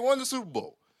when they won the Super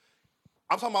Bowl.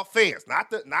 I'm talking about fans, not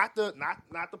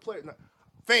the players.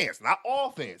 Fans, not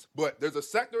all fans, but there's a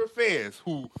sector of fans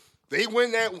who they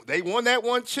won that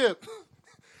one chip.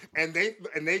 And they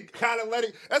kind of let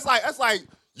it. That's like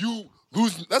you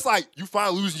lose. That's like you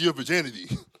finally losing your virginity,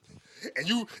 and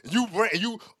you.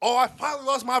 Oh, I finally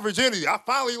lost my virginity. I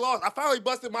finally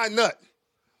busted my nut.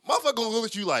 Motherfucker gonna look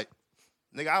at you like,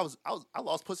 nigga, I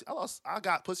lost pussy. I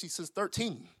got pussy since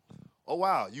 13. Oh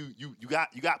wow, you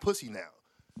got pussy now.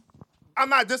 I'm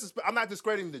not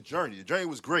discrediting the journey. The journey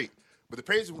was great, but the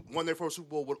Patriots won their first Super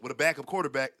Bowl with a backup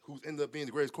quarterback who ended up being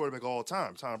the greatest quarterback of all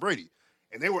time, Tom Brady.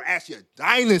 And they were actually a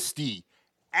dynasty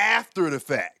after the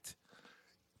fact.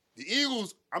 The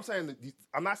Eagles,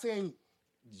 I'm not saying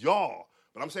y'all,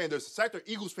 but I'm saying there's a sector of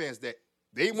Eagles fans that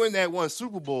they win that one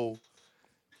Super Bowl,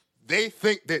 they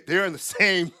think that they're in the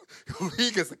same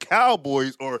league as the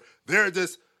Cowboys, or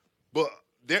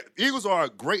Eagles are a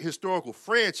great historical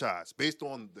franchise based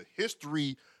on the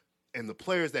history and the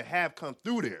players that have come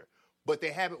through there, but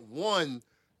they haven't won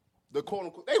the quote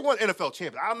unquote. They won NFL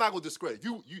championship. I'm not gonna discredit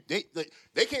you.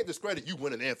 They can't discredit you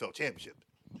winning an NFL championship.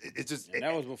 It's just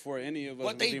that was before any of us.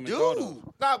 What they even do? thought of.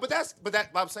 Nah, but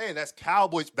I'm saying that's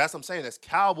Cowboys. That's what I'm saying. That's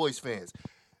Cowboys fans.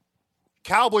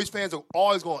 Cowboys fans are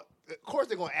always going. Of course,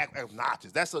 they're going to act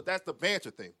obnoxious. That's the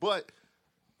banter thing. But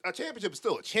a championship is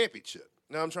still a championship.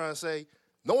 You know what I'm trying to say?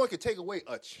 No one can take away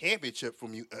a championship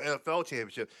from you, an NFL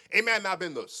championship. It may not have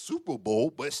been the Super Bowl,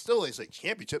 but it still is a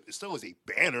championship. It still is a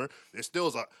banner. There still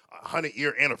is a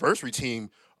 100-year anniversary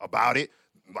team about it,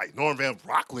 like Norm Van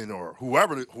Brocklin or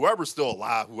whoever's still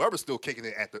alive, whoever's still kicking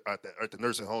it at the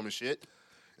nursing home and shit.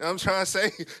 know what I'm trying to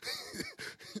say?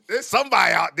 There's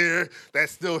somebody out there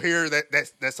that's still here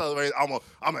that celebrates.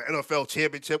 I'm an NFL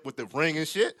championship with the ring and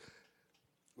shit.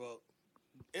 Well,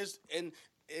 it's and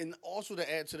also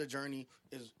to add to the journey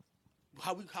is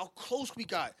how close we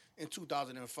got in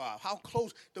 2005. How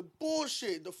close the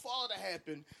bullshit, the fall that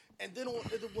happened, and then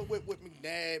with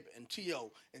McNabb and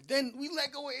T.O. And then we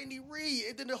let go of Andy Reid,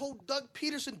 and then the whole Doug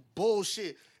Peterson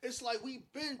bullshit. It's like we've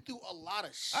been through a lot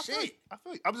of shit. I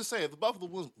feel I'm just saying, if the Buffalo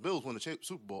Bills win the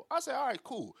Super Bowl, I say, all right,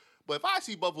 cool. But if I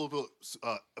see Buffalo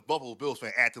Bills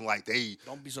fan acting like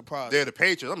don't be surprised. They're the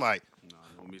Patriots, I'm like, No,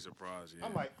 don't be surprised. Yeah.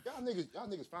 I'm like, y'all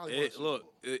niggas finally won the Super Look,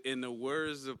 Bowl. in the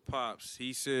words of Pops,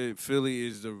 he said Philly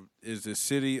is the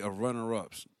city of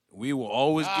runner-ups. We will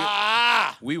always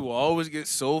get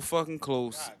so fucking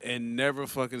close and never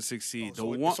fucking succeed.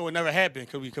 So it never happened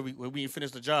because we didn't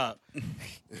finish the job.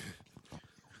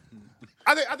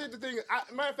 I think the thing.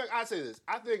 Matter of fact, I say this.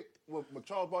 I think what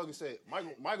Charles Barkley said,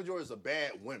 Michael Jordan is a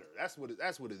bad winner. That's what it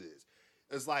is.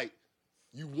 It's like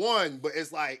you won, but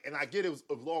it's like, and I get it was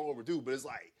long overdue, but it's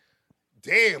like,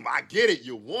 damn, I get it.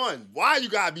 You won. Why you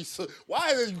gotta be so?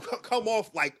 Why did you come off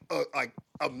like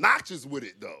obnoxious with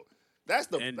it though?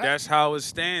 That's how his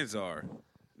stands are.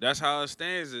 That's how his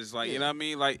stands is. Like, you know what I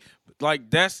mean? Like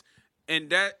that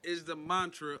is the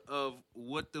mantra of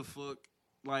what the fuck.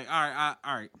 Like, all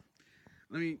right.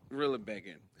 Let me reel it back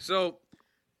in. So,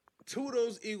 to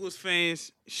those Eagles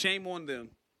fans, shame on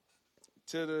them.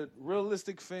 To the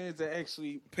realistic fans that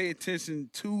actually pay attention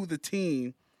to the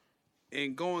team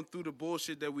and going through the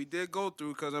bullshit that we did go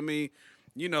through, because, I mean,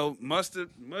 you know, must have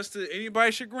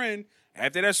anybody's chagrin.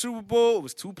 After that Super Bowl, it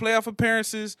was 2 playoff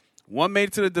appearances. One made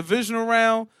it to the divisional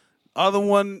round. Other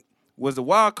one was the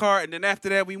wild card. And then after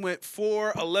that, we went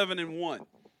 4-11-1.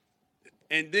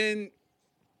 And then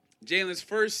Jalen's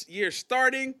first year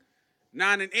starting,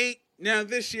 9-8. Now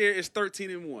this year is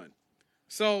 13-1.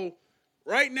 So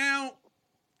right now,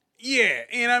 yeah,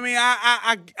 and I mean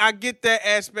I get that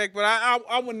aspect, but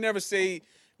I would never say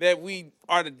that we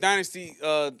are the dynasty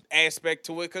aspect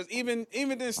to it, because even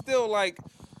then still, like,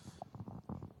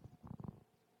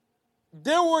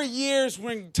 there were years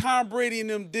when Tom Brady and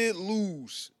them did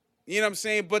lose. You know what I'm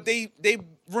saying? But they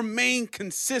remained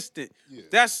consistent. Yeah.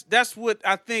 That's what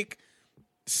I think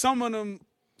some of them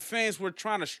fans were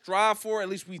trying to strive for. At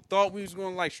least we thought we was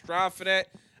going to, like, strive for that.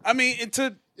 I mean,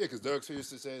 because Derek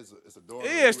seriously says it's a norm.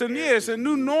 Yeah, it's a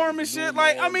new norm and shit.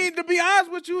 Like, I mean, to be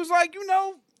honest with you, it's like, you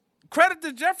know, credit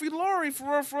to Jeffrey Lurie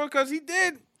for because he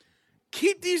did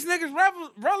keep these niggas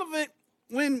relevant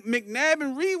when McNabb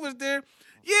and Reed was there.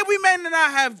 Yeah, we may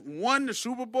not have won the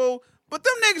Super Bowl, but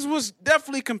them niggas was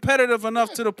definitely competitive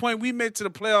enough to the point we made to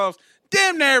the playoffs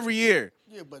damn near every year.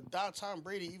 Yeah, but Tom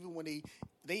Brady, even when they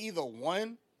either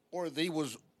won or they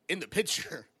was in the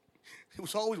picture, it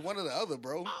was always one or the other,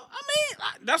 bro. I mean,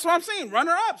 that's what I'm saying.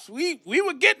 Runner-ups. We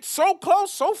would get so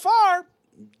close so far,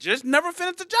 just never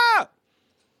finish the job.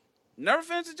 Never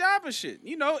finish the job and shit.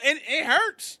 You know, and it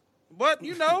hurts. But,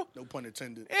 you know. No pun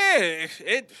intended. Yeah,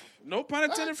 no pun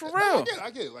intended for real.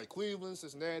 I get it. Like Cleveland,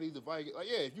 Cincinnati, the Vikings. Like,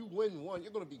 yeah, if you win one,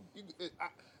 you're going to be.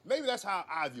 Maybe that's how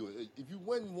I view it. If you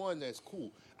win one, that's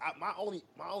cool. My only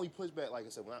pushback, like I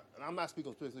said, and I'm not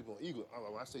speaking specifically on Eagles.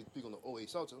 When I say speak on the 08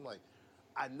 Celtics, I'm like,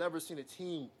 I never seen a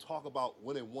team talk about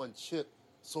winning one chip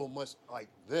so much like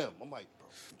them. I'm like,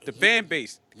 the fan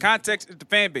base. Context is the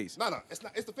fan base. No, it's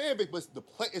not. It's the fan base, but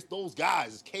it's those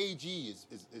guys. It's KG.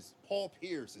 It's Paul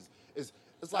Pierce. It's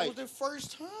like that was their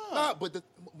first time. Nah, but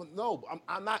no,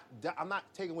 I'm not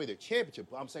taking away their championship.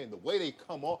 But I'm saying the way they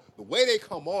come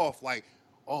off, like,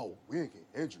 oh, we ain't getting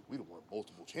injured. We don't won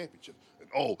multiple championships. And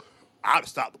oh, I'd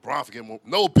stop LeBron from getting more.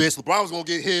 No, bitch. LeBron was gonna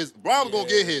get his. LeBron was gonna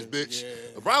get his, bitch.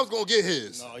 Yeah. LeBron was gonna get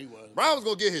his. No, he wasn't. LeBron was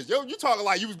gonna get his. Yo, you talking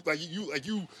like you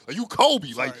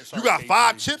Kobe. Sorry, you got KG.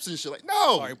 5 chips and shit. Like,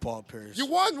 no. Sorry, Paul Pierce. You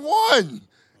won one.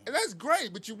 And that's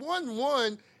great, but you won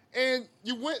one, and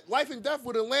you went life and death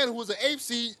with Atlanta, who was an 8th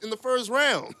seed in the first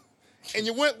round. And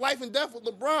you went life and death with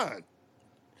LeBron.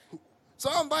 So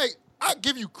I'm like, I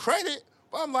give you credit,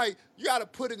 but I'm like, you got to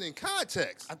put it in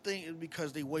context. I think it's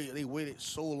because they waited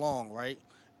so long, right?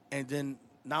 And then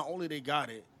not only they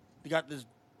got it, they got this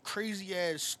crazy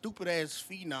ass, stupid ass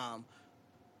phenom.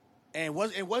 And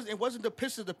it wasn't the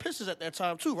Pistons. The Pistons at that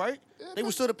time too, right? Yeah, they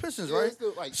were still the Pistons, yeah, right?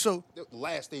 Still, like, so the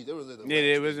last stage. They were the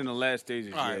It was in the last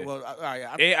stages. all right, yeah. well, all right.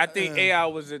 I think AI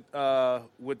was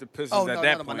with the Pistons at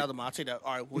that point. Another I'll take that.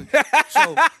 All right.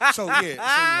 So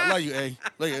I love you, A.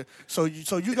 Love you.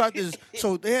 So you got this.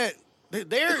 So they're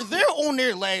on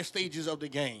their last stages of the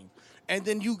game, and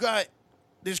then you got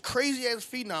this crazy ass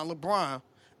phenom, LeBron,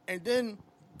 and then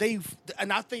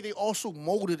I think they also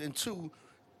molded into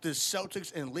the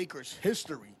Celtics and Lakers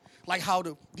history. Like how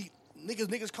the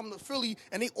niggas come to Philly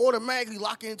and they automatically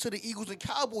lock into the Eagles and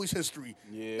Cowboys history.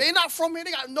 Yeah. They not from here. They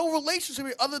got no relationship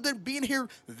here other than being here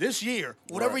this year,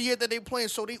 whatever Right. year that they playing.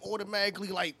 So they automatically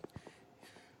like,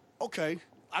 okay,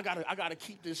 I gotta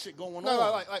keep this shit going No,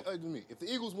 on. like me. If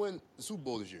the Eagles win the Super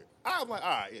Bowl this year, I'm like, all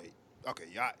right, yeah, okay,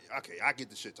 I get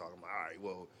the shit talking. I'm like, all right,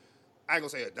 well, I ain't gonna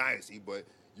say a dynasty, but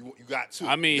you got two.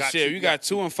 I mean, you got shit, two, you got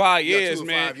 2 in 5 you got years, 2 in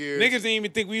man. 5 years. Niggas didn't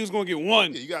even think we was gonna get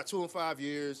one. Yeah, you got 2 in 5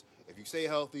 years. If you stay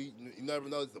healthy, you never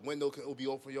know. The window will be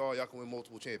open for y'all. Y'all can win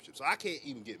multiple championships. So I can't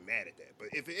even get mad at that. But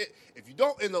if you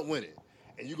don't end up winning,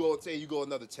 and you go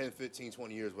another 10, 15,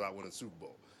 20 years without winning the Super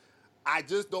Bowl, I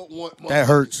just don't want That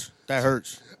hurts. That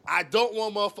hurts. I don't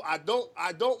want I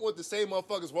don't want the same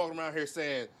motherfuckers walking around here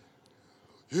saying,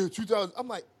 yeah, 2000. I'm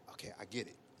like, okay, I get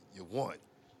it. You won.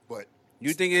 But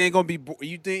You think it ain't gonna be?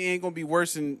 You think it ain't gonna be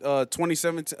worse in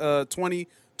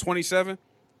 2027?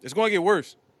 It's gonna get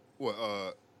worse. what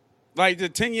Like the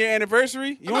 10-year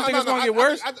anniversary. You don't think it's gonna get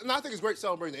worse? I think it's great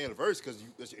celebrating the anniversary because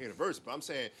it's your anniversary. But I'm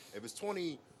saying if it's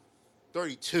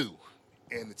 2032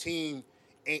 and the team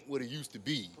ain't what it used to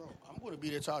be. Bro, I'm gonna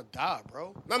be there till I die,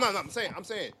 bro. No. I'm saying.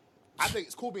 I think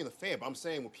it's cool being a fan, but I'm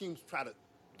saying when teams try to,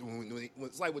 when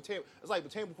it's like with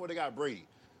Tampa, before they got Brady.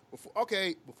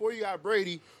 Before you got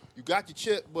Brady, you got your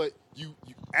chip, but you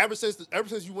ever since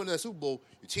you won that Super Bowl,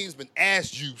 your team's been ass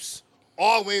juice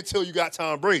all the way until you got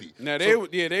Tom Brady. Now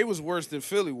they was worse than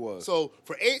Philly was. So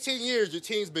for 18 years, your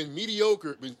team's been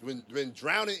mediocre, been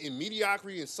drowning in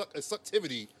mediocrity and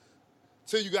sucktivity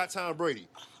till you got Tom Brady.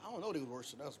 I don't know they was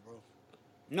worse than us, bro.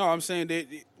 No, I'm saying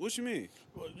what you mean?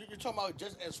 Well, you're talking about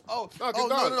just as No,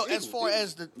 no. As Eagles, far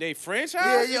as the They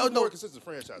franchise? Yeah, More no. consistent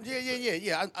franchise.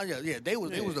 Yeah. They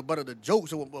was the butt of the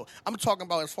jokes. Well, I'm talking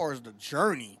about as far as the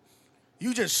journey.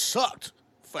 You just sucked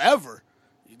forever.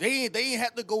 They ain't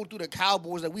had to go through the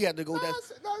Cowboys that we had to go. Remember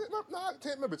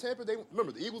Tampa?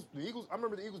 Remember the Eagles. I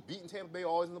remember the Eagles beating Tampa Bay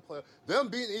always in the playoffs. Them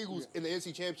beating the Eagles in the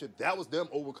NFC Championship. That was them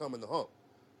overcoming the hump.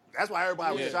 That's why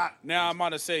everybody was shocked. Now I'm about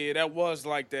to say that was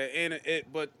like that, and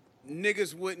but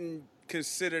niggas wouldn't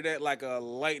consider that like a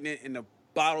lightning in the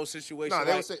bottle situation. No,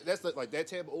 they would say that's like that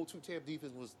Tampa 0-2 Tampa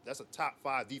defense that's a top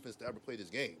 5 defense to ever play this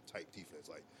game type defense.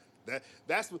 Like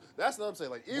that's what I'm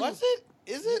saying. Like Eagles, Was it?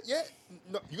 Is it? Yeah.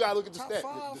 No, you gotta look at the Top stat.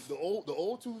 5? The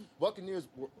old 2 Buccaneers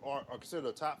are considered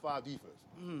a top 5 defense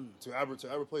to ever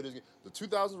play this game. The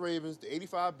 2000 Ravens, the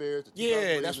 85 Bears, the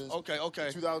 2000 that's Ravens, okay.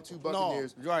 the 2002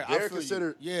 Buccaneers. No, right, I They're feel you.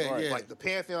 considered Yeah. like the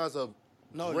pantheons of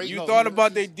great. You thought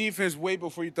about their defense way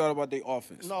before you thought about their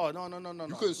offense. No. You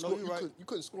couldn't score. You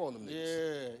couldn't score on them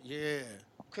niggas. Yeah.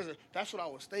 Because that's what I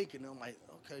was thinking. I'm like,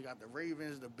 okay, got the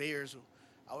Ravens, the Bears.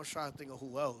 I was trying to think of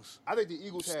who else. I think the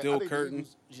Eagles had. Still I think curtain.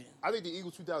 I think the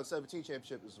Eagles 2017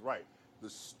 championship is right. The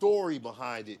story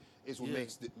behind it is what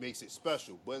makes it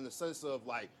special. But in the sense of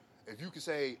like, if you could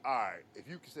say, all right, the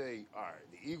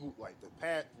Eagles like the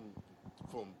path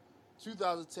from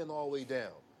 2010 all the way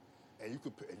down, and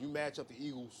you match up the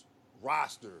Eagles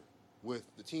roster with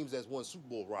the teams that's won Super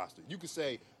Bowl roster, you could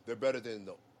say they're better than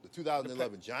the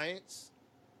 2011 Giants.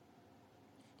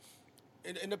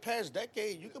 In the past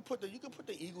decade, you could put the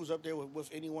Eagles up there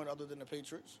with anyone other than the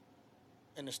Patriots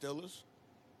and the Steelers.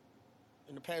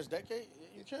 In the past decade,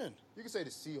 you can. You could say the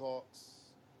Seahawks.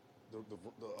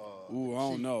 Ooh, I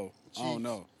don't know. I don't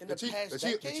know. In the past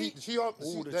decade, the Seahawks.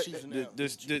 Ooh, the Chiefs and them.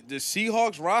 The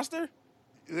Seahawks roster?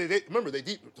 Remember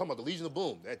talking about the Legion of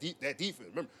Boom. That defense.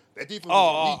 Remember that defense.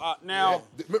 Now.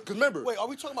 Because remember. Wait, are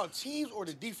we talking about teams or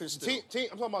the defense still? I'm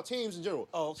talking about teams in general.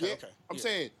 Oh, okay. I'm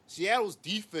saying Seattle's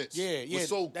defense was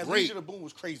so that great. Legion of Boom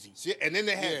was crazy. And then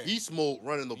they had Beast Mode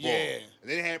running the ball. Yeah. And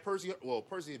then they had Percy. Well,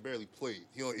 Percy barely played.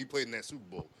 He played in that Super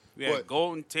Bowl. You had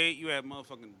Golden Tate. You had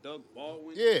motherfucking Doug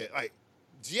Baldwin. Yeah, like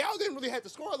Seattle didn't really have to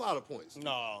score a lot of points.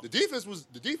 No. The defense.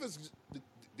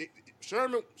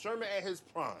 Sherman at his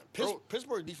prime.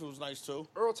 Pittsburgh defense was nice too.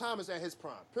 Earl Thomas at his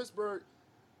prime. Pittsburgh,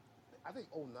 I think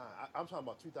 09. I'm talking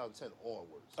about 2010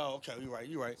 onwards. Oh, okay.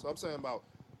 You're right. So I'm saying about,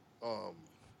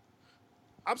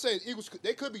 I'm saying Eagles,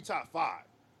 they could be top 5.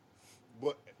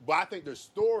 But I think the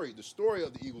story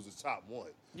of the Eagles is top 1.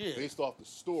 Yeah. Based off the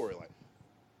story, like,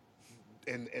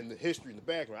 and the history in the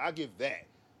background. I give that.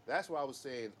 That's why I was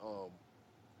saying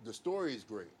the story is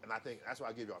great. And I think that's why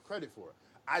I give y'all credit for it.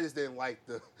 I just didn't like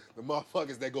the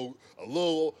motherfuckers that go a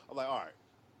little. I'm like, all right,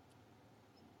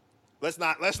 let's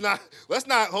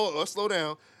slow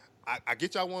down. I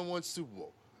get y'all won Super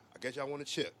Bowl. I get y'all won a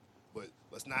chip, but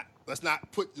let's not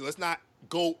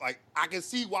go like. I can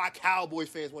see why Cowboys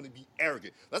fans want to be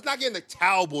arrogant. Let's not get in the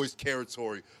Cowboys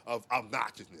territory of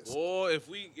obnoxiousness. Or if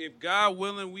God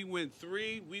willing, we win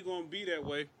 3, we gonna be that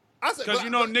way. I said, because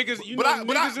niggas,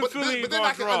 niggas in Philly ain't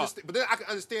gonna draw. But then I can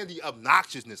understand the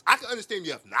obnoxiousness. I can understand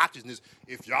the obnoxiousness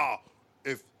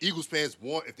if Eagles fans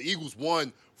won, if the Eagles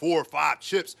won 4 or 5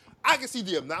 chips. I can see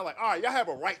the obnoxious. Like, all right, y'all have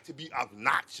a right to be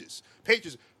obnoxious.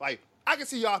 Patriots, like, I can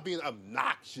see y'all being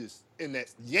obnoxious in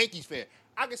that. Yankees fan,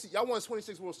 I can see y'all won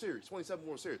 26 World Series, 27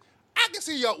 World Series. I can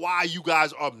see y'all why you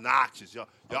guys are obnoxious.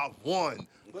 Y'all won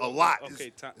a lot.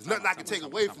 Okay, there's nothing I can take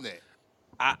away from that.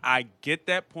 I get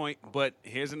that point, but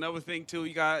here's another thing too.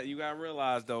 You got to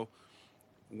realize though,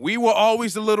 we were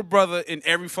always the little brother in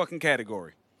every fucking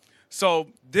category. So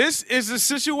this is a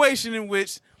situation in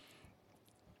which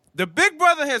the big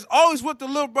brother has always whooped the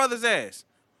little brother's ass.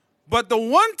 But the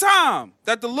one time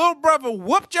that the little brother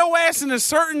whooped your ass in a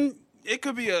certain, it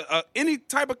could be any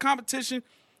type of competition,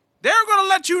 they're going to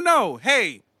let you know,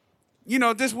 hey,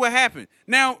 this is what happened.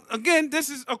 Now, again, this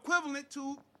is equivalent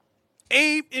to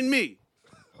Abe and me,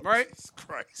 right? Jesus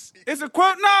Christ. It's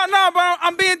equivalent. No, but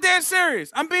I'm being dead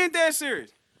serious.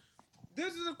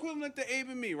 This is equivalent to Abe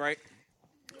and me, right?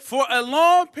 For a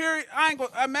long period,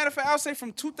 matter of fact, I'll say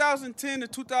from 2010 to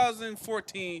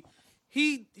 2014,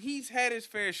 he's had his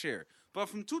fair share. But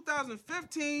from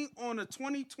 2015 on to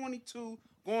 2022,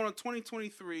 going on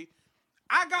 2023,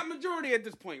 I got majority at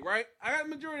this point, right?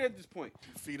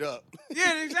 Feet up.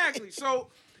 Yeah, exactly. So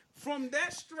from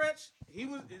that stretch,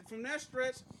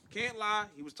 can't lie,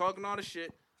 he was talking all the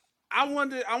shit. I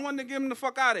wanted to get him the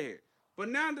fuck out of here. But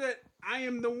now that I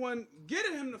am the one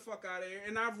getting him the fuck out of here,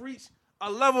 and I've reached a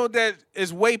level that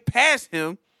is way past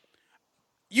him,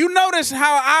 you notice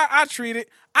how I treat it.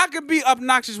 I could be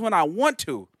obnoxious when I want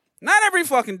to. Not every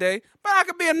fucking day, but I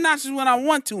could be obnoxious when I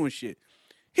want to and shit.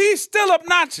 He's still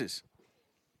obnoxious.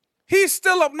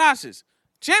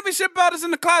 Championship belt is in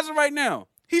the closet right now.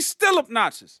 He's still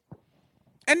obnoxious.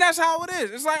 And that's how it is.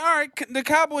 It's like, all right, the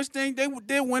Cowboys thing, they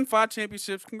did win 5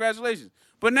 championships. Congratulations.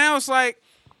 But now it's like,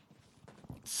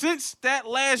 since that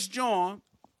last John,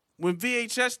 when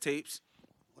VHS tapes,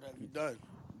 What have you done?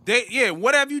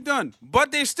 What have you done?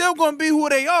 But they're still going to be who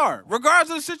they are,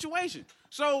 regardless of the situation.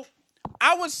 So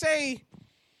I would say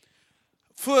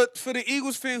for the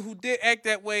Eagles fan who did act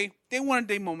that way, they wanted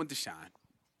their moment to shine.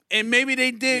 And maybe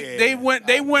they did. Yeah,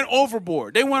 they went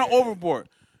overboard. Overboard.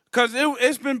 Because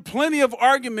it's been plenty of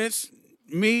arguments,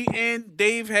 me and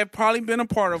Dave have probably been a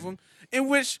part of them, in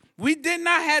which we did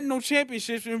not have no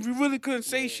championships and we really couldn't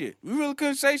say shit.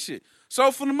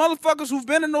 So for the motherfuckers who've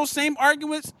been in those same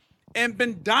arguments and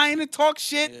been dying to talk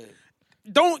shit,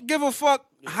 don't give a fuck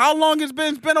how long it's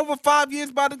been. It's been over 5 years,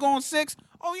 about to go on 6.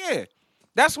 Oh yeah,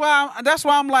 that's why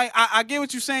I'm like, I get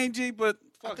what you're saying, G, but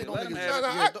fuck it, let him have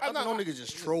it. I think niggas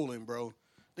just trolling, bro.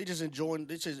 They just enjoying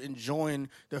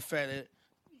the fact that,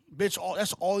 bitch,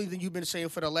 that's all you've been saying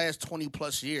for the last 20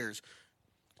 plus years.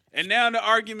 And now the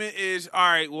argument is,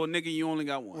 all right, well, nigga, you only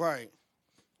got one. Right.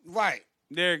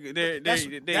 That's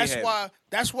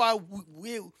why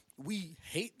we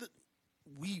hate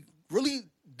we really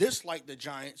dislike the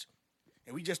Giants,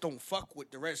 and we just don't fuck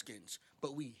with the Redskins,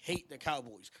 but we hate the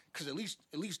Cowboys because at least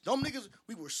them niggas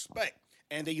we respect,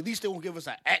 and at least they won't give us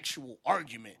an actual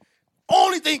argument.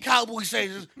 Only thing Cowboys say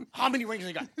is how many rings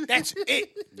they got. That's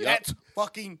it. Yep. That's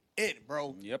fucking it,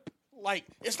 bro. Yep. Like,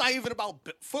 it's not even about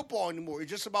football anymore.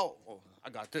 It's just about, I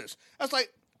got this. That's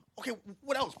like, okay,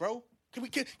 what else, bro?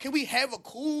 Can we have a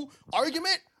cool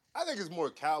argument? I think it's more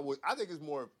Cowboy. I think it's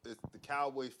more the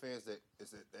Cowboy fans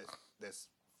that's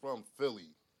from Philly.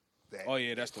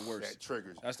 That's the worst. That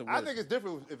triggers. That's the worst. I think it's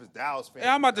different if it's Dallas fans.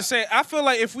 Yeah, I'm about to say, I feel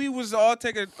like if we was to all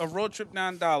take a road trip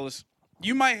down Dallas,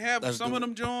 you might have some of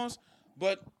them Jones,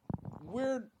 but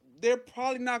they're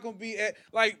probably not going to be at,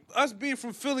 like, us being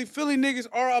from Philly niggas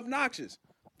are obnoxious.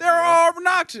 They're all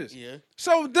obnoxious. Yeah.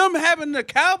 So them having the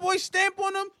Cowboy stamp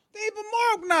on them, they even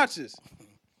more obnoxious.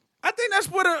 I think that's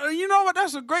what, you know what,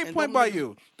 that's a great point by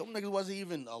you. Them niggas wasn't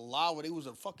even allowed when they was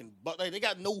a fucking, but like, they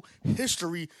got no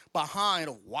history behind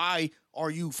of why are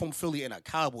you from Philly and a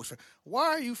Cowboys fan. Why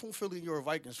are you from Philly and you're a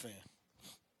Vikings fan?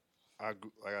 I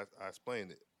explained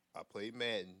it. I played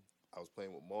Madden. I was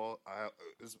playing with Maul. I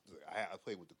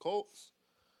played with the Colts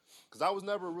because I was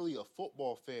never really a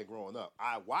football fan growing up.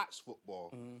 I watched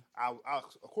football. Mm-hmm. I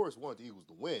of course wanted the Eagles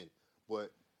to win,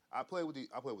 but I played with the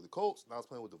Colts and I was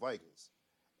playing with the Vikings.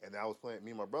 And I was playing.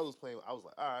 Me and my brother was playing. I was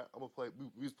like, all right, I'm gonna play.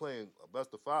 We was playing a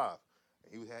best of 5.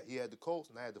 And he had the Colts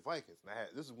and I had the Vikings.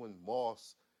 And this is when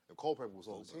Moss and Culpepper was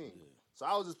on the team. Yeah. So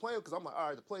I was just playing because I'm like, all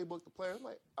right, the playbook, the player. I'm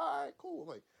like, all right, cool. I'm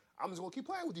like, I'm just gonna keep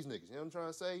playing with these niggas. You know what I'm trying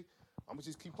to say? I'm gonna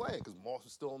just keep playing because Moss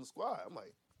was still on the squad. I'm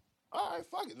like, all right,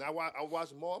 fuck it. Now I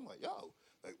watch Moss. I'm like, yo,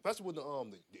 like, especially with the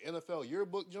NFL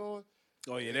yearbook, John.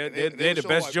 Oh yeah, And they're they the show,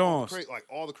 best like, Jones.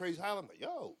 all the crazy highlights. I'm like,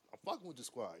 yo, I'm fucking with this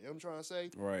squad. You know what I'm trying to say?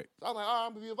 Right. So I'm like, all right,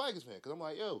 I'm gonna be a Vikings fan because I'm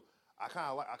like, yo, I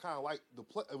kind of like the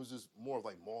play. It was just more of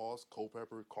like Moss,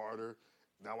 Culpepper, Carter.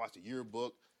 Now I watched the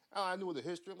yearbook. I knew the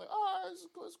history. I'm like, all right,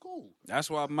 it's cool. That's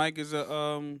why Mike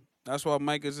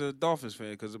is a Dolphins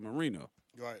fan because of Marino.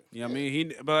 Right. You know what I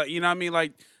mean? But you know what I mean?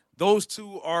 Like those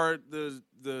two are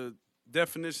the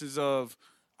definitions of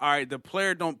all right, the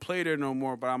player don't play there no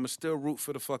more, but I'ma still root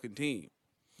for the fucking team.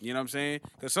 You know what I'm saying?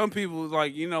 Because some people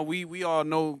like, you know, we all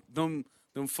know them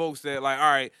folks that like, all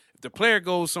right, if the player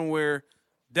goes somewhere,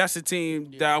 that's the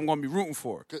team that I'm gonna be rooting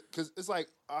for. Because it's like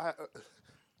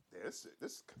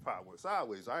this probably went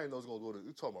sideways. I didn't know it was gonna go to.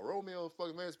 You talking about Romeo?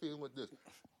 Fucking man, speaking with this.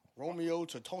 Romeo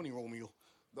to Tony Romeo.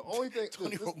 The only thing,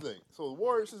 this thing. So the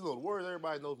Warriors, the Warriors.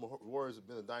 Everybody knows the Warriors have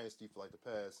been a dynasty for like the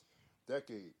past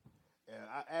decade. And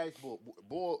I asked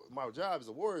Bull, my job is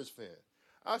a Warriors fan.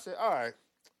 I said, all right,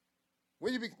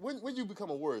 when you become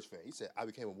a Warriors fan? He said, I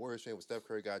became a Warriors fan when Steph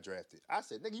Curry got drafted. I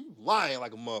said, nigga, you lying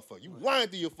like a motherfucker. You lying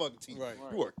through your fucking team. Right.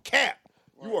 You are cap.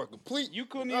 You are complete. You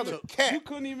couldn't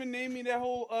even name me that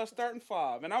whole starting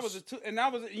five, and I was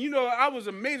I was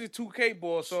a major 2K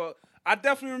boy, so I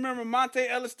definitely remember Monte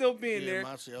Ellis still being there.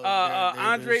 Monte Ellis,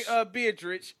 Andre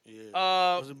Beatrice.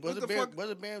 Yeah. Was it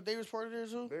Baron Davis part of there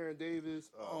too? Baron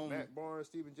Davis, Matt Barnes,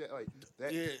 Steven Jackson, like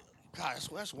that. Yeah. God,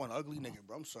 that's one ugly nigga,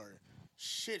 bro. I'm sorry.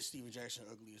 Shit, Steven Jackson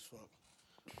ugly as fuck.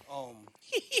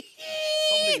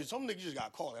 Some niggas just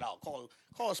gotta call it out.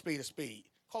 Call a spade a spade.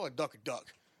 Call a duck a duck.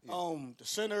 Yeah. The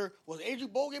center was Adrian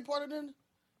Bogut part of it?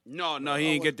 No, he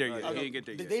ain't get there yet. He ain't get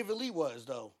there yet. David Lee was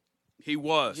though. He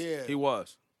was. Yeah. He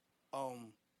was.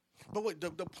 But wait, the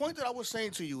point that I was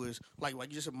saying to you is like you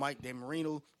just said, Mike, Dan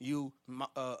Marino, you,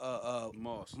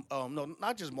 Moss. No,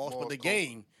 not just Moss, but the Coach.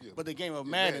 game, Yeah. but the game of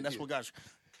Madden. That's what got you.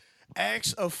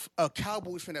 Ask a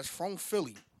Cowboys fan that's from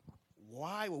Philly,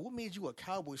 why? Well, what made you a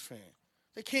Cowboys fan?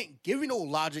 They can't give you no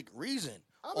logic reason.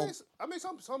 I mean,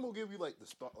 some will give you like the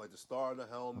star in the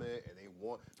helmet, and they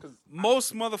want because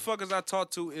most motherfuckers I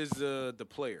talk to is the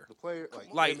player. the player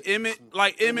Like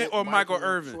Emmett or Michael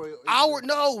Irvin.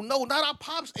 No, not our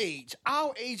pops' age.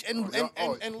 Our age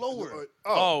and lower.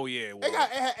 Oh yeah. Well,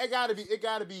 It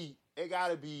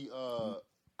gotta be.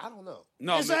 I don't know.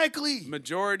 no, Exactly.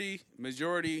 Majority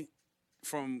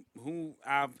from who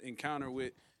I've encountered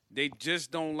with, they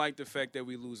just don't like the fact that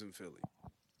we lose in Philly.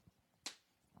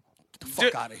 Get the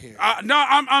fuck out of here. No,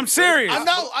 I'm serious. I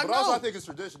know. But also, I think it's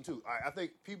tradition too. I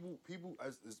think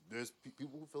there's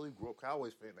people who Philly grew up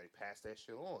Cowboys fan. They pass that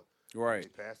shit on. Right.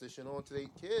 They pass this shit on to their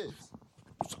kids.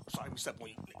 Sorry, we stepped on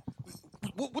you.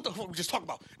 What the fuck we just talking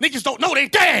about? Niggas don't know their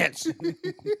dads.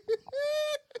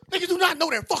 Niggas do not know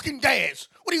their fucking dads.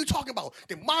 What are you talking about?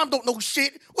 Their mom don't know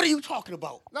shit. What are you talking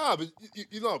about? Nah, but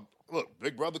you know, look,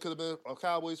 big brother could have been a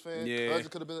Cowboys fan. Yeah. Cousin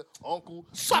could have been uncle.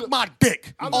 Suck my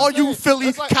dick. I'm All just you saying, Philly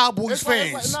it's like- Cowboys it's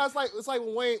like- fans. It's like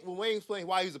when Wayne explained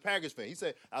why he was a Packers fan. He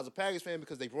said, I was a Packers fan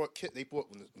because they brought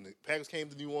when the Packers came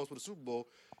to New Orleans for the Super Bowl.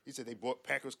 He said they brought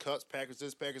Packers cuts, Packers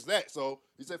this, Packers that. So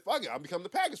he said, fuck it, I'm becoming the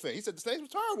Packers fan. He said the Saints was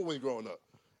terrible when he growing up.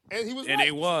 And he was And right.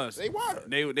 they was. They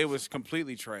were. They was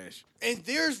completely trash. And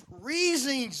there's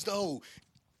reasons, though.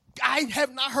 I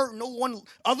have not heard no one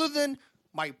other than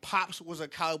my pops was a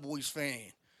Cowboys fan.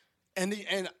 And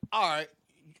all right,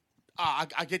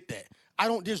 I get that.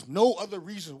 There's no other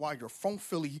reason why you're from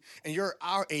Philly and you're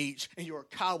our age and you're a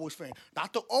Cowboys fan.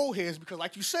 Not the old heads, because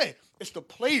like you said, it's the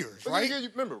players, But right? you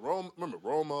remember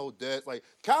Romo, Dez, like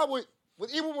Cowboys.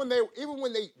 Even when they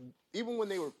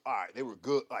were all right, they were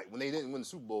good. Like when they didn't win the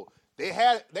Super Bowl, they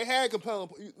had compelling.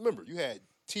 Remember, you had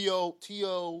T.O.,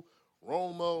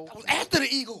 Romo. That was after the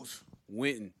Eagles.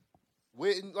 Witten.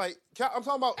 Like I'm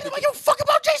talking about. Anybody give a fuck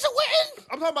about Jason Witten?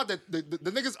 I'm talking about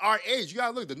the niggas our age. You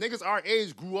gotta look. The niggas our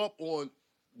age grew up on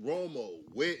Romo,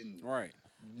 Witten, Right.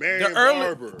 Marion The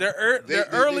Barber.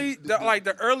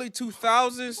 early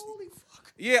 2000s. Holy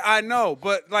fuck. Yeah, I know,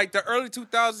 but like the early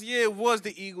 2000s, yeah, it was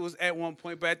the Eagles at one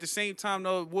point. But at the same time,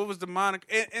 though, what was the moniker?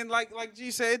 And like G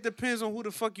said, it depends on who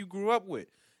the fuck you grew up with.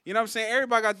 You know what I'm saying?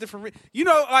 Everybody got different. You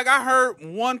know, like I heard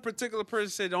one particular person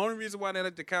say the only reason why they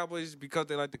like the Cowboys is because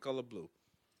they like the color blue.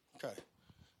 Okay.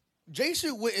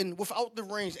 Jason Witten, without the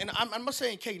rings, and I'm not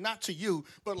saying K, not to you,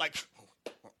 but like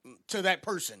to that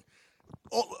person.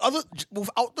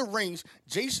 Without the rings,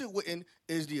 Jason Witten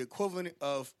is the equivalent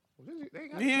of.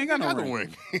 He ain't got no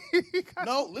ring.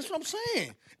 No, listen what I'm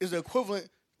saying. Is the equivalent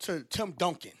to Tim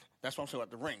Duncan. That's what I'm saying about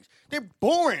the rings. They're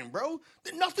boring, bro.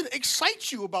 Nothing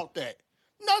excites you about that.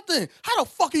 Nothing. How the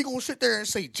fuck you gonna sit there and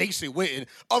say Jason Witten,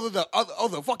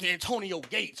 other fucking Antonio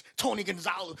Gates, Tony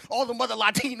Gonzalez, all the other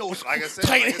Latinos? Like I said,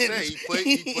 he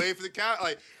played for the Cowboys.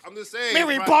 Like I'm just saying,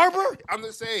 Marion Barber. I'm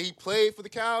just saying he played for the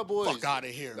Cowboys. Fuck out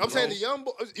of here. I'm saying the young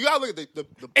boys. You gotta look at the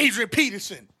Adrian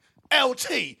Peterson,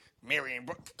 LT, Marion.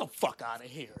 Get the fuck out of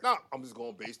here. No, I'm just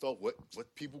going based off what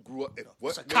people grew up in.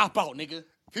 It's a cop out, nigga.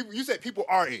 People, you said people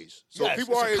our age. So Yes,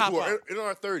 people it's our a age cop who are out. in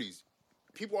our 30s.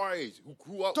 People our age who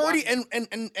grew up 30 watching-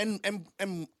 and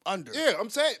under. Yeah, I'm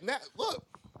saying that. Look,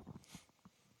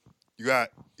 you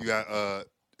got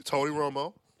Tony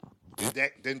Romo,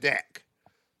 then Dak,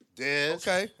 Dez,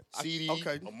 Okay. CD,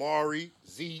 Okay. Amari,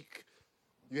 Zeke.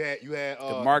 You had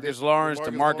DeMarcus Lawrence,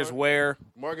 DeMarcus Ware.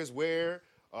 Marcus Ware.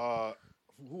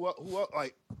 Who else?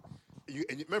 Like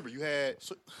and remember you had.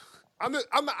 I'm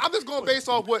just going based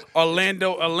off what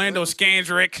Orlando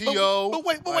Scandrick. T.O. But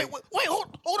wait,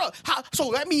 hold up.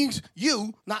 So that means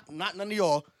you, not none of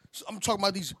y'all. So I'm talking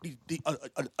about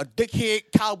a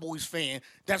dickhead Cowboys fan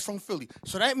that's from Philly.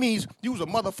 So that means you was a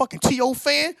motherfucking T.O.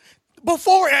 fan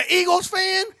before an Eagles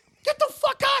fan? Get the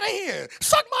fuck out of here.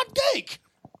 Suck my dick.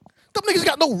 Them niggas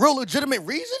got no real legitimate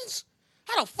reasons.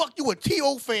 How the fuck you a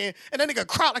T.O. fan and that nigga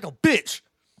cried like a bitch?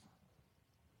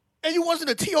 And you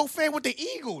wasn't a T.O. fan with the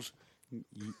Eagles.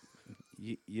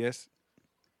 Yes.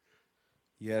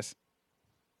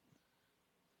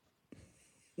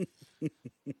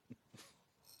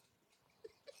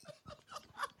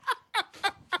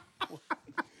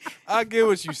 I get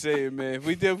what you saying, man.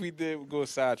 We did go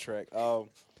sidetrack.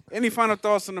 Any final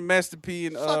thoughts on the Master P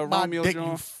and Suck my Romeo dick,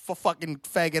 John? you fucking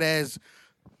faggot ass.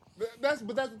 That's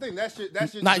the thing. That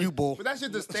shit. Not you, bull. But that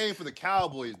shit disdain for the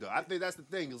Cowboys, though. I think that's the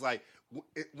thing. Is like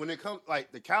when it comes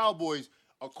like the Cowboys,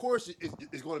 of course,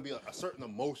 it's going to be a certain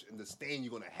emotion and disdain you're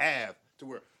going to have to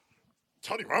where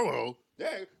Tony Romo,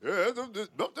 them niggas.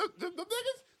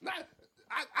 Nah,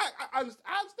 I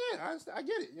understand. I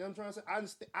get it. You know what I'm trying to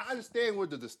say? I understand where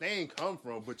the disdain come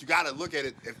from, but you got to look at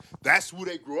it. If that's who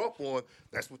they grew up on,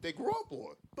 that's what they grew up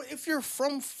on. But if you're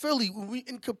from Philly,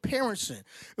 in comparison,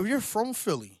 if you're from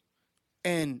Philly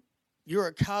and you're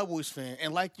a Cowboys fan,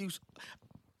 and like you,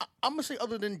 I'm gonna say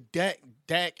other than Dak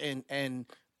and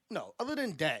no, other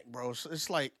than Dak, bro, it's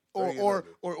like or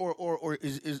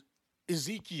is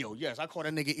Ezekiel? Yes, I call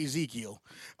that nigga Ezekiel.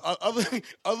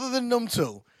 Other than them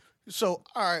two. So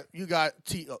all right, you got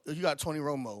Tony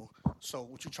Romo. So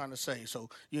what you trying to say? So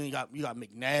you got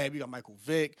McNabb, you got Michael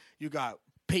Vick, you got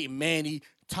Peyton Manning,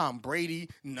 Tom Brady.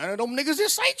 None of them niggas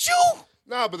incite you.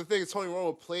 Nah, but the thing is, Tony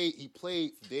Romo played. He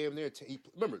played damn near.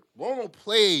 Remember, Romo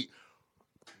played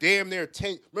damn near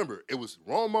 10. Remember, it was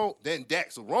Romo then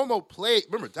Dak. So Romo played.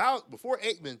 Remember, before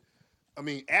Aikman. I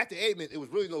mean, after Aikman, it was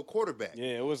really no quarterback.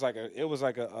 Yeah, it was like a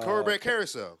quarterback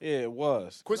carousel. Yeah, it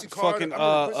was. Quincy Carter. Fucking,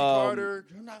 Quincy Carter.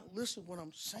 You're not listening to what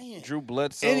I'm saying. Drew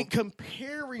Bledsoe. In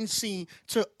comparison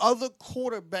to other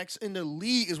quarterbacks in the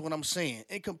league is what I'm saying.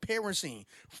 In comparison,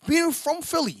 being from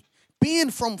Philly.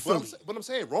 But I'm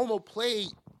saying, Romo played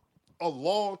a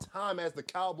long time as the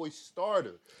Cowboys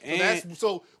starter.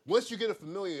 So once you get a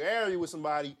familiarity with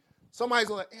somebody, somebody's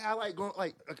going like, hey, I like going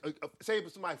like say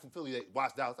if somebody from Philly that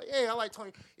watched Dallas, like, hey, I like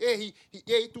Tony. Yeah, he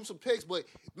threw some picks, but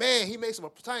man, he made some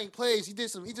exciting plays. He did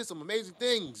some amazing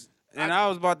things. And I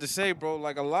was about to say, bro,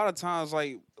 like a lot of times,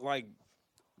 like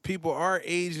people our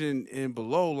age and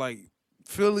below, like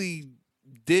Philly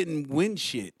didn't win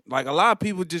shit. Like a lot of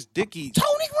people just dicky. Tony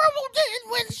Romo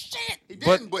didn't win shit. He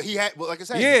didn't, but he had. But like I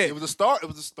said, yeah, it was a start. It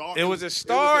was a start. It was a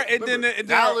start, and then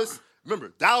Dallas.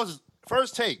 Remember, Dallas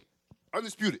first take,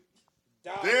 undisputed.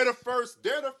 Dallas. They're the first.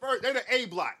 They're the A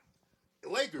block. The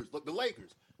Lakers.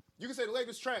 You can say the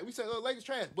Lakers trash. We say the Lakers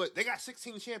trash, but they got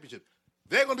 16 championships.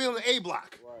 They're gonna be on the A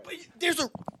block. Right. But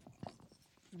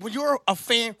when you're a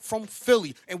fan from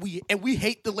Philly and we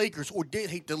hate the Lakers or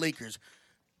did hate the Lakers,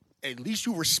 at least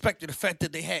you respected the fact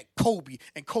that they had Kobe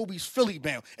and Kobe's Philly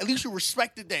bound. At least you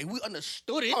respected that. We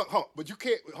understood it. But you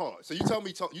can't. So you tell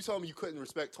me you couldn't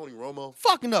respect Tony Romo?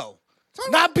 Fuck no.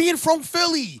 Not being from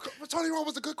Philly. But Tony Romo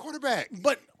was a good quarterback.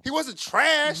 But he wasn't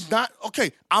trash. Not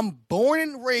okay. I'm born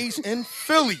and raised in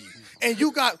Philly, and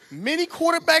you got many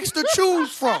quarterbacks to choose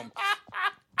from.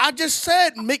 I just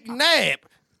said McNabb,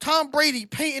 Tom Brady,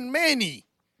 Peyton Manning,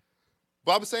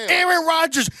 but I'm saying Aaron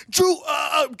Rodgers, Drew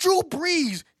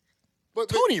Brees, but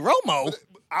Tony Romo. But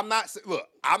I'm not. Look,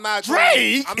 I'm not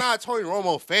Drake. I'm not a Tony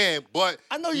Romo fan, but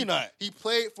I know you're not. He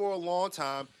played for a long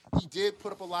time. He did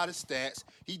put up a lot of stats.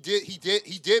 He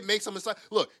did make some mistakes.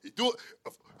 Look, he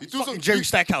threw some Jerry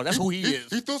Stackhouse. That's who he is.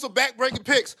 He threw some back-breaking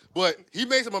picks, but he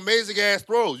made some amazing ass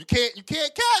throws. You can't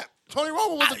cap. Tony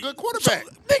Romo was a good quarterback.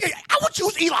 So, nigga, I would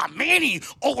choose Eli Manning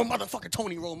over motherfucking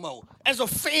Tony Romo. As a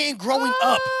fan growing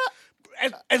up,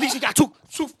 at least he got two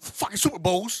fucking Super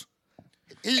Bowls.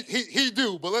 He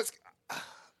do, but let's.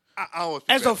 I don't.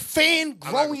 As a fan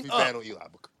growing up, bad on Eli.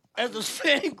 as a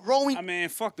fan growing, I mean,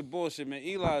 fuck the bullshit, man.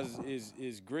 Eli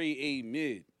is grade A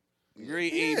mid.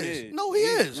 Grade he A is. mid. No, he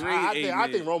is. I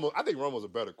think Romo's a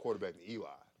better quarterback than Eli.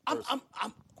 I'm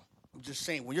just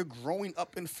saying, when you're growing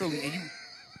up in Philly and you,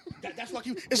 that's like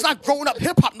you. It's not growing up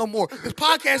hip hop no more. This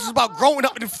podcast is about growing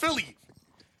up in Philly,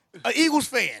 an Eagles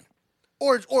fan,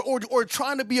 or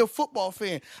trying to be a football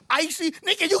fan. I see,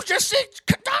 nigga, you just said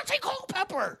Dante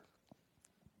Culpepper.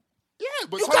 Yeah,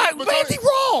 but You got Randy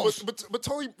Ross. But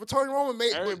Tony Romo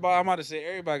made. Everybody, I'm about to say,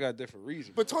 everybody got different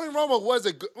reasons. But Tony Romo was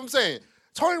a good. I'm saying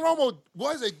Tony Romo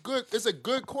was a good. It's a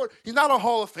good quarter. He's not a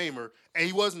Hall of Famer, and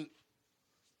he wasn't.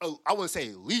 I wouldn't say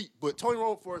elite, but Tony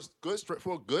Romo for a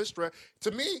good stretch.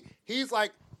 To me, he's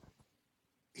like.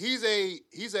 He's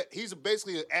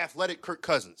basically an athletic Kirk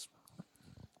Cousins.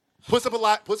 Puts up a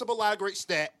lot of great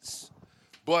stats,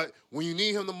 but when you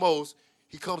need him the most,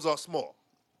 he comes out small.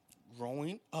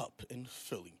 Growing up in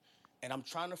Philly, and I'm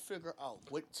trying to figure out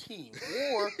what team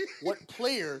or what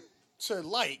player to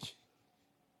like.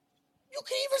 You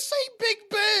can even say Big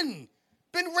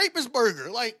Ben Roethlisberger.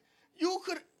 Like, you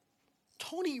could.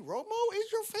 Tony Romo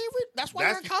is your favorite? That's why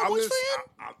you're a Cowboys fan?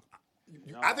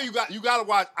 I think you got to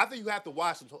watch. I think you have to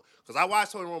watch him because I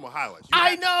watched Tony Romo highlights.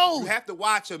 I know. You have to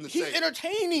watch him to He's say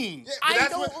entertaining. Yeah,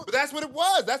 but that's what it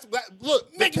was.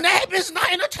 Look. McNabb is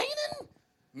not entertaining.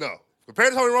 No.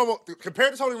 Compared to Tony Romo,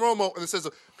 in the sense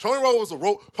of Tony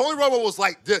Romo was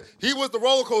like this. He was the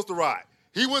roller coaster ride.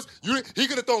 He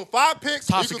could have thrown 5 picks.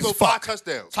 He could throw 5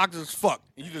 touchdowns. Toxic as fuck.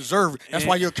 And you deserve it. That's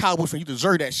why you're a Cowboys fan. You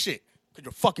deserve that shit. Because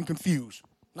you're fucking confused.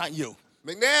 Not you.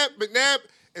 McNabb,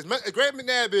 as great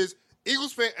McNabb is,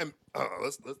 Eagles fan, and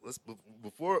let's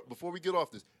before we get off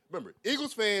this, remember,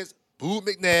 Eagles fans booed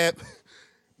McNabb.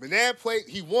 McNabb played,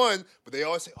 he won, but they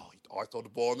always say, oh, he always throw the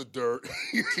ball in the dirt.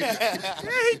 Yeah,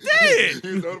 he did.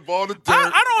 He throw the ball in the dirt.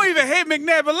 I don't even hate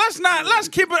McNabb, but let's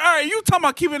keep it. All right, you talking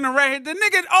about keeping it right here. The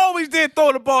nigga always did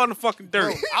throw the ball in the fucking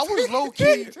dirt. Bro, I was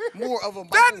low-key more of a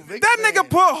Michael Vick that fan. nigga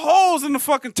put holes in the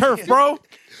fucking turf, bro.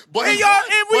 But And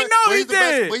we know he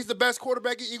did. But he's the best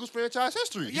quarterback in Eagles franchise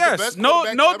history. He's the Yes, best no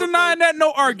quarterback to ever denying play. that,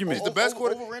 no argument. He's the best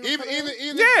Over quarterback. Randall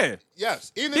Even Yeah.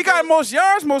 Yes. Even He if got Jalen- most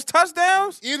yards, most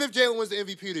touchdowns. Even if Jalen was the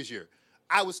MVP this year,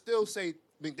 I would still say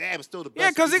McNabb is still the best.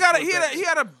 Yeah, because he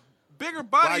had a bigger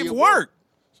body of work.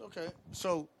 It's okay.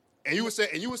 So, And you would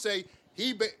say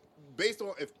based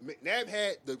on if McNabb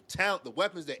had the talent, the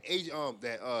weapons that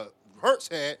Hurts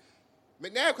had,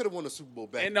 McNabb could have won the Super Bowl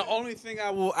back. And the then. only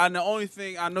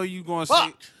thing I know you going to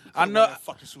fuck. say, I know, That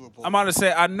fucking Super Bowl. I'm about to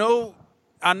say, I know,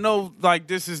 like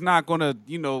this is not gonna,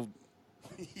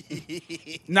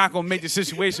 not gonna make the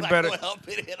situation better. Not gonna help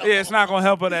it at all. Yeah, it's not gonna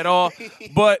help it at all.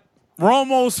 But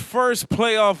Romo's first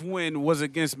playoff win was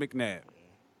against McNabb.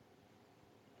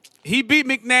 He beat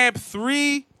McNabb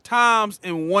 3 times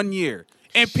in 1 year,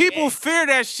 and people fear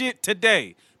that shit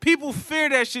today. He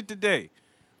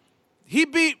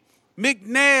beat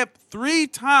McNabb 3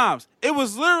 times. It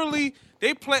was literally,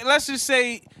 they played, let's just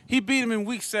say he beat him in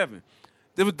week 7.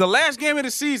 The last game of the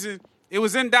season, it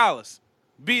was in Dallas.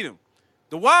 Beat him.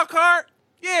 The wild card,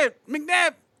 yeah,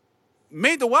 McNabb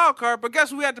made the wild card, but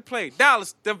guess who we had to play?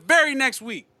 Dallas the very next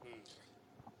week.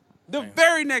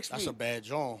 Very next That's week. a bad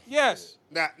joint. Yes.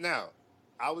 Now,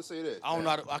 I would say this. I don't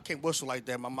know. I can't whistle like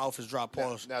that. My mouth is dry.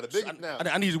 Pause. Now, the biggest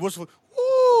I need to whistle.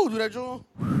 Woo! Do that, John.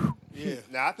 Yeah.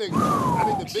 Now I think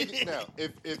the biggest now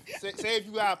if say if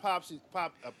you got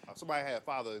somebody had a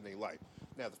father in their life.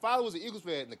 Now if the father was an Eagles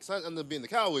fan and the son ended up being the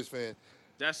Cowboys fan.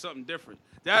 That's something different.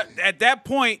 That at that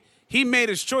point, he made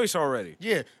his choice already.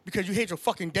 Yeah, because you hate your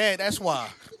fucking dad. That's why.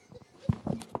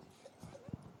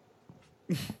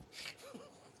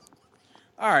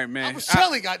 All right, man. I was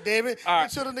telling, goddammit. All right.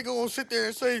 Until the nigga gonna sit there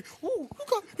and say, "Ooh,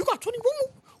 you got 20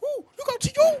 Romo. Ooh, you got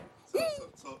T.O.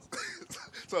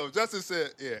 So Justin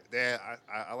said, "Yeah, Dad,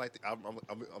 I like. I'm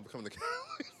becoming the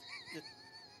Cowboys."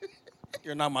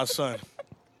 You're not my son.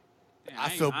 Man, I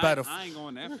feel better. I ain't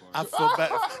going that far. I feel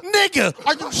better. Nigga,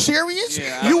 are you serious?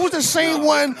 Yeah, you was the same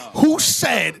one who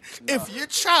said if your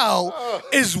child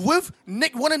is with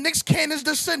one of Nick Cannon's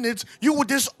descendants, you would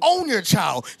disown your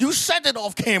child. You said it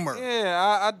off camera. Yeah,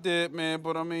 I did, man.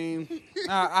 But I mean,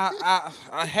 I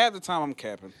had the time I'm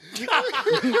capping.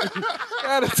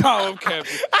 Had the time I'm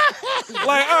capping. Like,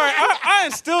 all right, I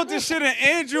instilled this shit in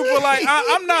Andrew, but like,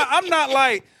 I'm not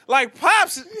like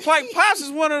Pops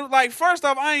is one of, like, first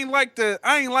off, I ain't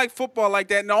like football like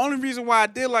that. And the only reason why I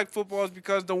did like football is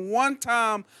because the one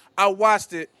time I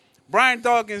watched it, Brian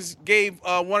Dawkins gave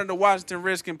one of the Washington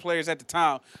Redskins players at the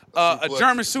time a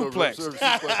German suplex.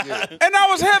 Yeah. And I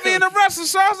was heavy in the wrestling,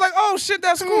 so I was like, "Oh shit,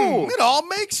 that's cool." It all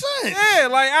makes sense. Yeah,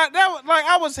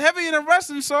 I was heavy in the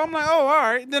wrestling, so I'm like, "Oh, all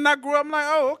right." Then I grew up, I'm like,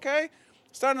 "Oh, okay."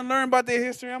 Starting to learn about their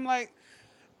history, I'm like,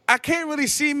 I can't really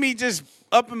see me just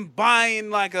up and buying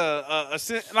like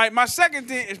like my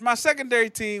secondary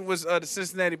team was the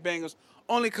Cincinnati Bengals.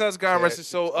 Only because God rest his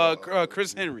soul,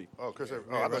 Chris Henry. Oh, Chris Henry.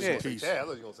 Oh, I thought you were going to say Chad. I thought you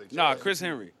were going to say Chad. Nah, Chris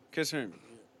Henry.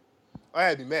 I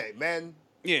had to be mad. Man.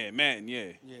 Yeah, man,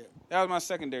 yeah. That was my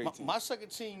secondary team. My second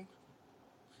team,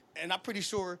 and I'm pretty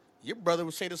sure your brother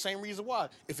would say the same reason why.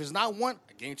 If it's not one,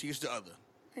 I guarantee it's the other.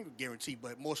 I ain't guarantee,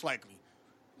 but most likely,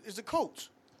 it's the coach.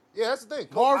 Yeah, that's the thing.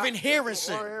 Marvin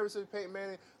Harrison. Marvin Harrison, Peyton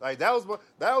Manning. Like, that was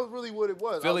really what it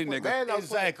was. Philly nigga.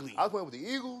 Exactly. I was playing with the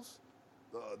Eagles,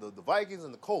 the Vikings,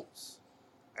 and the Colts.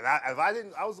 And I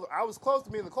was close to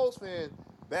being the Colts fan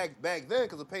back then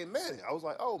because of Peyton Manning. I was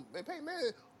like, oh man, Peyton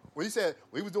Manning. When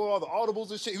he was doing all the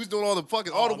audibles and shit, he was doing all the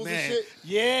fucking audibles and shit.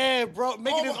 Yeah, bro.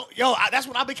 That's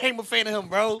when I became a fan of him,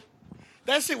 bro.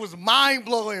 That shit was mind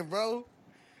blowing, bro.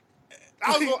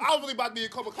 I was really about to be a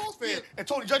Colts fan. Yeah. And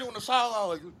Tony Judge on the sideline,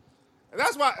 like, and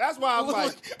that's why I'm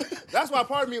like, that's why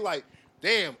part of me like,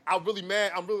 damn, I'm really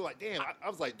mad. I'm really like, damn. I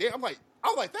was like, thank God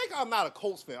I'm not a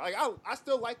Colts fan. Like, I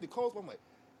still like the Colts, but I'm like,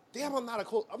 damn, I'm not a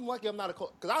Colts. I'm lucky I'm not a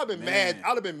Colts. Because I'd have been mad.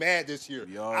 I'd have been mad this year.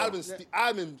 I'd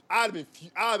have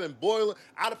been boiling.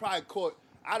 I'd have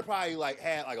probably like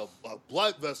had like a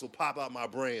blood vessel pop out my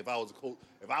brain if I was a Colts.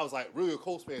 If I was like really a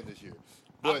Colts fan this year.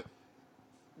 But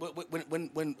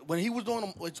when he was doing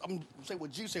them, I'm saying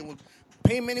what you saying, when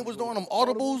Peyton Manning was doing them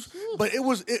audibles, but it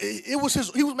was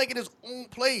he was making his own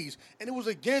plays, and it was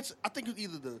against, I think it was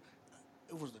either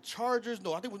it was the Chargers.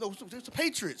 No, I think it was the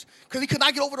Patriots, because he could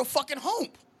not get over the fucking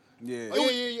hump. Yeah.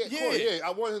 Yeah.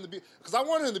 I wanted him to be, because I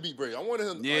wanted him to beat Brady. I wanted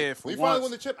him. Yeah, like, for when he once. finally won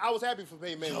the chip, I was happy for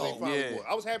Peyton Manning. When they finally won.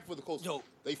 I was happy for the Colts.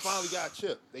 They finally got a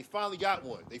chip. They finally got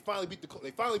one. They finally beat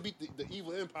the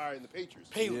evil empire and the Patriots.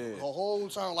 The whole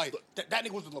time, like that nigga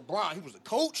was the LeBron. He was the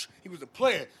coach. He was the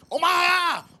player. Oh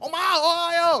my,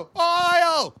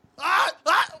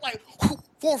 like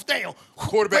fourth down.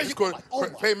 Quarterback.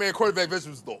 Peyton Manning quarterback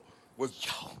vegetables though. Was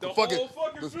the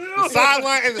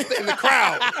sideline and the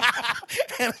crowd.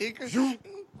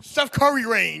 Steph Curry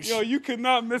range. Yo, you could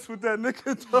not miss with that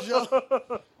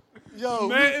nigga. Yo,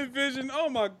 man, vision. Oh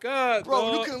my God,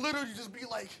 bro, dog. you can literally just be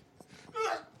like,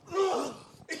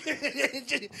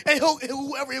 and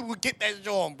whoever it would get that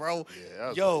joint, bro. Yeah,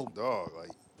 that was like, dog.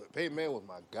 Like Peyton Manning was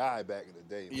my guy back in the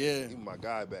day. Man. He was my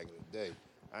guy back in the day.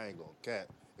 I ain't gonna cap.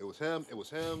 It was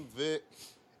him, Vic.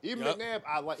 Even McNabb,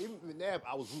 I was rooting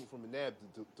for McNabb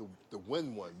to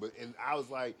win one, and I was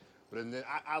like, then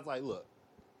I was like, look,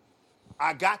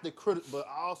 I got the credit, but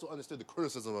I also understood the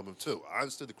criticism of him too. I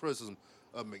understood the criticism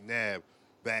of McNabb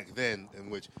back then, in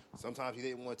which sometimes he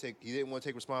didn't want to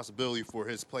take responsibility for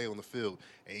his play on the field,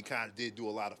 and he kind of did do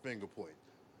a lot of finger pointing.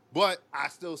 But I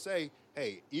still say,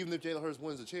 hey, even if Jalen Hurts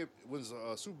wins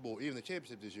a Super Bowl, even the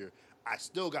championship this year, I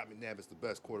still got McNabb as the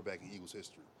best quarterback in Eagles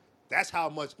history. That's how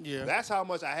much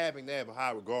I have McNabb in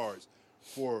high regards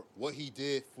for what he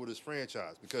did for this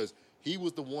franchise, because he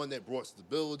was the one that brought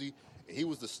stability, and he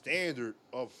was the standard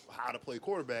of how to play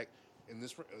quarterback in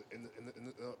this.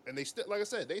 And they still, like I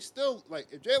said, if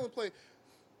Jalen play,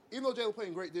 even though Jalen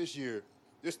playing great this year,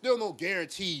 there's still no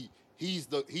guarantee he's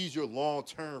your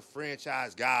long-term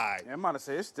franchise guy. Yeah, I'm about to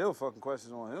say, it's still fucking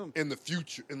questions on him in the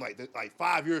future. In like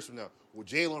 5 years from now, will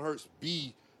Jalen Hurts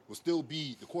will still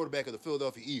be the quarterback of the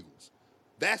Philadelphia Eagles?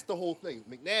 That's the whole thing.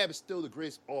 McNabb is still the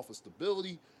greatest off of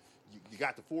stability. You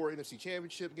got the 4 NFC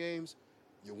Championship games.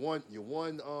 You won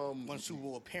one Super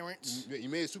Bowl appearance. You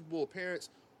made a Super Bowl appearance.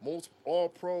 Most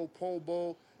All-Pro, Pro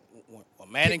Bowl. A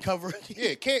Madden cover.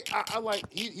 Yeah, I like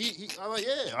yeah.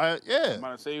 I'm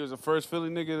about to say he was the first Philly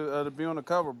nigga to be on the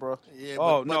cover, bro.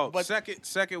 Yeah, but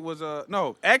second was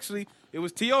no. Actually, it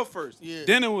was T.O. first. Yeah.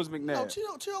 Then it was McNabb. No,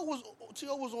 T.O.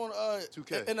 was on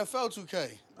 2K. NFL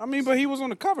 2K. I mean, but he was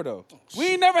on the cover though.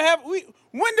 When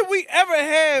did we ever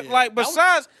have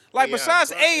besides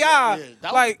AI,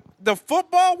 like the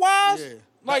football wise? Yeah.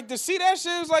 Like, to see that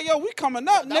shit, it was like, yo, we coming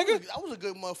up, nigga. That was a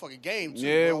good motherfucking game, too,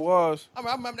 yeah, bro. It was. I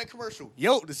remember that commercial.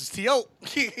 Yo, this is T.O.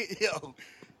 Yo.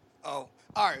 Oh,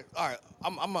 all right.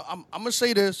 I'm going to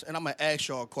say this, and I'm going to ask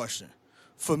y'all a question.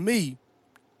 For me,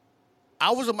 I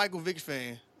was a Michael Vick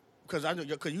fan, because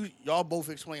y'all both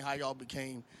explained how y'all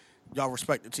became y'all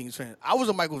respect the team's fan. I was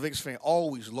a Michael Vick fan,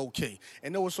 always low-key.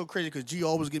 And it was so crazy, because G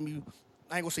always give me,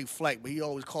 I ain't going to say flack, but he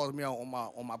always calls me out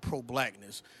on my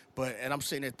pro-blackness. And I'm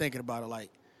sitting there thinking about it,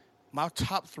 like, my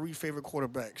top 3 favorite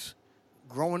quarterbacks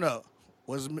growing up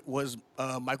was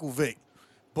Michael Vick,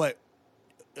 but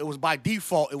it was by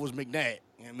default. It was McNabb. You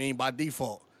know what I mean, by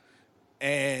default,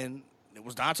 and it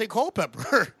was Dante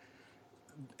Culpepper.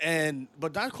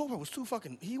 But Dante Culpepper was too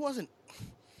fucking. He wasn't.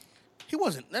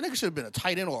 That nigga should have been a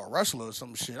tight end or a wrestler or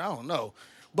some shit. I don't know,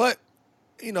 but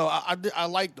I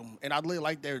liked them, and I really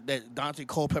liked that Dante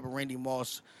Culpepper, Randy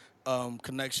Moss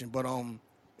connection. But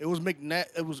it was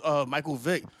Michael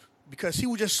Vick because he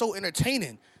was just so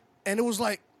entertaining, and it was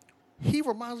like he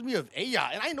reminds me of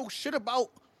AI, and I ain't know shit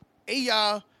about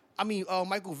AI. I mean,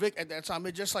 Michael Vick at that time.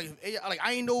 It's just like AI, like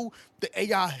I ain't know the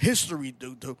AI history,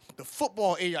 the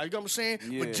football AI. You know what I'm saying?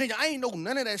 Yeah. Virginia, I ain't know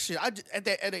none of that shit.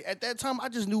 At that time, I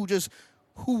just knew just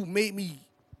who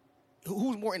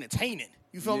was more entertaining.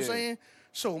 You feel what I'm Yeah. saying?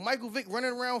 So Michael Vick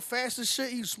running around fast as shit.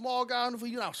 He's a small guy on the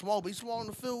field. You're not small, but he's small on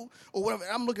the field or whatever.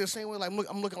 And I'm looking the same way. Like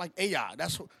I'm looking like AI.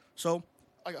 So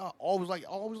like I always like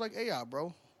AI,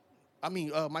 bro. I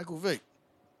mean Michael Vick.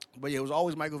 But yeah, it was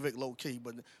always Michael Vick low key,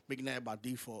 but McNabb by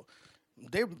default.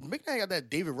 McNabb got that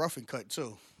David Ruffin cut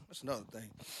too. That's another thing.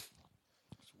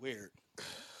 It's weird.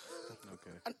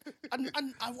 Okay. I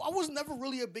was never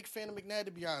really a big fan of McNabb,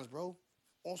 to be honest, bro.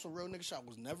 On some real nigga shit, I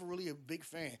was never really a big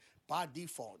fan by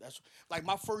default. That's like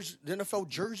my first NFL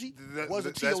jersey was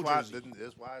a T.O. jersey.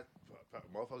 That's why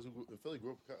motherfuckers who grew in Philly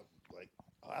grew up like,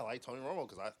 I like Tony Romo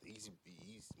because he's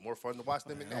more fun to watch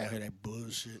than I don't McNabb. hear that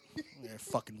bullshit. That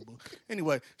fucking bull.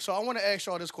 Anyway, so I want to ask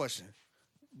y'all this question.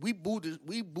 We booed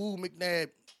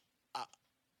McNabb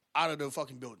out of the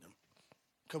fucking building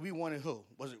because we wanted who?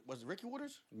 Was it Ricky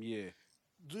Waters? Yeah.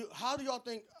 How do y'all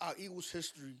think our Eagles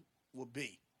history would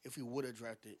be if we would have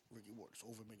drafted Ricky Waters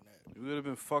over McNabb? We would have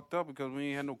been fucked up because we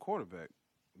ain't had no quarterback.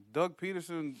 Doug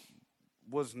Peterson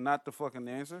was not the fucking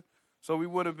answer. So we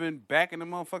would have been back in the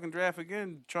motherfucking draft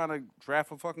again trying to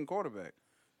draft a fucking quarterback.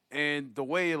 And the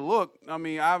way it looked, I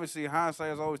mean, obviously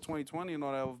hindsight is always 20/20 and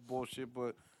all that bullshit,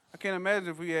 but I can't imagine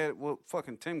if we had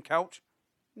fucking Tim Couch.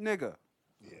 Nigga.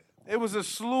 Yeah. It was a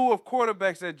slew of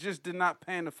quarterbacks that just did not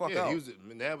pan the fuck out.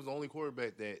 McNabb was the only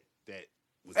quarterback that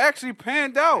was actually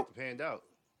panned out. Panned out.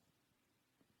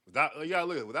 You gotta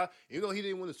look at it. Even though he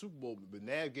didn't win the Super Bowl,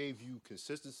 McNabb gave you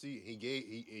consistency. He gave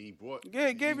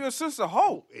you a sense of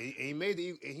hope. And he made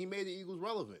the Eagles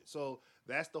relevant. So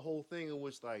that's the whole thing in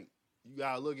which like you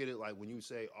gotta look at it like when you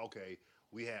say, okay,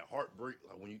 we had heartbreak.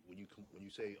 Like when you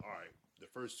say, all right, the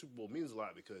first Super Bowl means a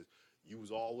lot because you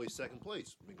was always second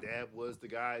place. McNabb was the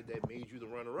guy that made you the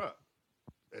runner up.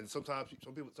 And sometimes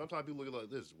people look at it like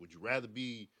this: would you rather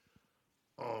be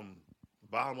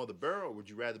bottom of the barrel, or would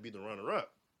you rather be the runner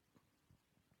up?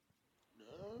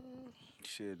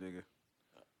 Shit, nigga.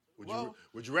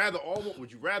 Would you rather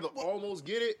almost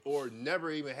get it or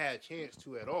never even had a chance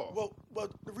to at all?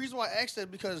 Well, the reason why I asked that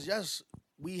because yes,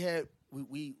 we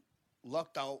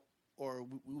lucked out, or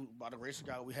we by the grace of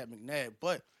God we had McNabb,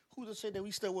 but who's to say that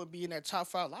we still would be in that top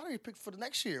 5 lottery pick for the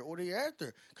next year or the year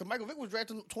after? Because Michael Vick was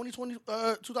drafted in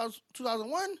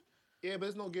 2001. Yeah, but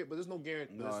there's no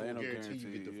guarantee. There's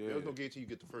no guarantee you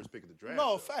get the first pick of the draft.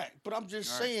 No, fact. But I'm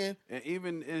just saying. And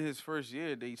even in his first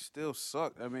year, they still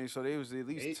sucked. I mean, so they was at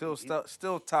least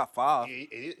still top 5.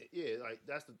 Yeah, like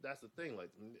that's the thing. Like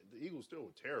the Eagles still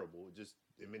were terrible.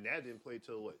 That didn't play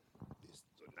till what?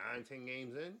 9-10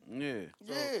 games in. Yeah.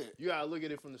 So you gotta look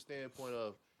at it from the standpoint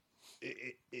of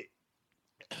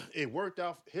it worked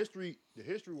out. The history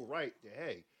will write that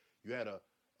hey, you had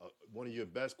one of your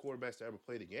best quarterbacks to ever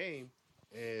play the game,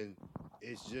 and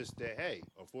it's just that hey,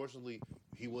 unfortunately,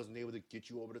 he wasn't able to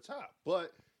get you over the top,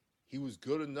 but he was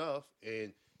good enough,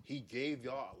 and he gave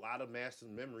y'all a lot of massive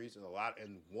memories and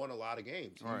won a lot of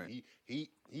games. Right.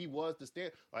 He was the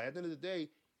stand. Like at the end of the day,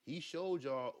 he showed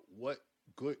y'all what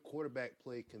good quarterback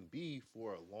play can be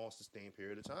for a long, sustained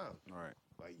period of time. Right.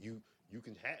 Like you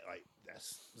can have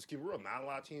let's keep it real. Not a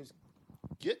lot of teams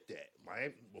get that.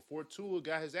 Miami, before Tua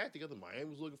got his act together, Miami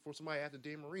was looking for somebody after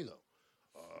Dan Marino.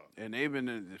 And they've been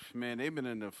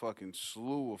in the fucking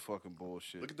slew of fucking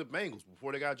bullshit. Look at the Bengals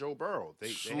before they got Joe Burrow.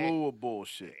 Slew of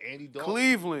bullshit. Andy Dalton.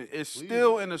 Cleveland is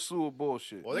still in a slew of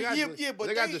bullshit. Well, they got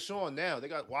Deshaun now. They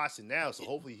got Watson now, so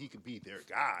hopefully he could be their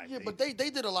guy. Yeah, but they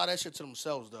did a lot of that shit to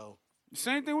themselves though.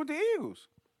 Same thing with the Eagles.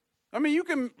 I mean, you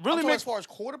can really as far as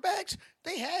quarterbacks,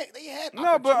 they had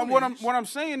no, but what I'm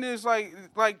saying is like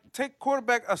take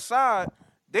quarterback aside,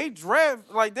 they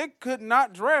could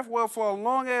not draft well for a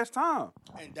long ass time.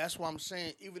 And that's why I'm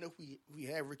saying even if we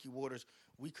had Ricky Waters,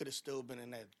 we could have still been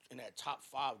in that top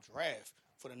 5 draft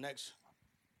for the next.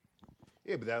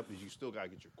 Yeah, but you still gotta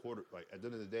get your quarter. Like at the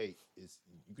end of the day, you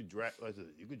could draft. Like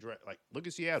look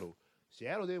at Seattle.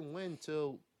 Seattle didn't win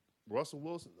till Russell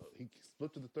Wilson. He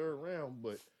split to the 3rd round,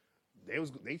 but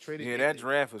They traded. Yeah, that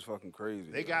draft was fucking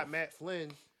crazy. They got Matt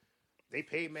Flynn. They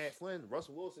paid Matt Flynn.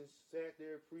 Russell Wilson sat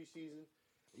there preseason.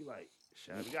 He like,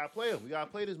 shit, we gotta play him. We gotta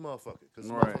play this motherfucker because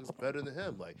this motherfucker's better than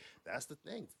him. Like that's the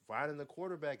thing. Finding the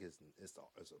quarterback is it's a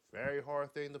very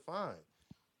hard thing to find.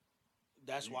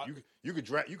 That's why you could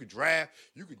draft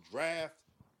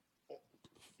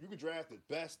the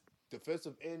best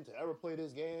defensive end to ever play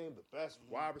this game, the best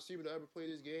wide receiver to ever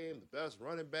play this game, the best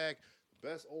running back, the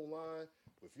best O-line.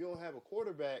 But if you don't have a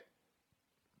quarterback,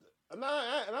 and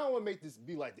I don't want to make this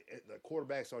be like the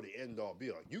quarterbacks are the end all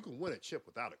be all. You can win a chip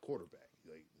without a quarterback.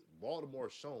 Like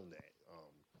Baltimore's shown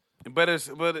that. But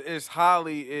it's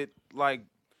highly like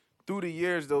through the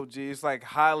years though, G. It's like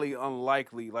highly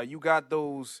unlikely. Like you got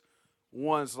those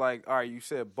ones like all right. You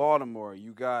said Baltimore.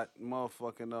 You got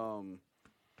motherfucking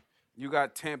You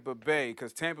got Tampa Bay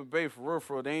because Tampa Bay for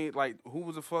real, they ain't like who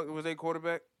was the fuck was their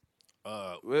quarterback?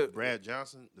 Brad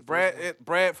Johnson.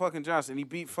 Brad fucking Johnson. He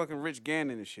beat fucking Rich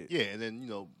Gannon and shit. Yeah, and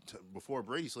then before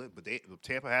Brady slipped, but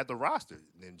Tampa had the roster.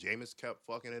 And then Jameis kept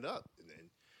fucking it up, and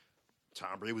then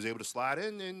Tom Brady was able to slide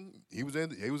in, and he was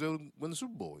able to win the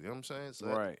Super Bowl. You know what I'm saying? So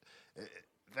right.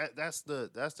 That's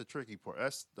the tricky part.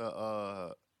 That's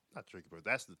the not tricky part.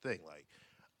 That's the thing. Like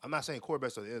I'm not saying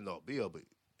quarterbacks are the end all be all, but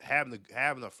having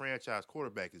a franchise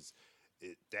quarterback it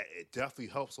definitely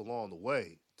helps along the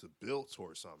way to build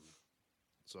towards something.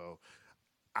 So,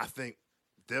 I think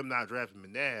them not drafting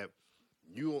McNabb,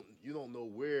 you don't know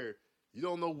when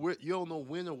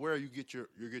or where you get your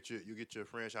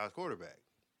franchise quarterback.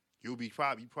 You'll be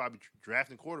probably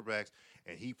drafting quarterbacks,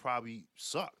 and he probably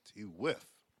sucked. He whiffed.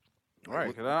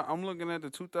 Right, because I'm looking at the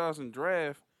 2000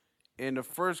 draft, and the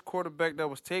first quarterback that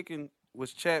was taken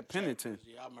was Chad Pennington.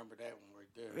 Yeah, I remember that one right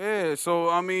there. Yeah, so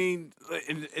I mean,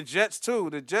 and Jets too.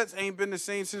 The Jets ain't been the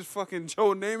same since fucking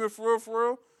Joe Namath for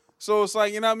real. So it's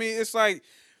like, you know what I mean? It's like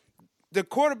the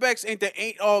quarterbacks ain't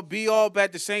all be all, but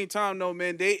at the same time, no,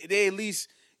 man, they at least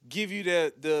give you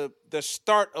the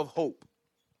start of hope.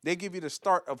 They give you the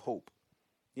start of hope.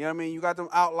 You know what I mean? You got them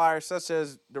outliers such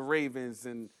as the Ravens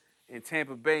and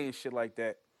Tampa Bay and shit like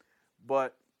that.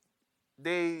 But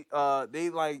they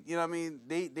like, you know what I mean?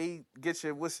 They get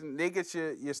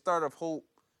your start of hope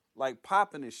like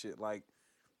popping and shit. Like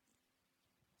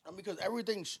I mean, because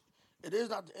it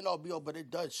is not the end all be all, but it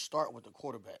does start with the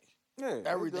quarterback. Yeah,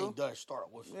 everything does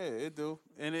start with. Yeah, it do,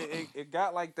 and it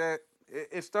got like that.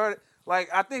 It started like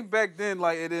I think back then,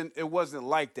 like it wasn't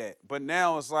like that, but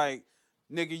now it's like,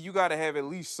 nigga, you gotta have at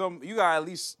least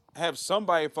have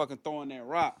somebody fucking throwing that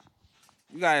rock.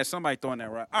 You gotta have somebody throwing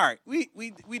that rock. All right, we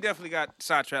definitely got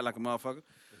sidetracked like a motherfucker.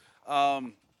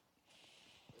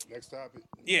 Next topic.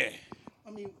 Yeah. I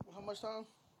mean, how much time?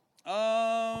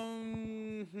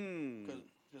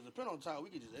 Because depending on time, we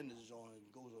could just end this joint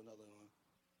and go to another one.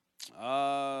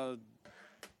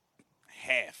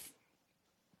 Half.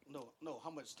 No. How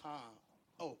much time?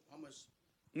 Oh, how much?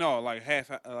 No, like half.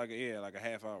 Like a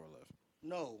half hour left.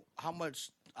 No, how much?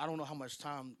 I don't know how much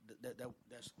time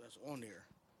that's on there.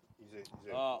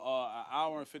 An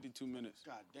hour and 52 minutes.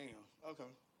 God damn.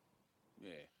 Okay.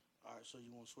 Yeah. All right. So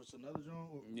you want to switch to another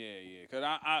joint? Yeah. Cause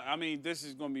I mean, this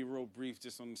is gonna be real brief,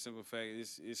 just on the simple fact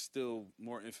it's still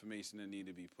more information that need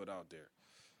to be put out there.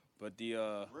 But the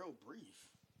real brief.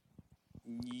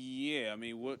 Yeah, I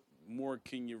mean, what more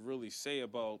can you really say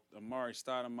about Amari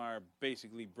Stoudemire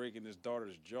basically breaking his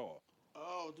daughter's jaw?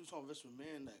 Oh, do something Vince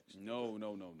McMahon next. No.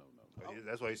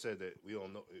 That's why he said that we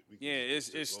don't know.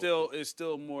 It's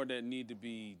still more that need to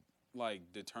be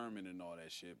like determined and all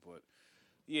that shit. But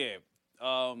yeah,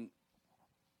 Amari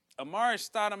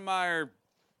Stoudemire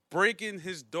breaking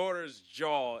his daughter's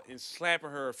jaw and slapping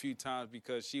her a few times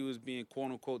because she was being quote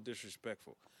unquote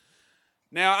disrespectful.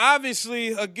 Now,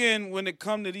 obviously, again, when it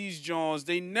comes to these Johns,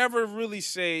 they never really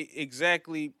say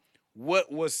exactly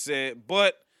what was said.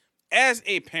 But as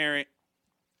a parent,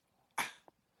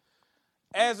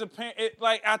 I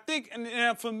think,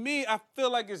 and for me, I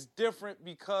feel like it's different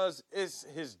because it's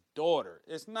his daughter.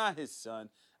 It's not his son.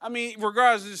 I mean,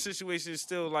 regardless of the situation, it's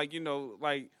still like,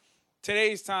 like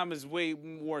today's time is way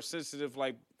more sensitive.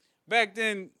 Like back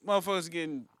then, motherfuckers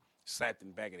getting slapped in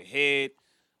the back of the head.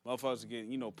 Motherfuckers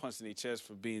getting, punched in their chest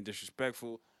for being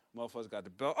disrespectful. Motherfuckers got the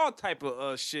belt. All type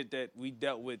of shit that we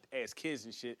dealt with as kids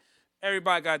and shit.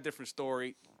 Everybody got a different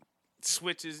story.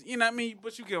 Switches, you know what I mean?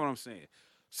 But you get what I'm saying.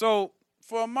 So,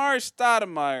 for Amari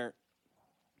Stoudemire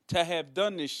to have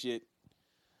done this shit,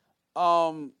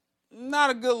 not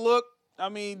a good look. I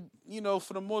mean,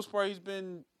 for the most part, he's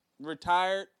been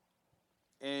retired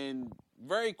and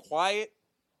very quiet.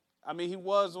 I mean, he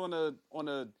was on a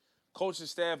coaching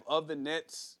staff of the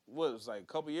Nets, what it was like a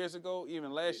couple years ago,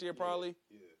 even last year probably.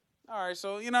 All right,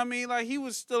 so you know what I mean? Like he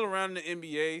was still around the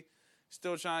NBA,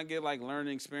 still trying to get like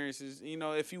learning experiences. You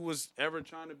know, if he was ever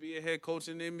trying to be a head coach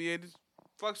in the NBA, this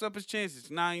fucks up his chances.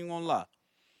 Now I ain't gonna lie.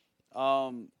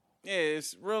 Yeah,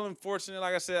 it's real unfortunate.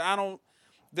 Like I said, I don't.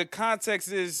 The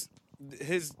context is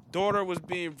his daughter was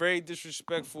being very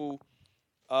disrespectful,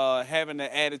 having an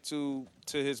attitude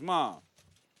to his mom.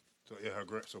 So yeah,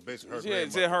 so basically her Yeah,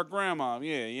 grandmother. to her grandma.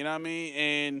 Yeah, you know what I mean?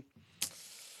 And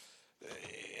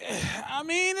I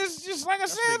mean, it's just like I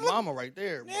That's said. Big Mama right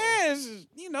there, bro. Yeah, it's just,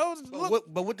 you know, look,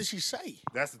 But what did she say?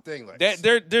 That's the thing. Like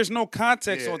that there's no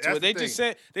context Yeah, onto that's it. They the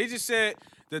just thing. said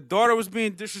the daughter was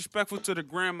being disrespectful to the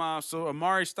grandma, so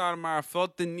Amari Stoudemire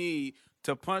felt the need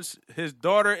to punch his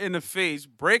daughter in the face,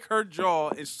 break her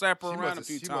jaw, and slap her around a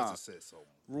few She must have times. said some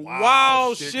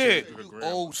Wild shit. to her You grandma.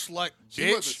 old slut,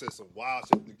 She must have bitch. said some wild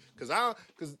shit. Because I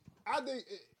think,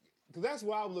 because that's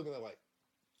why I'm looking at. Like,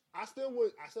 I still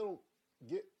don't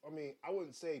get. I mean, I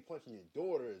wouldn't say punching your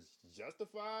daughter is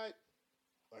justified.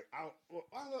 Like,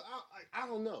 I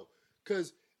don't know.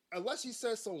 Because unless he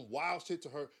says some wild shit to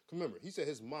her, remember he said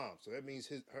his mom, so that means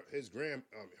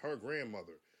her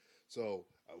grandmother. So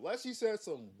unless he said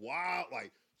some wild,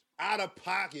 like out of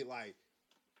pocket, like,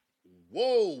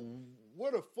 whoa,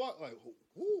 what the fuck, like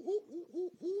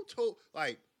who told,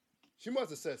 like, she must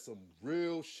have said some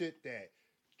real shit that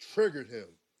triggered him,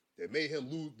 that made him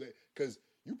lose, because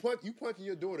you punching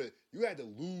your daughter, you had to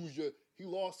lose he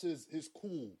lost his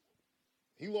cool.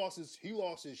 He lost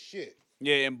his shit.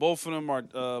 Yeah, and both of them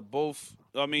are both.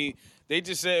 I mean, they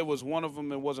just said it was one of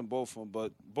them. It wasn't both of them,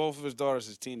 but both of his daughters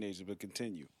is teenagers. But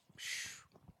continue.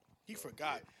 He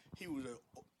forgot he was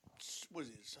what is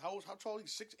it? How tall?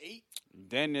 He's 6'8".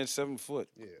 Damn near 7 foot.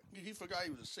 Yeah. He forgot he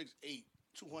was a 6'8",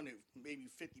 200 maybe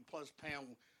 50 plus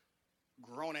pound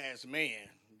grown ass man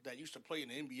that used to play in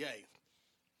the NBA.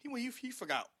 He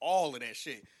forgot all of that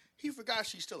shit. He forgot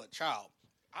she's still a child.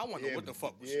 I wonder what the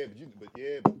fuck was. But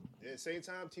at the same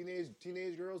time,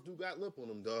 teenage girls do got lip on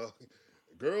them, dog.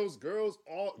 Girls.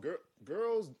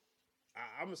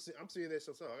 I'm seeing that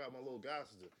sometimes. I got my little god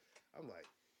sister. I'm like,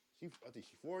 I think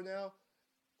she's 4 now.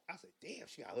 I said, damn,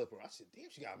 she got lip on her. I said, damn,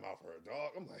 she got a mouth for her,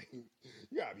 dog. I'm like, you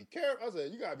gotta be careful. I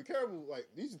said, you gotta be careful. Like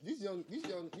these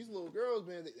little girls,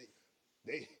 man.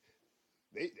 They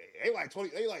like 20.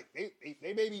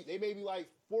 They may be like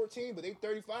 14, but they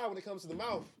 35 when it comes to the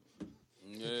mouth.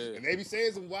 Yeah. And they be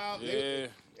saying some wild. Yeah.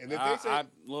 And if they say,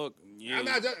 look, yeah. I'm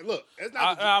not judging. Look, it's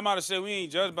not. I'm about to say we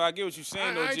ain't judged, but I get what you're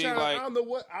saying, though, I ain't G. trying, Like, I don't know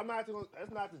what. I'm not.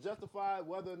 That's not to justify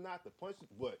whether or not to punch it,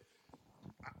 but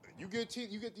you get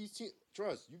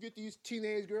these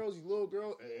teenage girls, these little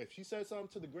girls. If she said something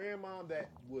to the grandma that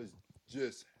was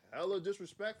just hella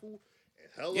disrespectful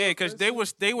and hella yeah, because they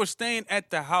were staying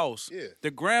at the house. Yeah.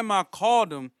 The grandma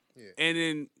called them, Yeah. and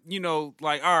then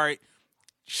like, all right.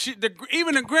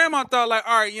 Even the grandma thought, like,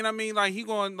 all right, you know what I mean? Like, he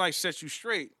going to, like, set you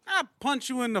straight. I punch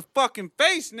you in the fucking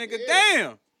face, nigga. Yeah.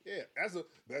 Damn. Yeah,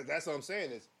 that's what I'm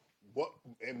saying is what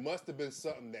it must have been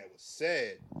something that was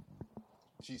said.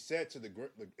 She said to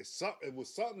it was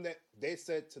something that they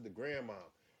said to the grandma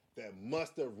that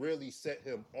must have really set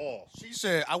him off. She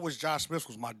said, "I wish Josh Smith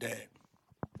was my dad."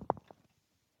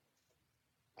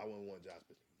 I wouldn't want Josh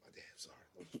Smith. My dad,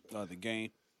 sorry. The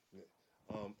game.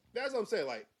 That's what I'm saying.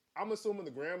 Like, I'm assuming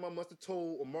the grandma must have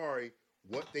told Amari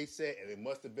what they said, and it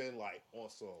must have been like on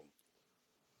some.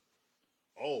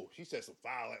 Oh, she said some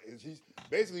foul. Like, she's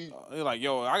basically. They're like, you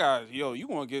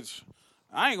gonna get.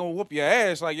 I ain't gonna whoop your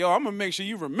ass. Like, I'm gonna make sure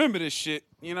you remember this shit.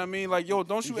 You know what I mean? Like,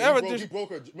 don't you ever. He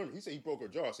broke her. Remember, he said he broke her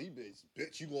jaw. So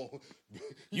bitch, you gonna.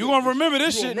 You gonna remember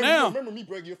this shit now. Remember me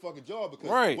breaking your fucking jaw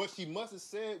because what she must have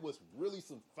said was really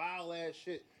some foul ass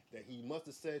shit that he must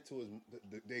have said to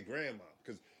their grandma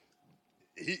because.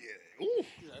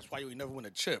 That's why you never win a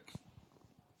chip.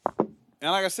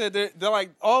 And like I said, they're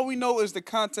like, all we know is the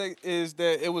context is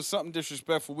that it was something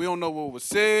disrespectful. We don't know what was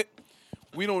said.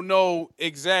 We don't know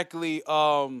exactly.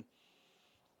 How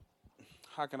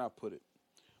can I put it?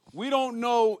 We don't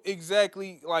know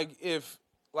exactly if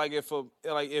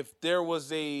there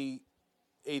was a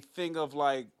thing of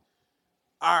like,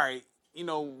 all right,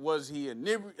 was he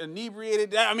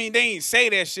inebriated? I mean, they ain't say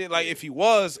that shit like if he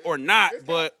was or not,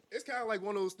 but it's kind of like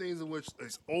one of those things in which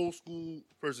it's old school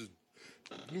versus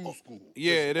new school.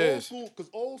 Yeah, it is. Because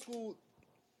old school,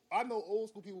 I know old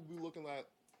school people be looking like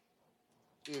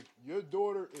if your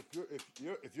daughter,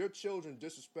 if your children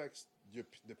disrespects the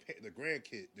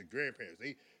grandparents,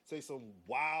 they say some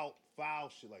wild foul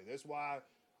shit like that's why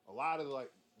a lot of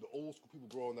like the old school people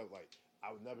growing up like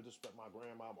I would never disrespect my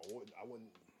grandma. I wouldn't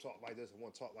talk like this. I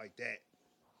wouldn't talk like that.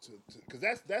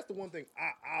 Because that's the one thing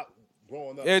I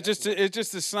growing up. Yeah, it's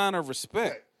just a sign of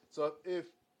respect. So if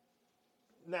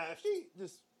Now, if she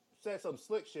just said some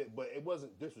slick shit, but it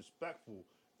wasn't disrespectful,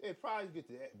 it'd probably get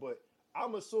to that. But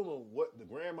I'm assuming what the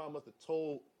grandma must have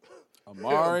told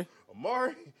Amari?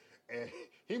 Amari, and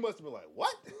he must have been like,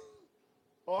 "What?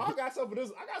 Oh, I got something for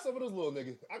this. I got something for this little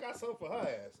nigga. I got something for her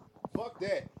ass. Fuck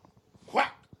that.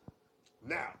 Whack.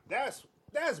 Now that's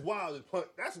wild as punch.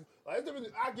 That's like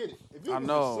I get it. If you I was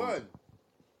know. the son,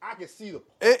 I can see the.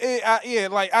 Yeah,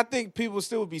 like I think people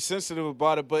still would be sensitive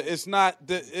about it, but it's not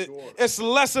Sure. it's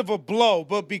less of a blow.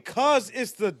 But because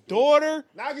it's the daughter,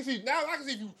 Now I can see.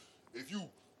 If you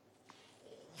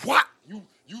what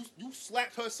you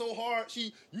slapped her so hard.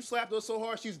 You slapped her so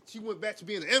hard. She went back to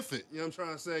being an infant. You know what I'm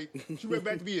trying to say? She went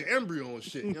back to being an embryo and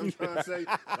shit. You know what I'm trying to say?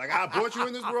 Like I brought you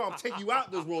in this world. I'm taking you out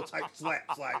this world type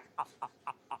slaps. Like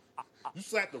you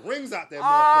slapped the rings out that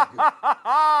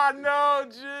motherfucker. no,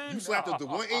 G. You slapped her to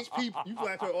 1 HP. You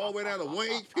slapped her all the way down to 1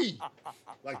 HP.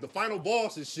 Like the final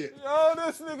boss and shit. Yo,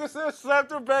 this nigga said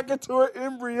slapped her back into an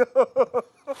embryo.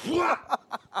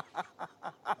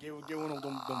 Give one of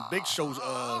them big shows,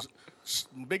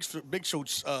 big show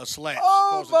slaps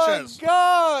Oh across the my chest.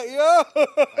 God, yo.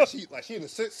 Like she in the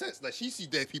sense like she see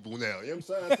dead people now. You know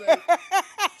what I'm saying?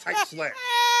 Type slap.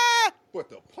 But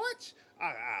the punch,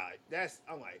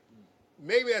 I'm like,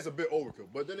 maybe that's a bit overkill.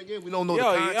 But then again, we don't know the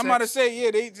context. I'm about to say,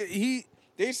 yeah,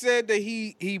 they said that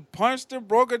he punched her,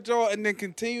 broke her jaw, and then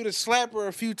continued to slap her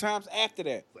a few times after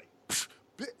that. Like,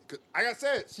 like I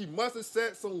said, she must have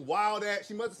said some wild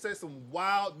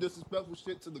disrespectful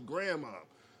shit to the grandma.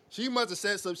 She must have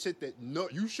said some shit that no,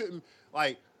 you shouldn't.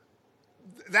 Like,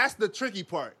 that's the tricky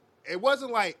part. It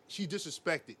wasn't like she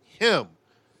disrespected him.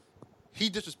 He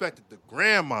disrespected the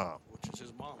grandma,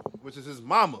 which is his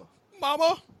mama.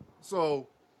 Mama. So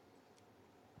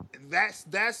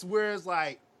that's where it's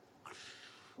like,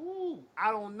 ooh, I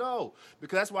don't know,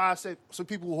 because that's why I said some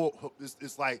people who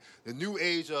it's like the new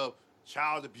age of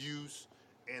child abuse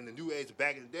and the new age of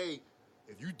back in the day.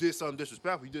 If you did something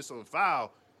disrespectful, you did something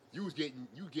foul, you was getting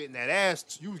that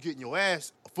ass, you was getting your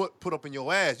ass foot put up in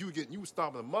your ass, you was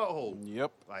stomping a mud hole.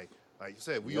 Yep. Like you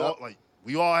said, we all like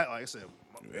I said.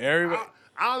 Everybody.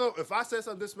 I don't know if I said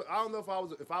something disrespectful. I don't know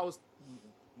if I was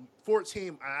 14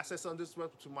 and I said something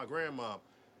disrespectful to my grandma.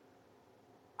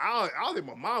 I don't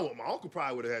think my uncle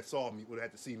probably would have had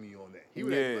to see me on that. He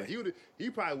would he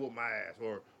probably whooped my ass,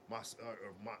 or my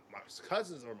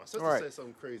cousins or my sister said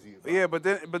something crazy about Yeah, but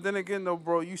then again though,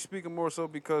 bro, you speaking more so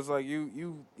because like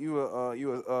you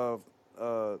a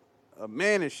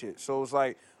man and shit. So it's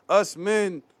like us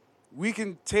men, we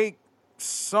can take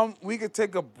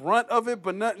a brunt of it,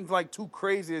 but nothing like too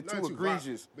crazy or too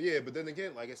egregious. But then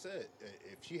again, like I said,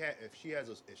 if she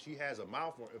has a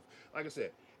mouth, or like I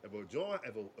said, if a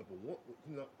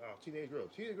teenage girl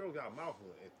got a mouth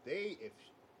on it,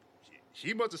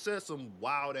 she must have said some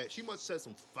she must have said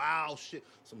some foul shit,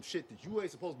 some shit that you ain't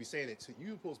supposed to be saying it to.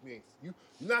 You're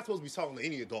not supposed to be talking to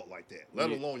any adult like that, let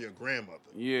alone your grandmother.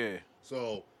 Yeah.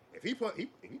 So if he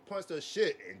punched her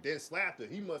shit and then slapped her,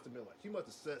 he must have been like, she must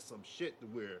have said some shit to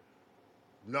where,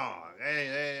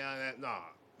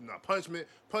 punishment,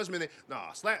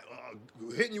 slap,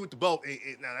 hitting you with the belt,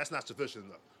 that's not sufficient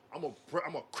enough. I'm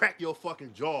gonna crack your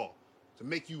fucking jaw to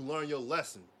make you learn your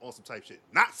lesson on some type shit.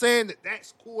 Not saying that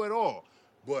that's cool at all,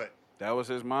 but that was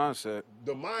his mindset.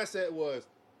 The mindset was,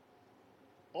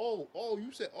 you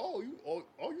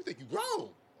think you grown?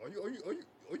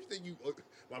 You think you?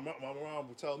 My mom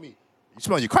would tell me, you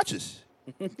smell your crutches.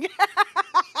 You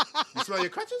smell your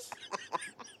crutches?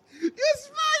 You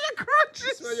smell your crutches.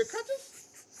 You smell your crutches?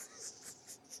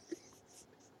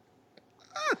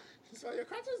 You smell your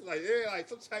crutches? Like, yeah, like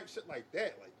some type of shit like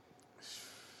that. Like,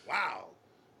 wow.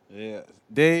 Yeah.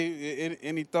 Dave,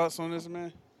 any thoughts on this,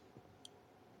 man?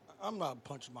 I'm not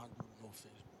punching my dude in no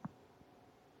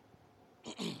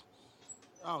face.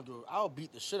 I don't do it. I'll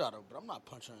beat the shit out of her, but I'm not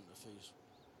punching her in the face.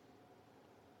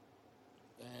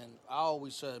 And I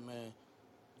always said, man,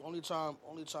 the only time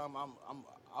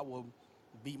I will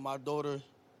beat my daughter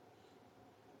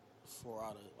for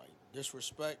out of like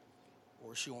disrespect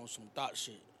or she on some thought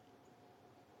shit.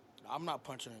 I'm not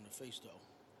punching her in the face though.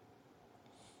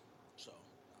 So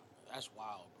that's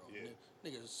wild, bro. Yeah.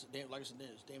 Niggas, like I said,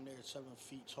 niggas damn near 7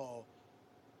 feet tall,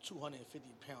 250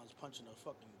 pounds punching a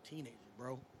fucking teenager,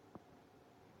 bro.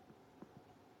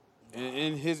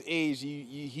 In his age,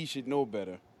 he should know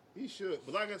better. He should,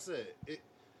 but like I said,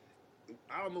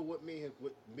 I don't know what made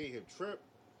him trip.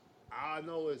 All I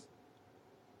know is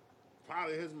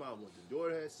probably his mom. What the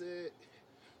daughter had said,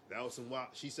 that was some wild.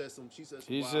 She said some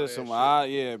wild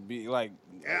shit. Yeah, be like.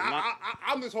 And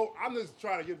I'm just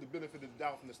trying to give the benefit of the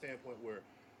doubt from the standpoint where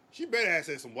she better have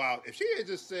said some wild. If she had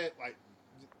just said like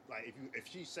if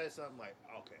she said something like,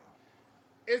 okay,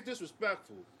 it's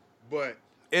disrespectful, but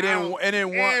It didn't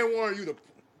want you to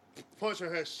punch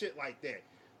her shit like that.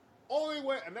 Only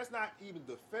way, and that's not even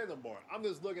defending Mark. I'm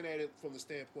just looking at it from the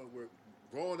standpoint where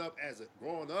growing up,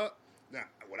 now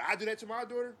would I do that to my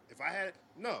daughter if I had it?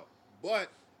 No, but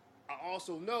I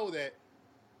also know that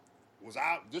was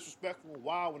I disrespectful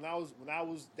wild when I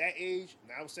was that age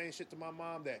and I was saying shit to my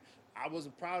mom that I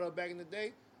wasn't proud of back in the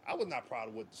day. I was not proud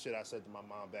of what the shit I said to my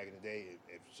mom back in the day.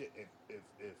 If you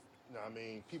know what I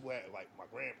mean, people had like my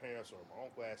grandparents or my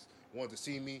uncle wanted to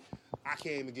see me, I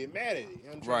can't even get mad at it. You know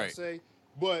what I'm trying to say?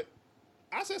 But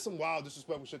I said some wild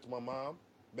disrespectful shit to my mom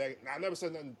back. I never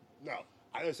said nothing. No,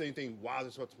 I never said anything wild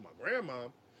disrespectful to my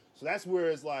grandmom. So that's where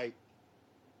it's like,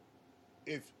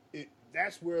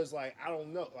 that's where it's like I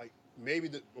don't know, like maybe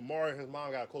Amari and his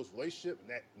mom got a close relationship,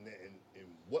 and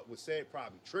what was said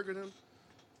probably triggered him.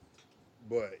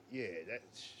 But yeah,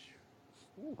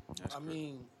 I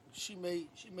mean, she may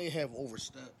have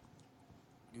overstepped.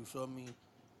 You feel me?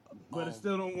 But it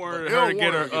still don't warrant her to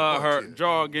get her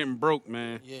jaw getting broke,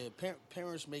 man. Yeah,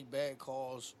 parents make bad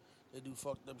calls. They do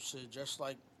fucked up shit just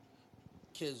like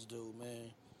kids do,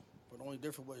 man. But the only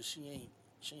difference was she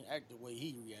ain't act the way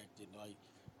he reacted. Like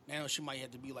now she might have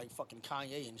to be like fucking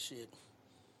Kanye and shit.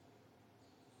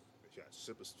 She got to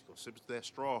sip that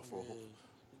straw for. Yeah.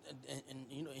 And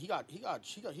you know he got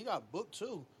booked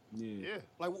too. Yeah.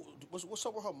 Like what's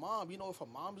up with her mom? You know if her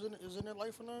mom's is in her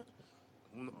life or not?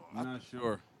 I'm not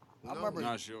sure. I remember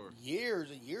not sure.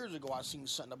 Years and years ago I seen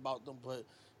something about them, but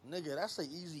nigga, that's an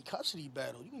easy custody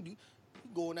battle. You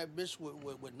go in that bitch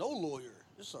with no lawyer.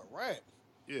 It's a wrap.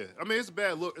 Yeah, I mean it's a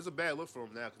bad look. It's a bad look for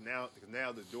him now. Now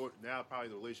probably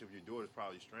the relationship with your daughter is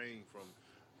probably strained from it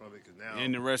because now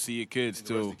And the rest of your kids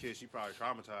too. The rest of the kids she probably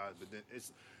traumatized. But then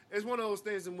it's one of those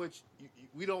things in which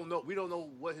we don't know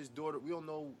what his daughter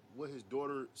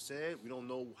said. We don't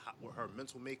know what her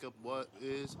mental makeup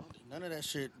is. None of that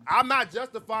shit. I'm not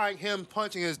justifying him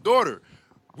punching his daughter.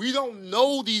 We don't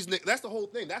know these niggas. That's the whole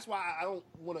thing. That's why I don't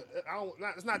want to.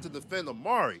 It's not to defend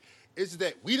Amari. It's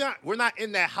that we're not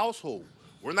in that household.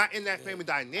 We're not in that family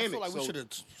dynamic. I feel like we should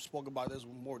have spoke about this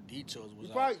with more details. We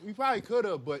probably could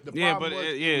have, but the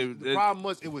problem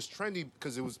was it was trendy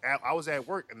because I was at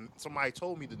work and somebody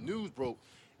told me the news broke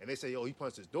and they said, yo, he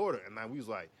punched his daughter. And we was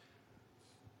like,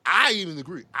 I even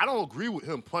agree. I don't agree with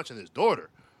him punching his daughter,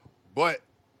 but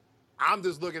I'm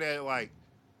just looking at it like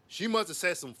she must have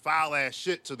said some foul ass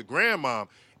shit to the grandmom.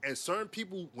 And certain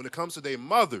people, when it comes to their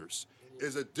mothers,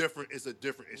 it strikes a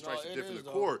different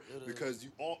chord because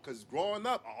growing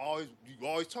up, you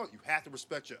always taught you have to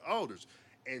respect your elders,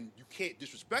 and you can't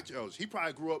disrespect your elders. He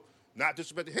probably grew up not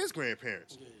disrespecting his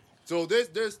grandparents. Yeah. So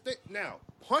there's now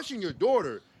punching your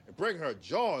daughter and breaking her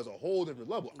jaw is a whole different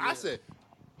level. Yeah. I said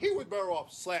he was better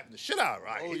off slapping the shit out of her.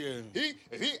 Right? Oh yeah.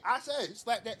 He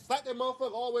slap that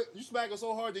motherfucker all the way. You smack her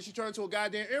so hard that she turned into a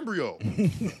goddamn embryo.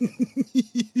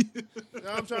 You know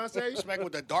what I'm trying to say? Smack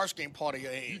with the dark skin part of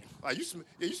your head. Like you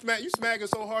smack her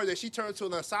so hard that she turned to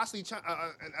an isosceles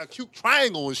a cute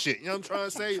triangle and shit. You know what I'm trying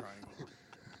to say?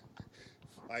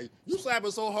 Like you slap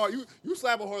her so hard, you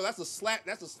slap her hard. That's a slap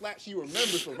she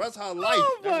remembers for the rest of her life.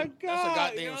 Oh my God, that's a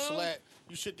goddamn slap.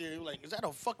 You sit there, you're like, is that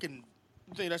a fucking?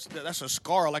 You think that's a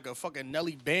scar like a fucking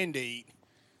Nelly Band-Aid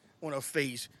on her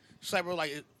face? Slap her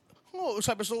like,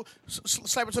 slap her to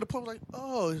the point like,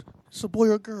 oh, it's a boy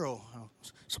or a girl.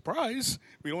 Surprise,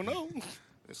 we don't know.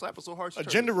 They slap her so hard. A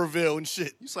gender reveal and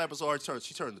shit. You slap her so hard,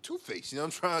 she turned the Two-Face. You know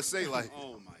what I'm trying to say? Like,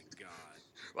 oh my God.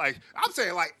 Like I'm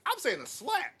saying a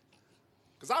slap.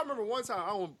 Cause I remember one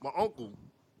time my uncle,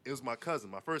 it was my cousin,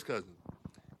 my first cousin.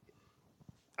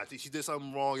 I think she did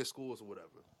something wrong at school or whatever.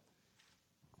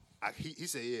 He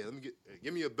said, yeah,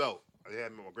 give me a belt. I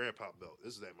had my grandpa's belt.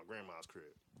 This is at my grandma's crib.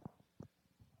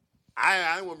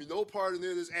 I didn't want to be no part of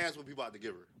this ass what people about to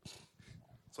give her.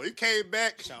 So he came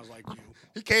back. Sounds like you.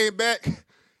 He came back.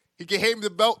 He gave me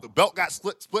the belt. The belt got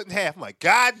split in half. I'm like,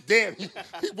 God damn. He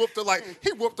whooped her like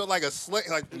a slave,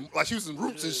 like she was in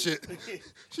roots and shit.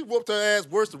 She whooped her ass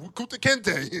worse than Kuta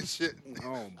Kente and shit.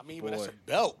 Oh, but that's a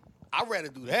belt. I'd rather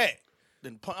do that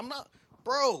than I'm not,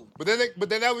 bro. But then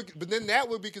that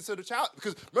would be considered child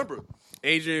because remember.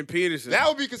 Adrian Peterson. That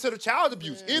would be considered child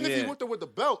abuse. Even if he whooped her with the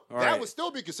belt, that would still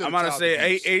be considered child abuse. I'm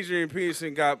about to say Adrian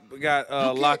Peterson got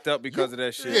locked up because of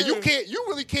that shit. Yeah, you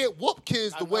really can't whoop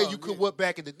kids the way you could whoop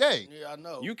back in the day. Yeah, I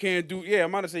know. You can't I'm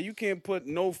about to say you can't put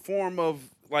no form of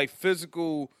like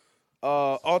physical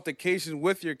altercations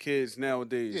with your kids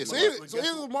nowadays. Yeah, so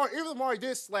even Amari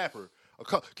did slap her,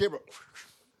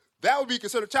 that would be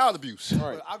considered child abuse.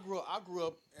 Right. But I grew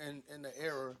up in the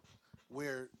era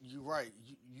where you're right.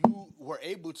 You were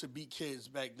able to beat kids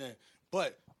back then,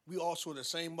 but we also the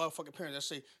same motherfucking parents that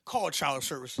say, call child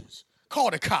services,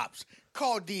 call the cops,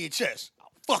 call DHS.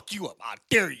 I'll fuck you up. I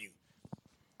dare you.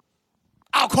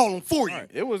 I'll call them for you. Right.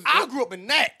 I grew up in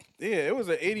that. Yeah, it was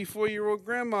an 84-year-old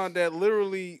grandma that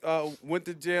literally went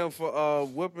to jail for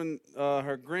whipping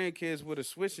her grandkids with a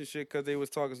switch and shit because they was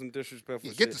talking some disrespectful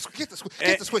shit. Get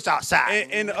the switch outside.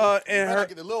 And her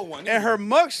get the little one. And her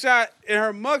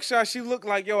mugshot, she looked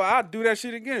like, yo, I'll do that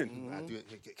shit again. Mm-hmm. I'll do it.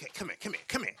 Come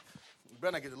here. You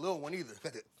better not get the little one either.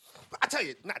 I tell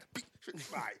you, not to beat.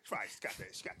 Right.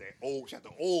 She got the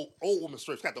old woman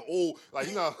strength. She got the old, like,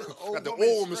 you know, got the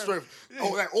old woman strength. Yeah.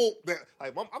 Oh, that old,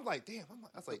 like, I'm like, damn. I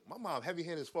was like, my mom heavy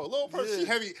handed for a little person. She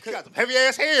heavy. She got some heavy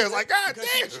ass hands. Like, god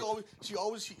damn. She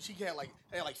had like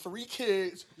 3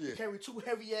 kids. Yeah. Carried 2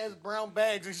 heavy ass brown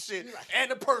bags and shit,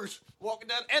 and a purse, walking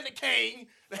down, and the cane.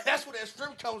 That's where that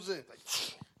strength comes in. Like,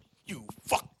 you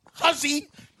fuck hussy,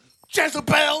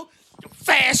 Jezebel, you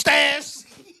fast ass.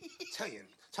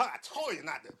 I told you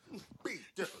not to be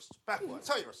disrespectful. I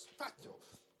tell you, respect you.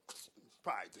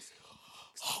 Probably just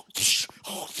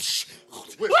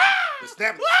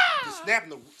snapping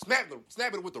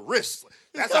it with the wrist.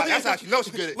 That's how she knows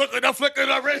she's good at. Look at the flick of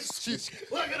the wrist.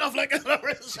 Look at the flick of the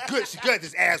wrist. She's good at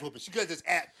this ass whooping. She's good at this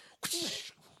ass.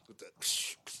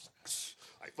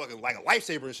 Like fucking like a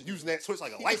lifesaver and shit. Using that switch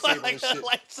like a lifesaver and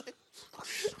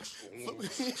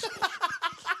shit.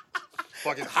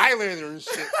 Fucking Highlander and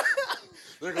shit.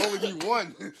 There can only be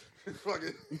one.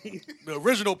 Fucking the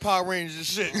original Power Rangers and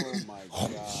shit. Oh my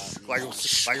god! like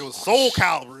it was Soul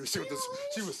Calibur.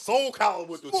 She was Soul Calibur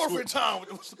with the Morphin' switch. Tom with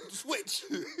the switch.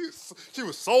 She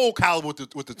was Soul Calibur with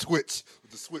the twitch.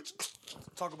 With the switch.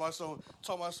 Talk about some.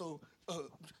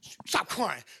 Stop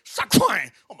crying. I'm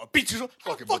gonna beat you.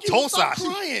 Fucking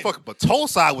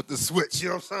Batosai with the switch. You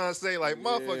know what I'm trying to say? Like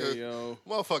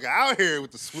motherfucker out here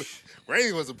with the switch.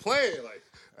 Randy wasn't playing. Like,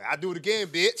 I do it again,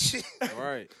 bitch. All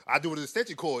right. I do it with an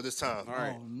extension cord this time. All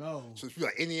right. Oh no. So you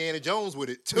like Indiana Jones with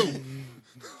it too.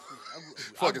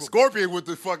 Fucking Scorpion with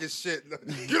the fucking shit.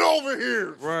 Get over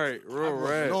here. Right. Real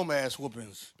right. No ass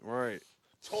whoopings. Right.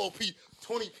 28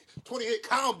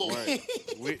 combo.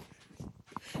 Right.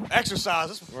 Exercise.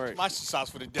 That's right. My exercise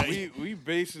for the day. We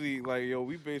basically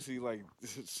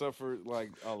suffered like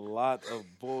a lot of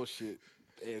bullshit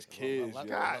as kids.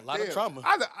 A lot of trauma.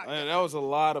 That was a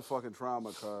lot of fucking trauma,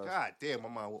 cuz. God damn, my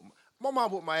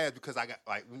mom whooped my ass because I got,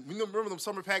 like, remember them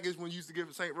summer packages when you used to give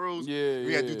at St. Rose? Yeah,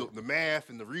 we had to do the math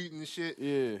and the reading and shit.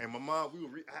 Yeah. And my mom, me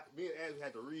and Ashley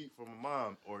had to read for my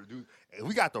mom or do, and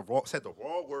we got said the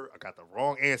wrong word. I got the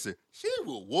wrong answer. She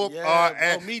will whoop our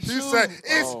ass. Me too. She said,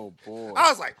 oh boy.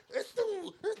 I was like, it's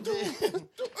dude.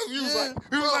 He was like,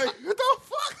 what the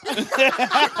fuck?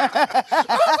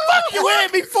 Fuck you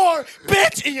had me for,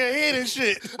 bitch, in your head and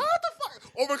shit. What the fuck?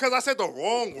 Oh, because I said the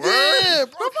wrong word? Yeah,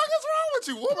 bro. What the fuck is wrong with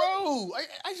you, woman? Bro,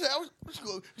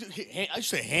 I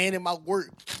used to hand in my work.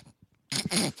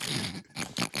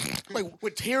 Like,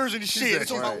 with tears and shit.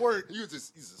 It's on my work.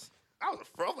 I was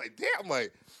afraid. I'm like, damn,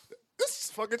 like, this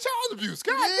is fucking child abuse.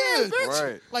 God Yeah. damn, bitch.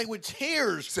 Right. Like, with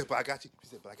tears. She said, but I got you. She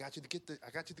said, but I got you to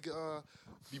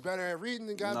be better at reading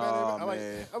and got Nah, better.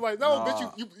 man. I'm like, no,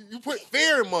 bitch, you put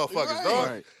fear in motherfuckers, Right. dog.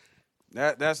 Right.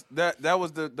 That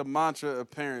was the mantra of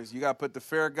parents. You gotta put the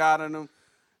fear of God in them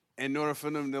in order for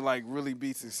them to like really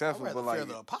be successful. I'd But rather like,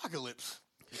 fear the apocalypse.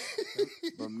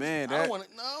 but man, I don't want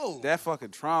to know. that fucking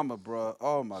trauma, bro.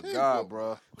 Oh my god,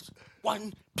 bro.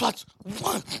 1 + 1.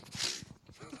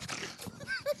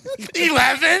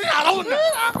 11. I don't know.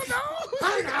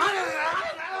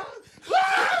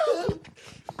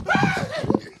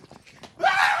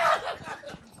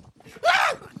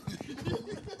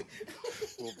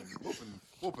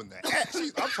 Whooping that ass.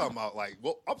 I'm talking about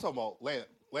laying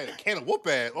a can of whoop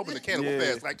ass, open the can of whoop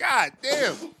ass. Like, god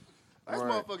damn. This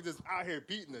motherfucker just out here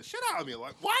beating the shit out of me.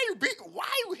 Like, why you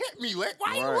hit me? Like,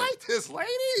 why you like this, lady?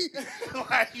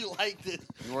 Why you like this?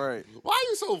 Right. Why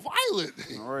you so violent?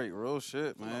 All right, real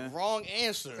shit, man. Wrong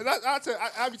answer. And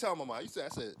I be telling my mom, I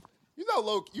said, you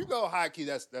know, high key,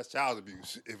 that's child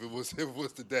abuse. If it was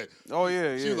today. Oh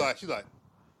yeah, She yeah. like.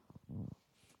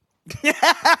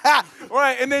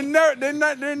 Right, and they're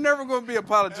never gonna be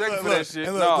apologetic for that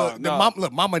shit. Look,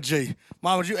 Mama J,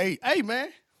 hey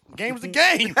man, game's the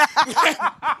game. That's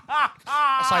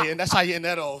how you end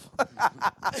that off.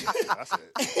 I said,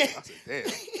 damn.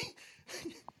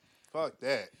 Fuck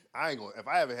that. I ain't gonna. If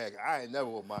I ever had, I ain't never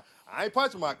with I ain't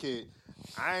punching my kid.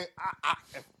 I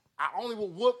only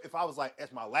would whoop if I was like,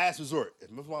 that's my last resort. If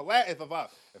I'm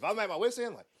at my wit's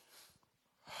end, like,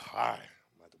 all right,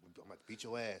 I'm about to beat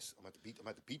your ass. I'm about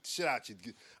to beat the shit out you.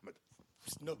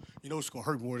 No, you know what's gonna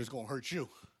hurt more than it's gonna hurt you.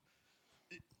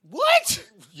 What?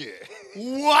 Yeah.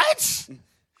 What?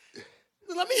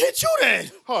 Let me hit you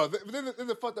then. Huh? Then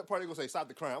the fucked up part, they gonna say, "Stop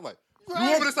the crying." I'm like, "You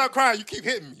want me to stop crying? You keep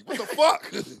hitting me. What the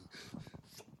fuck?"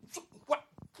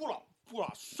 What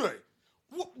I say?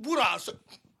 What I say?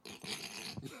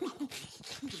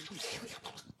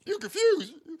 You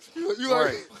confused. You like,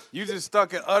 Right. You just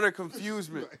stuck in utter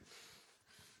confusement.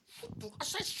 I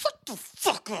said, shut the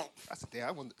fuck up. I said,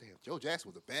 damn, Joe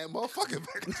Jackson was a bad motherfucker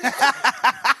back then.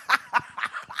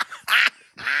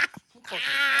 Fucking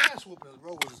ass whooping,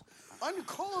 bro, was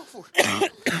uncalled for.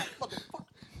 Motherfucker,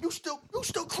 you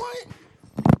still crying?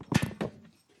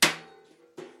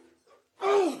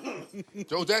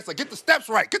 Joe Jackson, get the steps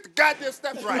right. Get the goddamn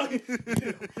steps right.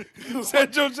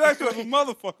 Said Joe Jackson was a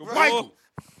motherfucker, bro. Michael.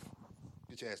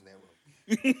 Get your ass in that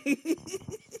room.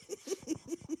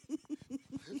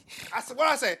 I said, what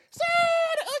I say?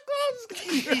 Santa Claus.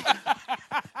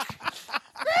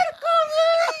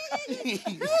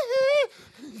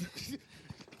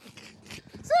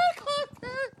 Santa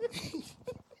Claus.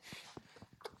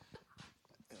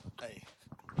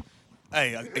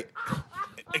 Hey,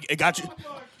 it got you.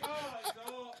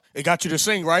 It got you to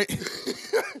sing, right?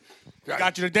 It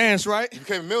got you to dance, right? You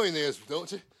became millionaires, don't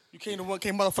you? You came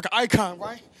motherfucking icon,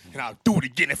 right? And I'll do it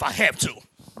again if I have to.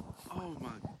 Oh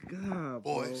my God,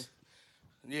 Boys.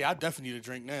 Yeah, I definitely need a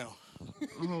drink now.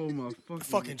 Oh my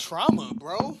Fucking trauma,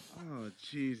 bro. Oh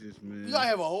Jesus, man. We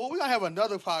gotta have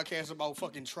another podcast about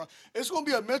fucking trauma. It's gonna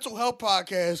be a mental health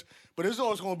podcast, but it's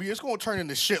gonna turn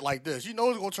into shit like this. You know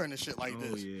it's gonna turn into shit like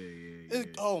this. Yeah.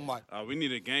 Oh my. We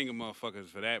need a gang of motherfuckers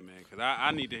for that, man. Cause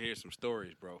I need to hear some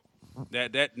stories, bro.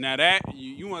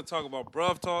 You want to talk about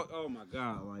bruv talk? Oh my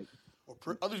God, like.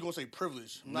 Others gonna say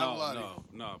privilege. I'm not gonna lie to you.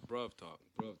 No, bruv talk.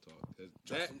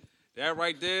 'Cause that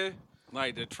right there,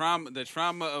 like the trauma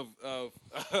of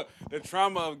the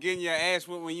trauma of getting your ass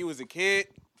whipped when you was a kid.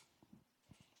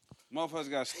 Motherfuckers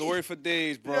got a story for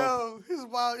days, bro. Yo, his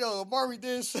wild. Yo, Marvin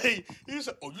did say. He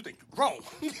said, "Oh, you think you're grown?"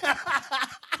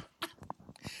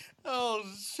 Oh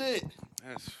shit.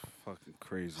 That's fucking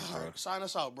crazy, All bro. right, sign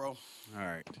us out, bro. All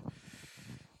right.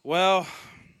 Well,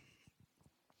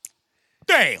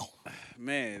 Damn.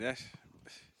 man, that's.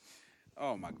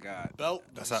 Oh my God. Belt.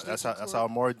 That's how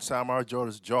Amari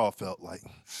Jordan's jaw felt like.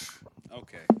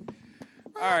 Okay.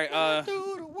 All right.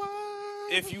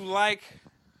 If you like,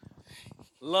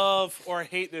 love, or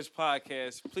hate this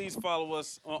podcast, please follow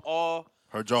us on all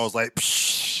Her jaw was like.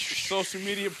 social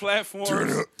media platforms.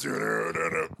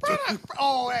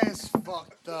 Oh, that's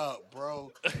fucked up,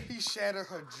 bro. He shattered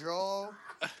her jaw.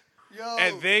 Yo.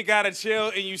 And they gotta chill,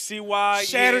 and you see why.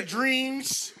 Shattered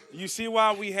dreams. You see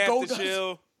why we have Go to Dust.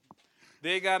 chill.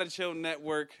 They gotta chill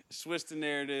network. Switch the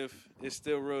narrative. It's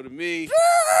still real to me.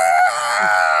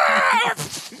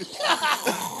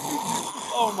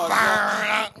 Oh my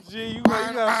God. Gee, you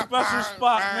got a special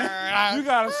spot, man. You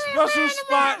got a special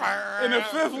spot in the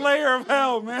fifth layer of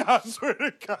hell, man. I swear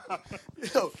to God.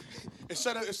 Yo,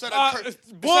 instead of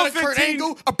Bull Kurt 15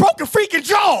 Angle, a broken freaking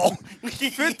jaw.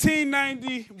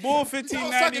 1590, Bull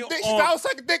 1590 I on was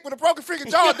sucking dick with a broken freaking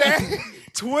jaw, Dad.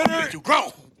 Twitter. You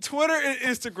grown. Twitter and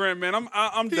Instagram, man.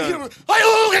 I'm done.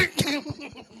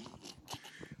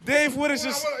 Dave, what is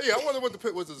this? I wonder what the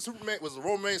pick was. It Superman? Was it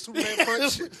Roman Superman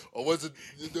punch, or was it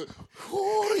the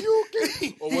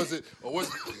Horyuken? Or was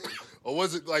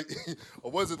it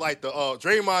like the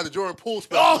Draymond, the Jordan Poole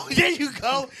special? Oh, there you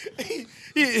go.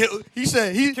 He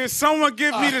said he. Can someone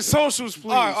give me the socials,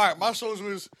 please? All right. My socials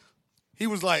was. He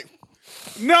was like,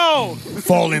 No,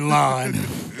 fall in line.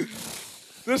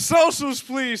 the socials,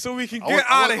 please, so we can get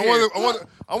out of here.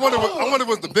 I wonder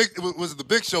was the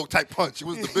Big Show type punch. It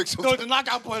was the Big Show. No, the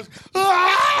knockout punch.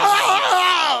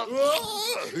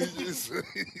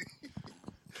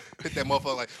 Hit that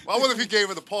motherfucker like. Well, I wonder if he gave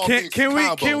her the Paul.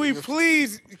 Can we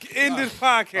please end this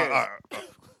podcast?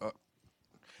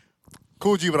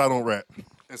 Cool G, but I don't rap.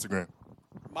 Instagram.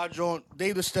 My joint,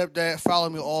 Dave the Stepdad. Follow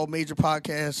me on all major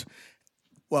podcasts.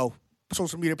 Well,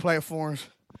 social media platforms.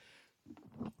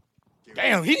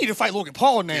 Damn, he need to fight Logan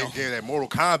Paul now. Yeah, that Mortal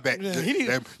Kombat. Yeah, he need-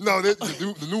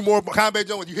 The new Mortal Kombat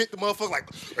joint when you hit the motherfucker like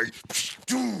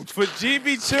dude. For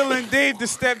GB Chillin', Dave the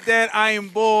Stepdad, I am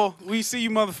Bull. We see you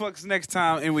motherfuckers next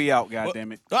time, and we out,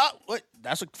 goddammit. Wait,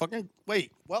 that's a fucking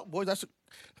wait. Well, boys, that's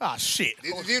a shit.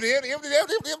 Cause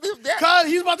Cause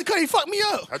he's about to cut. He fucked me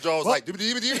up. That jaw was like. All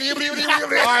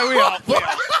right, we out.